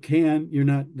 So you're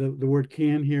not, the word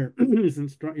can here isn't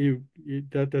strong.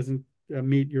 That doesn't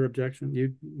meet your objection.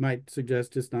 You might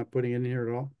suggest just not putting it in here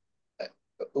at all.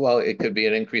 Well, it could be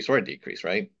an increase or a decrease,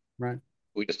 right? Right.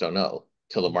 We just don't know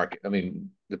till the market. I mean,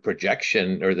 the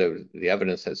projection or the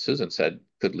evidence, as Susan said,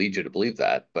 could lead you to believe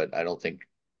that, but I don't think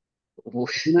we're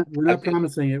not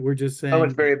promising it. We're just saying so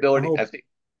much variability.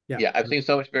 I've seen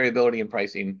so much variability in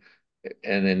pricing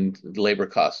and in labor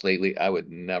costs lately. I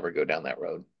would never go down that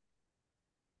road.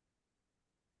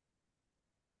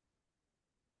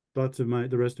 Thoughts of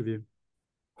the rest of you?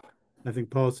 I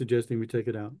think Paul's suggesting we take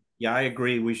it out. Yeah, I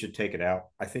agree. We should take it out.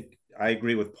 I think I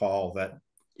agree with Paul that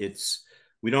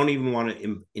we don't even want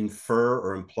to infer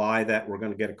or imply that we're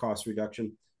going to get a cost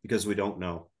reduction because we don't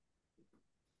know.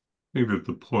 I think that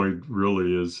the point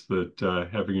really is that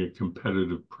having a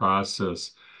competitive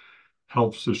process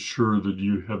helps assure that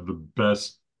you have the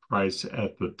best price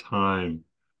at the time,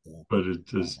 but it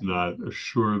does not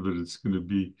assure that it's going to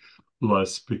be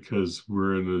less because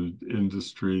we're in an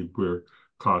industry where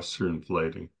costs are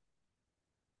inflating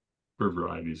for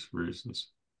varieties of reasons.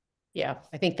 Yeah,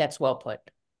 I think that's well put.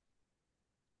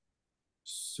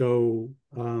 So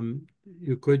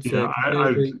you could say Yeah,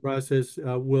 competitive process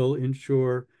will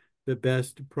ensure the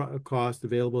best cost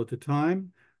available at the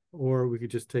time, or we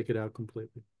could just take it out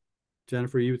completely.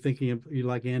 Jennifer, are you thinking of, you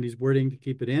like Andy's wording to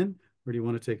keep it in, or do you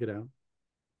want to take it out?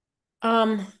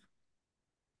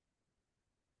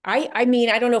 I mean,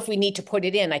 I don't know if we need to put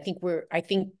it in. I think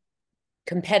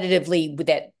competitively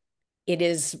that it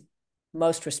is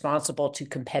most responsible to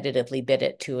competitively bid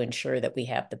it to ensure that we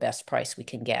have the best price we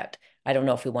can get. I don't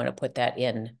know if we want to put that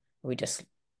in, or we just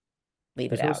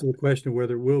leave it There's out. also the question of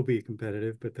whether it will be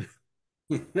competitive, but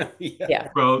Yeah.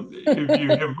 Well, if you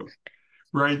have,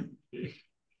 right.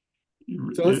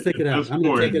 So let's take it out. I'm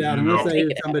going to take it out. Unless I hear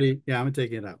somebody, yeah, I'm going to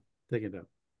take it out. Take it out.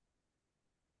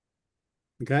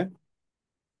 Okay.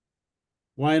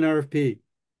 Why an RFP?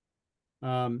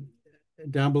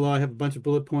 Down below, I have a bunch of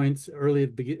bullet points. Early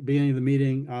at the beginning of the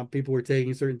meeting, people were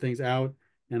taking certain things out,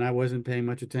 and I wasn't paying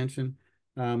much attention.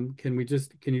 Can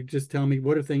you just tell me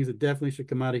what are things that definitely should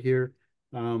come out of here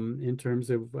in terms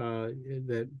of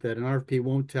that an RFP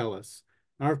won't tell us?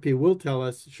 RFP will tell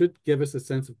us, should give us a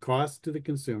sense of cost to the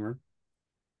consumer,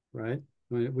 right?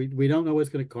 We don't know what it's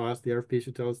going to cost. The RFP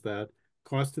should tell us that.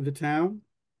 Cost to the town.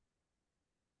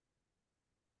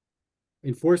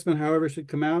 Enforcement, however, should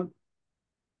come out.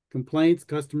 Complaints,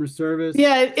 customer service.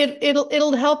 Yeah,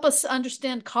 it'll help us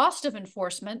understand cost of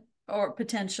enforcement or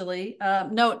potentially.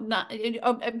 No, not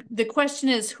the question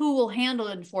is who will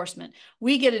handle enforcement.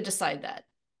 We get to decide that.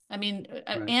 I mean,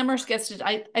 Right. Amherst gets to.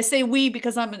 I say we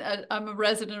because I'm a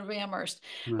resident of Amherst,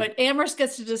 Right. but Amherst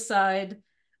gets to decide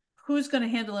who's going to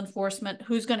handle enforcement,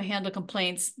 who's going to handle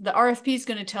complaints. The RFP is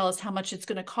going to tell us how much it's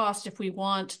going to cost if we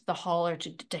want the hauler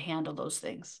to handle those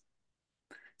things.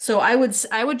 So I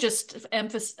would just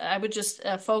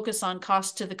focus on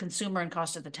cost to the consumer and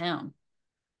cost to the town.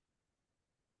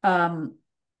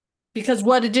 Because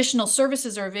what additional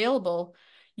services are available,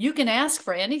 you can ask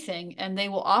for anything and they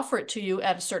will offer it to you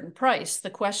at a certain price.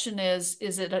 The question is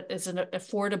it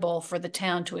affordable for the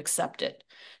town to accept it?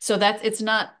 So that it's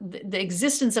not, the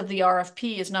existence of the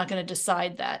RFP is not going to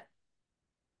decide that.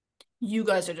 You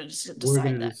guys are going to decide that. We're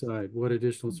going to decide what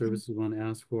additional services we want to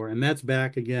ask for. And that's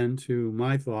back again to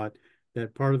my thought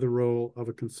that part of the role of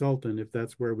a consultant, if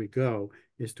that's where we go,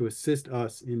 is to assist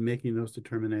us in making those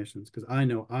determinations. Because I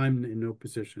know I'm in no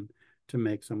position to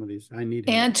make some of these. I need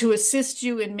help. And to assist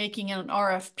you in making an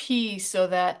RFP so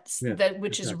that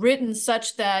is written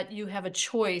such that you have a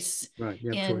choice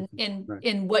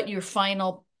in what your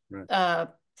final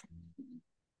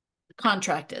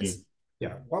contract is.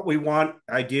 Yeah, what we want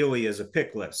ideally is a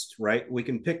pick list, right? We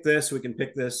can pick this, we can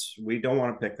pick this. We don't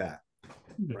want to pick that,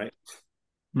 right?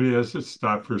 Let me just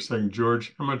stop for a second.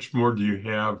 George, how much more do you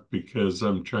have? Because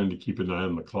I'm trying to keep an eye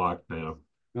on the clock now.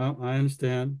 Well, I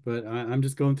understand, but I'm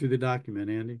just going through the document,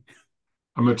 Andy.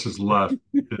 How much is left?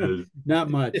 Not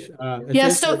much. Yeah,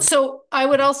 so I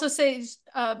would also say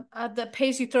the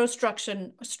pay-as-you-throw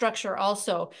structure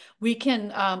also, we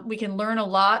can learn a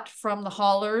lot from the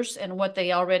haulers and what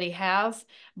they already have,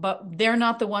 but they're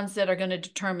not the ones that are going to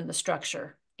determine the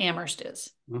structure. Amherst is.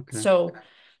 Okay. So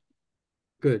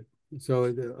good.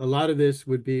 So a lot of this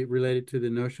would be related to the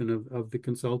notion of the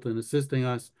consultant assisting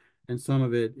us, and some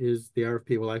of it is the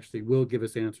RFP will give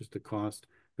us answers to cost.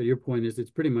 But your point is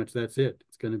it's pretty much that's it.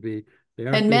 It's going to be the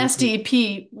RFP. And Mass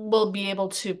DEP will be able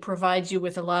to provide you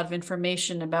with a lot of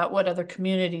information about what other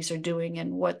communities are doing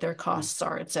and what their costs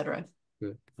are, et cetera.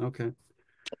 Good. Okay.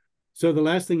 So the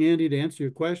last thing, Andy, to answer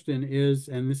your question is,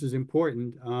 and this is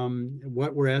important,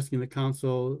 what we're asking the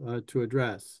council to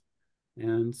address.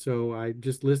 And so I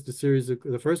just list a series of,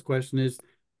 the first question is,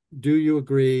 do you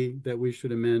agree that we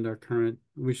should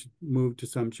we should move to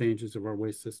some changes of our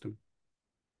waste system?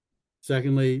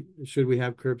 Secondly, should we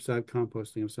have curbside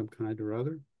composting of some kind or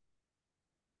other?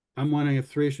 I'm wondering if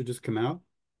 3 should just come out.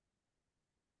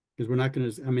 Because we're not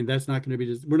going to, I mean, that's not going to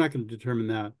be, we're not going to determine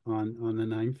that on the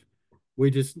 9th.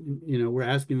 We just, we're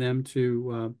asking them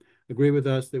to agree with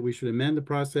us that we should amend the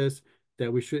process,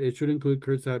 that it should include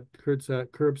curbside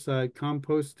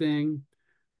composting.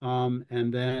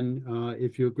 And then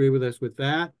if you agree with us with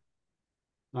that,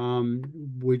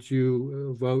 would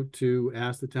you vote to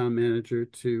ask the town manager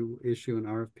to issue an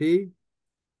RFP?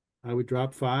 I would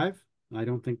drop 5. I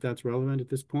don't think that's relevant at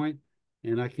this point,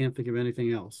 and I can't think of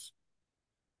anything else.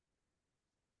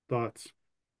 Thoughts?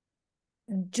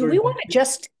 Do we want to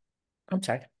just, I'm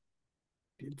sorry.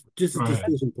 Just a Go ahead.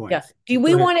 decision point. Yeah. Do Go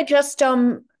we ahead. want to just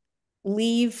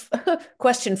leave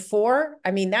question 4?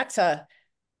 I mean,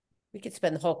 we could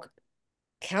spend the whole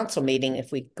council meeting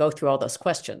if we go through all those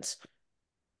questions.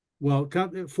 Well,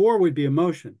 4 would be a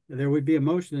motion. There would be a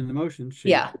motion in the motion sheet.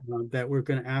 Yeah. That we're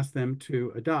going to ask them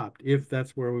to adopt if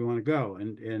that's where we want to go.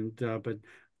 But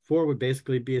 4 would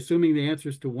basically be assuming the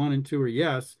answers to 1 and 2 are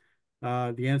yes.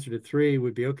 The answer to 3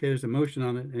 would be, okay, there's a motion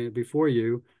on it before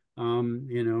you.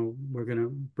 We're going to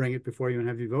bring it before you and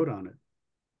have you vote on it.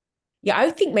 Yeah, I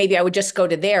think maybe I would just go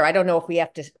to there. I don't know if we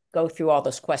have to go through all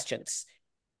those questions.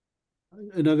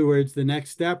 In other words, the next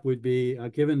step would be,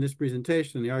 given this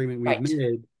presentation, the argument we've Right.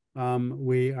 made,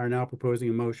 we are now proposing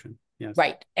a motion. Yes.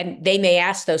 Right. And they may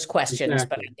ask those questions,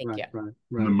 but I Exactly. think, Right, yeah. right,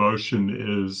 The right.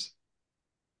 motion is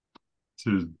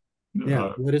to,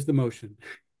 Yeah, what is the motion?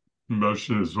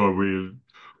 motion is what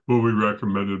we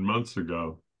recommended months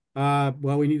ago.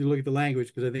 Well, we need to look at the language,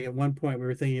 because I think at one point we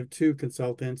were thinking of 2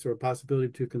 consultants or a possibility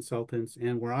of 2 consultants.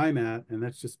 And where I'm at, and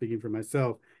that's just speaking for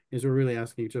myself, is we're really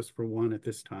asking just for 1 at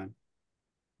this time.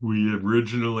 We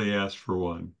originally asked for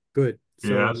 1. Good. We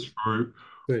So asked for,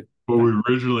 good. what we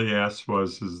originally asked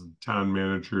is the town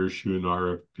manager issue an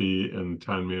RFP, and the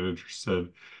town manager said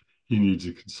he needs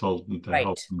a consultant to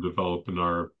help Right. him develop an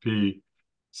RFP.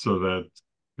 So that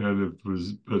kind of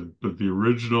was, but the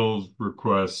original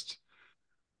request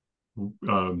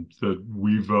that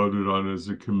we voted on as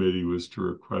a committee was to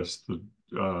request that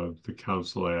the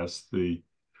council ask the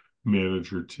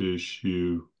manager to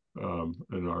issue an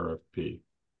RFP.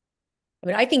 I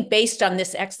mean, I think based on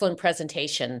this excellent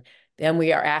presentation, then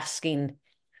we are asking,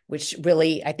 which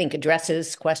really, I think,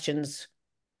 addresses questions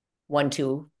 1,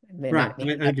 2, maybe Right, not,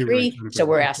 maybe I not do 3. right. So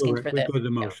we're We go asking right- for we the, go to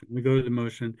the motion. We go to the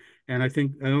motion, and I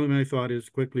think my thought is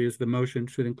quickly is the motion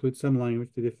should include some language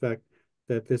to the effect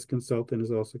that this consultant is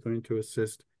also going to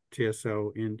assist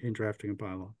TSO in drafting a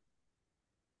bylaw.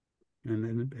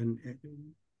 And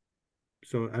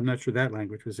so I'm not sure that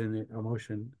language was in a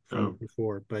motion from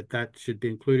before, but that should be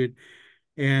included.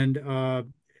 And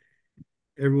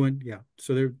everyone, yeah.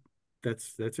 So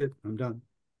that's it. I'm done.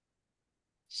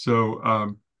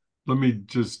 So let me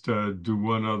just ask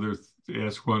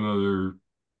one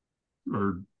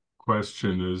other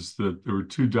question, is that there were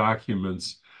 2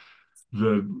 documents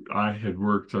that I had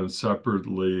worked on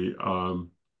separately. Are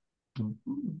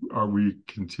we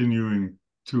continuing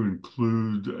to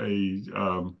include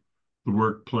the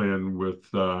work plan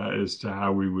with as to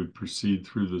how we would proceed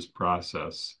through this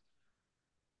process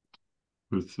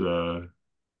with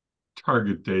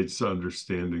target dates,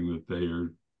 understanding that they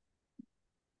are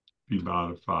be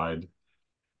modified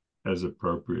as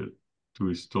appropriate? Do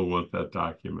we still want that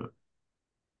document?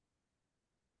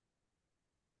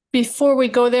 Before we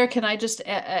go there, can I just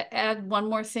add one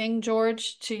more thing,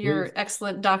 George, to your Please.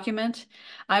 excellent document?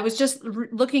 I was just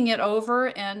looking it over,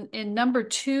 and in number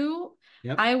 2,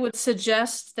 Yep. I would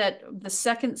suggest that the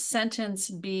second sentence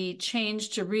be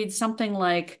changed to read something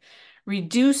like,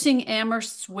 reducing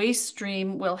Amherst's waste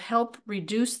stream will help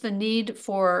reduce the need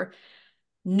for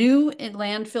new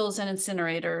landfills and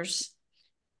incinerators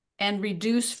and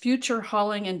reduce future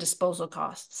hauling and disposal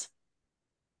costs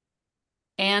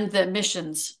and the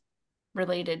emissions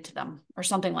related to them, or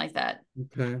something like that.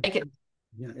 Okay.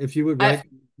 Yeah, if you would write,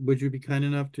 would you be kind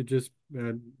enough to just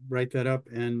write that up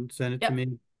and send it to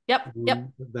me? Yep.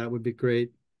 That would be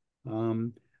great.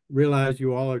 Realize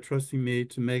you all are trusting me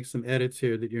to make some edits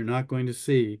here that you're not going to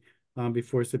see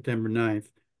before September 9th.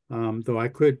 Though I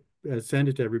could send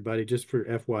it to everybody just for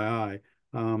FYI.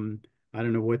 I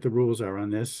don't know what the rules are on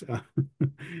this.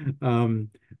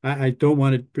 I don't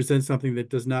want to present something that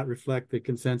does not reflect the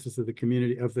consensus of the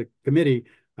committee.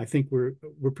 I think we're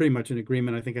pretty much in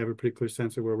agreement. I think I have a pretty clear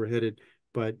sense of where we're headed,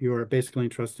 but you are basically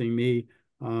trusting me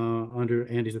under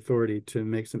Andy's authority to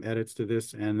make some edits to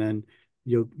this, and then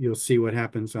you'll see what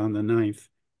happens on the 9th.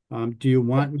 Do you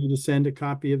want me to send a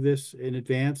copy of this in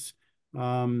advance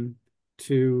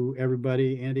to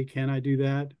everybody? Andy, can I do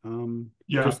that?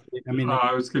 Yeah,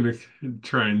 I was going to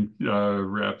try and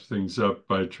wrap things up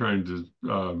by trying to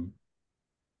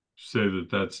say that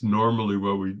that's normally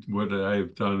what I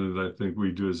have done, and I think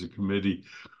we do as a committee,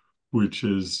 which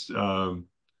is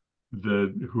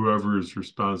that whoever is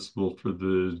responsible for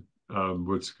the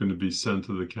what's going to be sent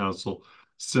to the council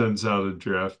sends out a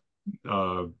draft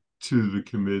to the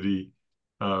committee.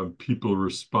 People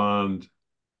respond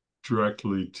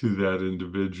directly to that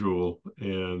individual,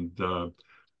 and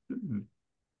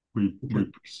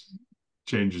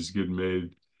changes get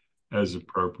made as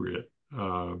appropriate.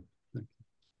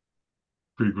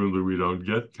 Frequently we don't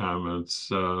get comments,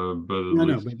 but at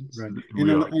least but right.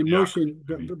 we ought And the motion,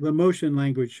 opportunity. the motion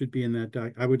language should be in that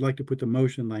doc. I would like to put the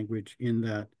motion language in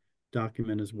that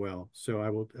document as well. So I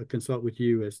will consult with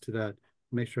you as to that,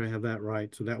 make sure I have that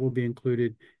right. So that will be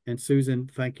included. And Susan,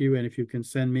 thank you. And if you can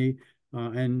send me,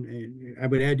 and I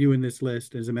would add you in this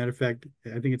list. As a matter of fact,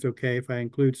 I think it's okay if I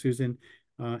include Susan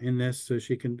in this so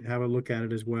she can have a look at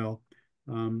it as well.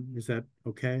 Is that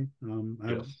okay?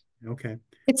 Yes. Okay.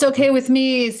 It's okay with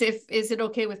me. Is it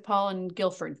okay with Paul and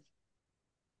Guilford?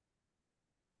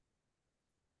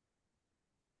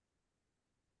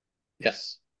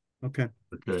 Yes. Okay.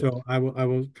 Okay. So I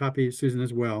will copy Susan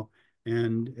as well.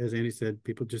 And as Andy said,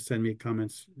 people just send me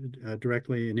comments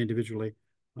directly and individually,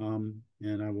 and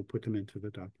I will put them into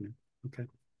the document. Okay.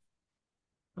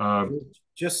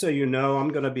 Just so you know, I'm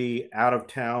going to be out of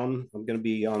town. I'm going to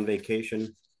be on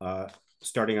vacation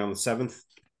starting on the 7th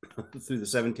through the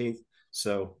 17th.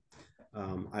 So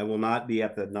I will not be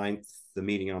at the 9th, the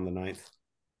meeting on the 9th.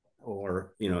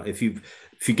 Or, you know, if you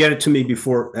get it to me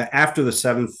before, after the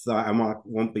 7th, I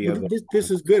won't be able.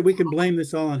 This is good. We can blame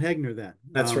this all on Hegner then.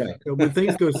 That's right. So when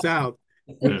things go south,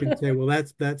 we can say, well,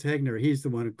 that's Hegner. He's the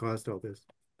one who caused all this.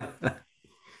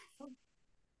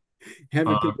 Have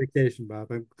a good vacation,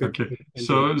 Bob. Okay.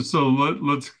 So let's so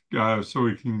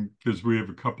we can, because we have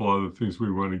a couple other things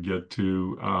we want to get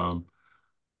to.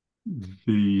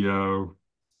 The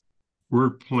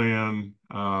work plan.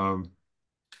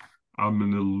 I'm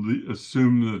going to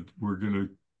assume that we're going to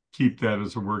keep that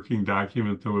as a working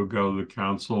document that will go to the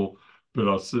council, but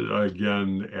I'll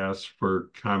again ask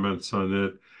for comments on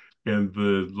it. And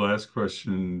the last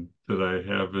question that I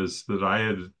have is that I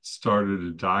had started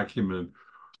a document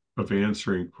of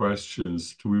answering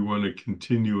questions. Do we want to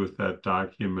continue with that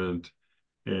document?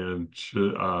 And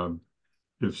should,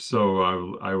 if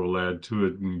so, I will add to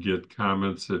it and get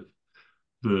comments. If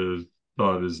the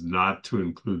thought is not to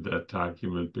include that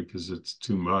document because it's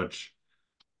too much,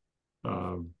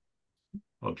 I'll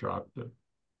drop it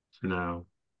for now.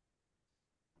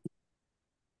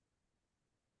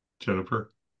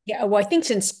 Jennifer? Yeah, well, I think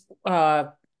since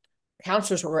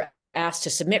counselors were asked to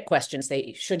submit questions,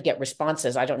 they should get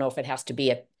responses. I don't know if it has to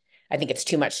be I think it's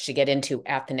too much to get into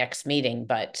at the next meeting,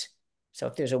 but so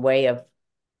if there's a way of,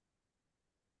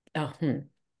 I don't know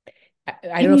if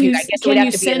I guess it would Can have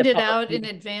you to be in send the it public out in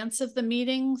meeting. advance of the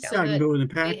meeting Yeah, so I can that go in the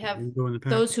they packet. have Go in the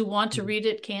packet. those who want to read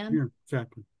it can? Yeah,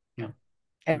 exactly.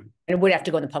 And it would have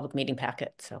to go in the public meeting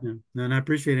packet. So Yeah, and I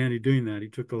appreciate Andy doing that. He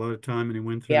took a lot of time and he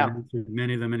went through and answered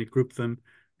many of them and he grouped them.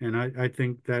 And I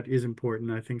think that is important.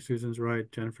 I think Susan's right,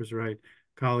 Jennifer's right.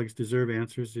 Colleagues deserve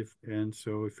answers and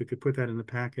so if we could put that in the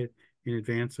packet in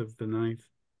advance of the 9th,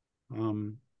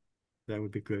 that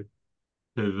would be good.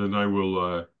 Okay, then I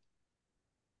will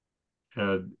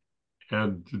add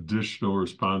additional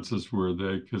responses were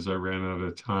they, because I ran out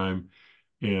of time,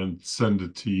 and send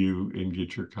it to you and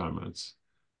get your comments.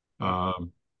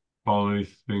 Paul,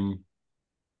 anything?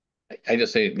 I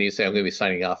just need to say I'm going to be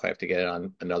signing off. I have to get it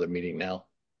on another meeting now.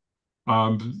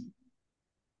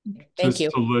 Thank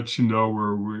you. To let you know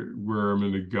where I'm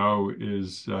going to go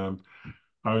is I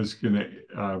was going to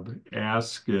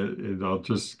ask it, and I'll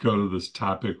just go to this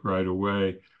topic right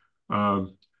away.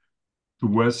 The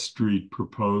West Street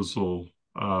proposal,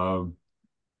 just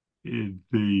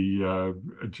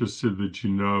so that you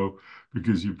know,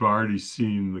 because you've already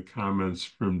seen the comments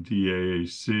from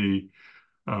DAAC,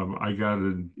 I got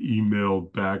an email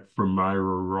back from Myra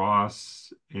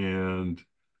Ross, and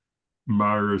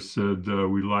Myra said,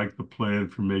 we like the plan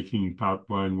for making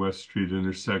Potwine West Street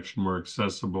intersection more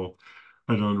accessible.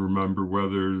 I don't remember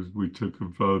whether we took a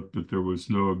vote, but there was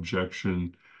no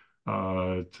objection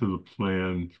to the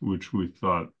plan, which we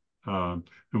thought, and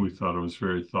we thought it was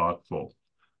very thoughtful.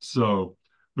 So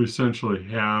we essentially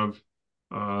have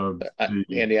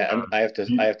Andy, I have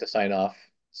to sign off.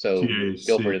 So TAC.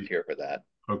 Guilford is here for that.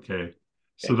 Okay.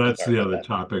 So Okay, that's sorry the about other that.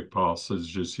 topic, Paul, so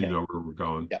just you know where we're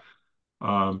going. Yeah.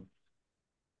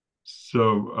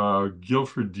 So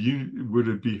Guilford, would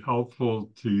it be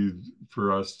helpful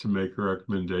for us to make a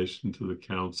recommendation to the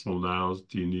council now?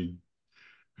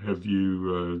 Have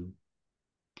you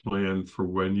planned for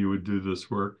when you would do this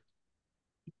work?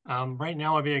 Right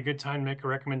now would be a good time to make a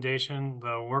recommendation.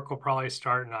 The work will probably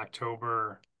start in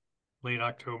October, late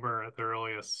October at the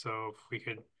earliest. So if we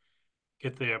could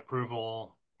get the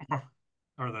approval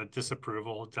or the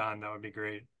disapproval done, that would be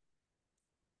great.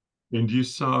 And you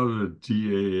saw the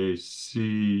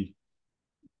DAAC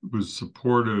was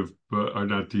supportive, but or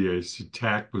not DAC,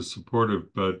 TAC was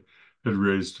supportive, but had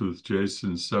raised with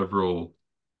Jason several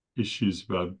issues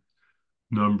about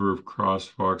number of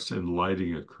crosswalks and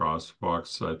lighting at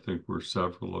crosswalks. I think were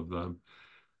several of them.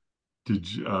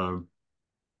 Did you,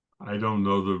 I don't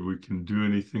know that we can do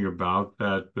anything about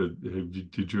that, but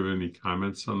did you have any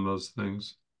comments on those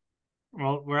things?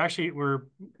 Well, we're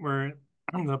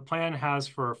the plan has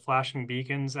for flashing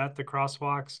beacons at the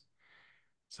crosswalks.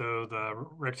 So the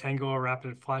rectangular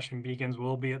rapid flashing beacons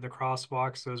will be at the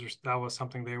crosswalks. That was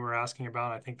something they were asking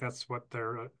about. I think that's what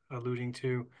they're alluding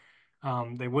to.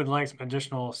 They would like some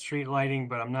additional street lighting,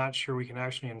 but I'm not sure we can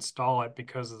actually install it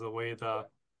because of the way the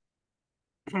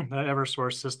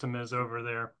Eversource system is over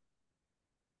there.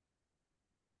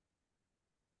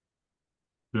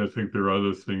 I think their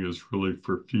other thing is really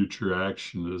for future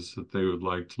action is that they would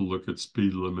like to look at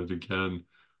speed limit again,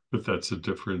 but that's a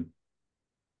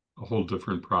whole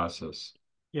different process.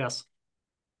 Yes.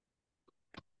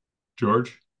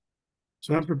 George?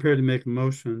 So I'm prepared to make a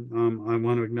motion. I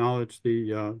want to acknowledge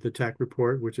the TAC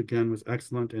report, which again was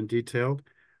excellent and detailed.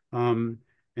 And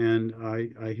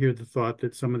I hear the thought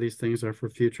that some of these things are for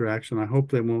future action. I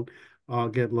hope they won't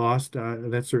get lost.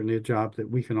 That's certainly a job that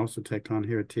we can also take on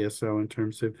here at TSO in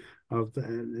terms of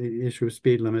the issue of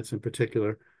speed limits in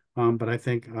particular. But I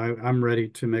think I'm ready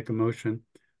to make a motion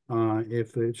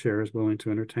if the chair is willing to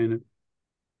entertain it.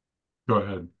 Go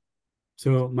ahead.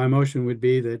 So my motion would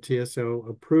be that TSO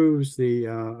approves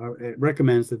it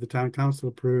recommends that the town council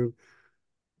approve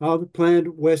the planned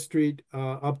West Street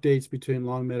updates between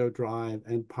Long Meadow Drive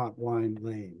and Potwine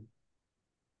Lane.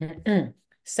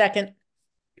 Second.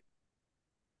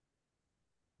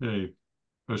 Hey,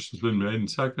 motion's been made and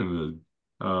seconded.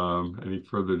 Any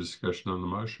further discussion on the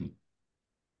motion?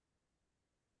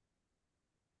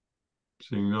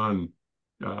 Seeing none,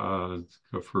 let's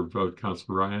go for a vote.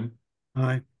 Councilor Ryan?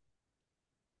 Aye.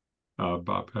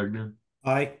 Bob Hegner?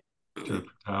 Aye.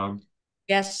 Jennifer Taub?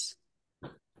 Yes.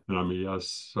 And I'm a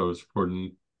yes, so it's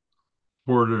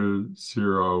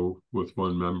 4-0 with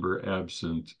one member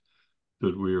absent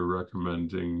that we are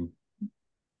recommending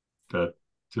that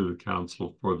to the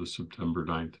council for the September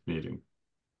 9th meeting.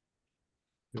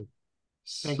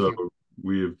 Thank so you.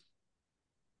 We have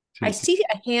I see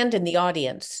a hand in the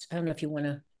audience. I don't know if you want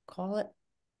to call it.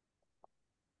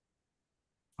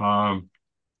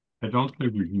 I don't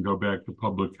think we can go back to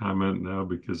public comment now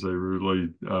because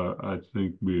I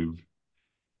think we've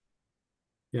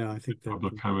I think that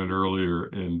public comment earlier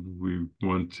and we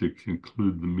want to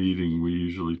conclude the meeting. We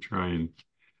usually try and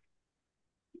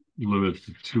limit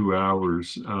to 2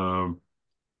 hours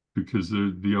because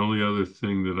the only other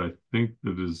thing that I think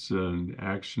that is an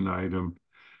action item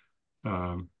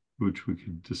which we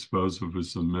could dispose of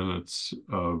is the minutes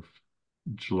of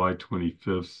July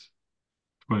 25th,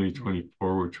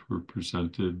 2024, which were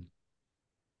presented in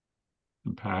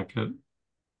the packet.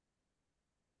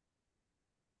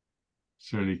 Is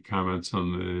there any comments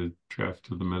on the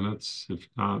draft of the minutes? If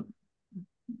not,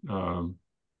 I'll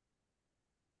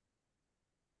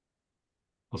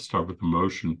start with the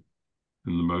motion.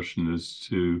 And the motion is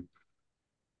to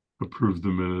approve the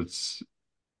minutes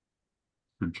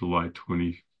for July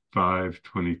 25,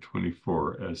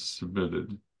 2024 as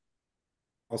submitted.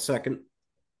 I'll second.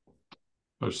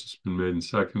 Motion's been made and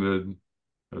seconded.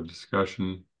 A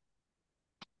discussion.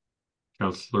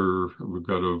 Councilor, we'll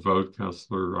go to a vote.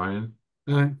 Councilor Ryan?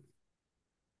 Aye.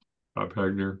 Bob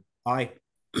Hegner? Aye.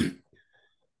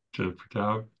 Jennifer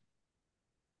Taub?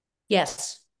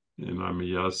 Yes. And I'm a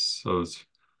yes. So it's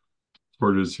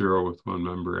 4-0 with one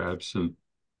member absent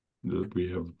that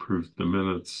we have approved the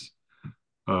minutes.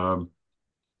 And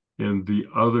the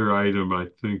other item, I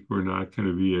think we're not going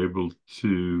to be able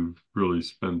to really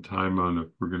spend time on if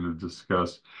we're going to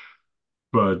discuss,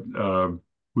 but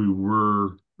we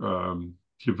were given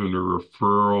a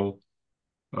referral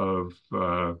of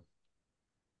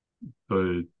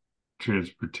the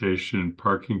Transportation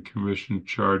Parking Commission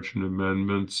charge and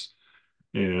amendments.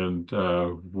 And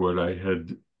what I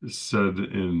had said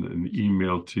in an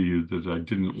email to you that I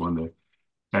didn't want to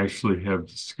actually have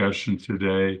discussion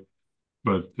today,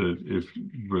 but that it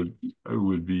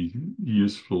would be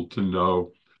useful to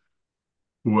know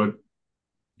what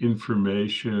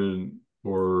information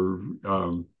or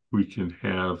we can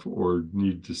have or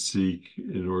need to seek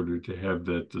in order to have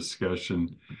that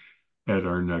discussion at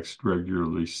our next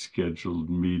regularly scheduled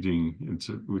meeting,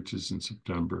 which is in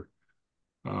September.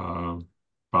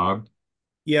 Bob?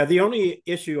 Yeah, the only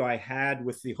issue I had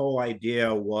with the whole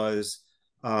idea was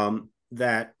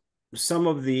that some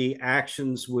of the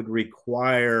actions would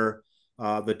require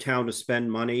the town to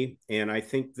spend money. And I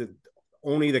think that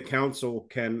only the council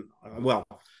can, well,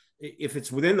 if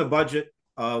it's within the budget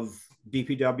of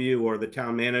DPW or the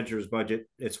town manager's budget,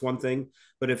 it's one thing.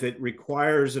 But if it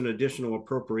requires an additional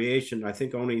appropriation, I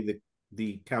think only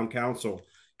the town council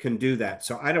can do that.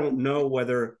 So I don't know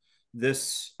whether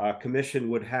this commission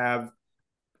would have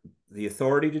the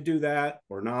authority to do that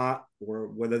or not, or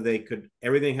whether they could,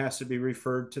 everything has to be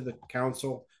referred to the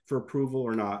council for approval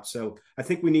or not. So I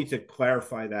think we need to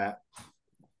clarify that.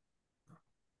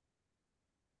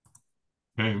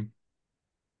 Okay.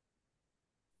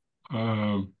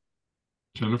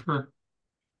 Jennifer?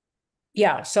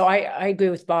 Yeah, so I agree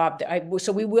with Bob.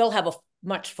 So we will have a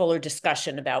much fuller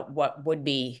discussion about what would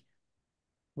be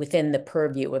within the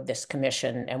purview of this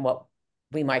commission and what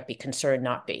we might be concerned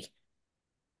not be.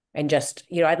 And just,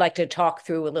 I'd like to talk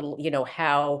through a little,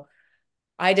 how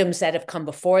items that have come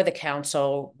before the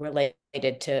council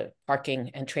related to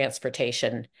parking and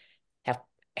transportation,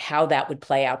 how that would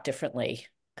play out differently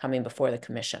coming before the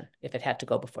commission, if it had to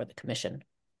go before the commission.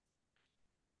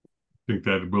 I think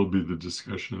that will be the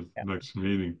discussion at the next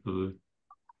meeting for the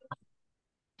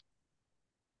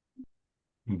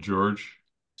George.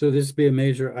 So this would be a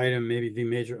major item, maybe the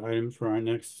major item for our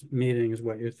next meeting is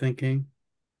what you're thinking.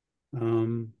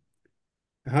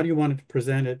 How do you want it to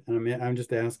present it? I mean, I'm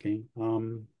just asking.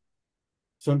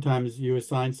 Sometimes you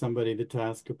assign somebody the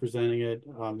task of presenting it.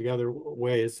 The other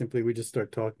way is simply we just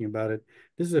start talking about it.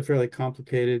 This is a fairly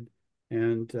complicated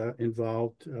and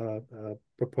involved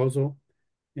proposal,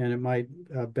 and it might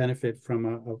benefit from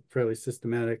a fairly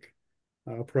systematic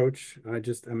approach.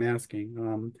 I'm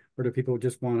asking, or do people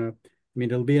just want to? I mean,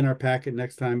 it'll be in our packet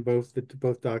next time, both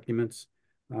documents,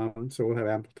 so we'll have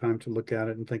ample time to look at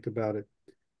it and think about it.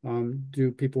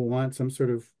 Do people want some sort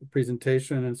of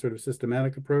presentation and sort of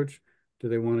systematic approach? Do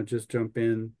they want to just jump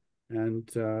in and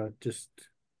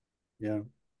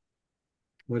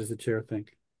what does the chair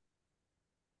think?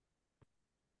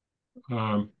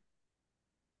 I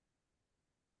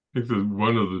think that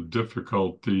one of the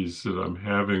difficulties that I'm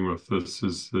having with this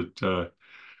is that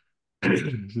I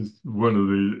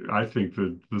think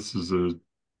that this is a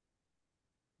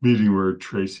meeting where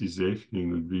Tracy Zafian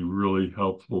would be really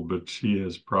helpful, but she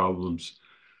has problems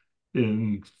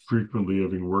in frequently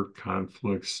having work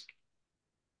conflicts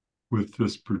with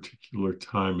this particular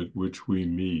time at which we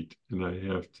meet, and I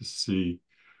have to see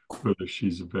whether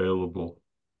she's available.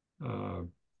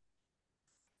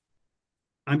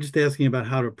 I'm just asking about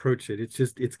how to approach it.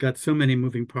 It's got so many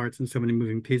moving parts and so many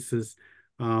moving pieces.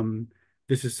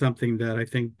 This is something that I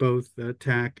think both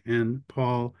TAC and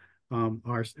Paul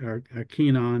are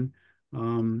keen on.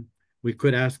 We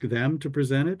could ask them to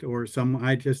present it, or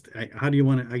how do you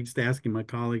want to? I just asking my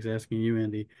colleagues, asking you,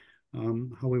 Andy,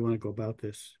 how we want to go about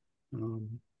this.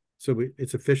 So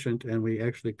it's efficient and we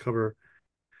actually cover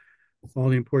all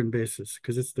the important bases,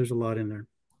 because there's a lot in there.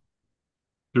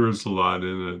 There is a lot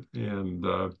in it, and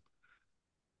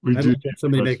we do get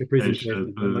somebody make a presentation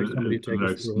at the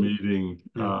next meeting.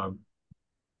 Yeah.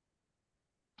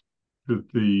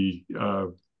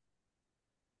 That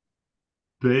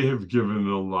they have given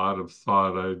a lot of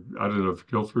thought. I don't know if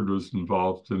Guilford was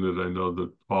involved in it. I know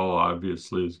that Paul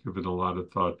obviously has given a lot of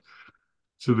thought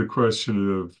to the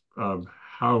question of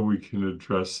how we can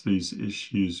address these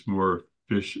issues more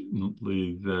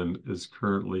efficiently than is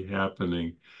currently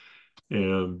happening.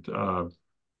 And I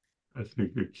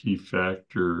think a key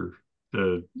factor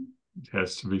that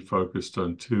has to be focused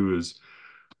on too is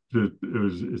that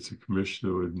it's a commission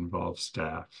that would involve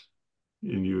staff,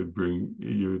 and you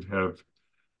would have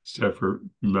staff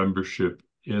membership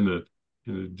in it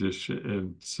in addition,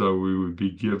 and so we would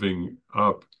be giving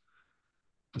up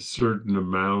a certain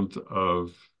amount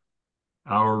of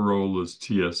our role as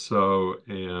TSO,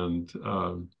 and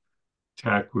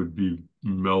TAC would be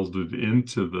melded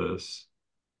into this,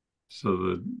 so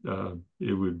that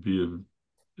it would be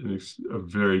a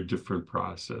very different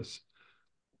process.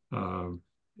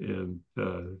 And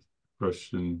the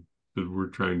question that we're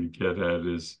trying to get at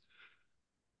is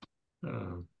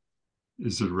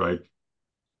it right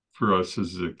for us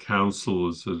as a council?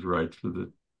 Is it right for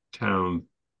the town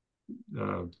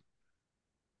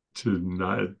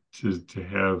to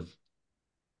have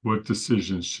what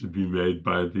decisions should be made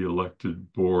by the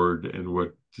elected board and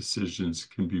what decisions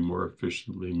can be more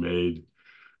efficiently made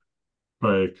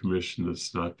by a commission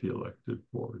that's not the elected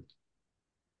board,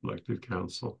 elected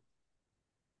council?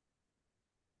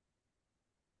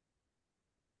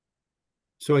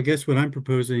 So I guess what I'm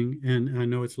proposing, and I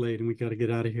know it's late and we got to get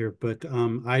out of here, but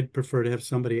I'd prefer to have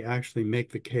somebody actually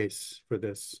make the case for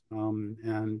this.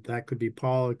 And that could be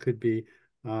Paul, it could be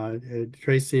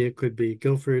Tracy, it could be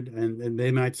Guilford, and they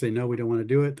might say, no, we don't want to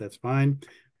do it. That's fine.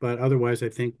 But otherwise, I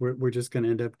think we're just going to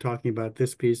end up talking about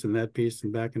this piece and that piece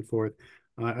and back and forth.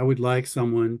 I would like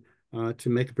someone to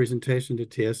make a presentation to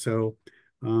TSO,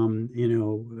 you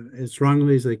know, as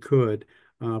strongly as they could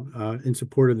in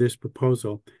support of this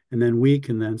proposal. And then we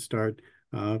can then start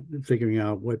figuring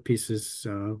out what pieces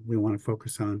we want to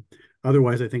focus on.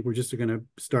 Otherwise, I think we're just going to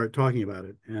start talking about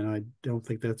it. And I don't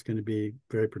think that's going to be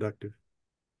very productive.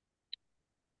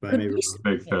 But I may be wrong.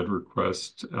 Make that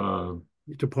request.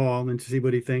 To Paul and to see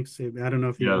what he thinks. I don't know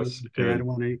if you Yes, I don't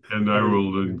want to. and I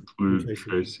will include Tracy.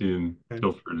 Tracy, and Okay.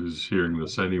 Guilford is hearing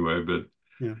this anyway, but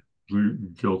Yeah.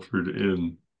 Guilford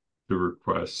in the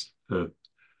request that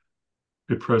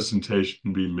a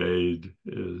presentation be made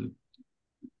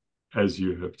as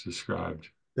you have described.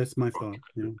 That's my thought.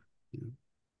 Yeah.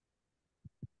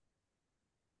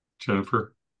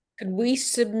 Jennifer? Could we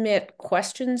submit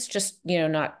questions, just, you know,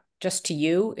 not just to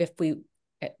you, if we,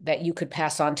 that you could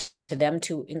pass on to them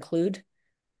to include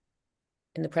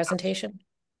in the presentation?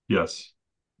 Yes.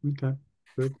 Okay,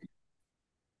 good.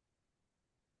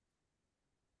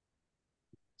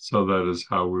 So that is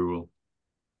how we will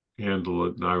handle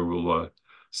it, and I will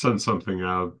send something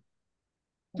out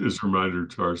as a reminder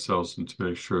to ourselves and to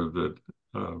make sure that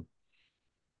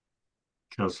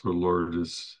Councillor Lord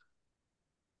is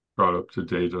brought up to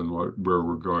date on where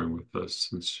we're going with this,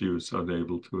 since she was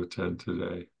unable to attend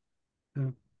today. Yeah.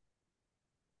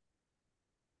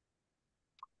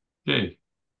 Okay,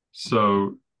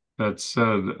 so that said,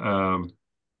 I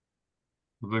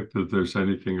don't think that there's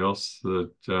anything else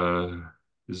that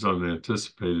is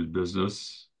unanticipated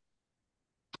business.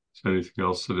 Is there anything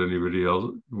else that anybody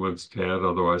else wants to add?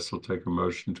 Otherwise, I'll take a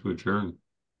motion to adjourn.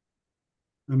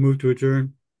 I move to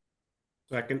adjourn.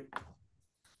 Second.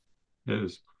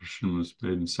 Yes, motion was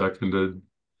made and seconded.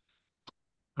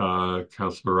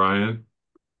 Councillor Ryan,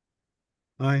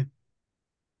 Aye.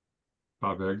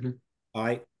 Bob Agnew,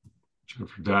 Aye.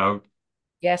 Jennifer Dowd,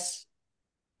 Yes.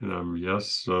 and I'm a yes.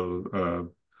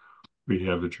 So we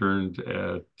have adjourned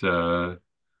at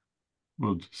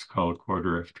we'll just call it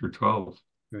 12:15.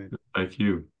 Right. Thank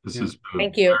you. This Yeah. has been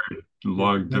Thank a you. very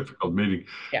long, Yeah. difficult meeting.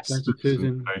 Yes. Thank you,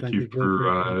 Susan. Thank Thank you you, for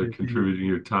Guilford. Thank you, contributing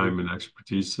your time and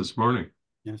expertise this morning.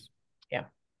 Yes. Yeah.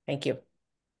 Thank you.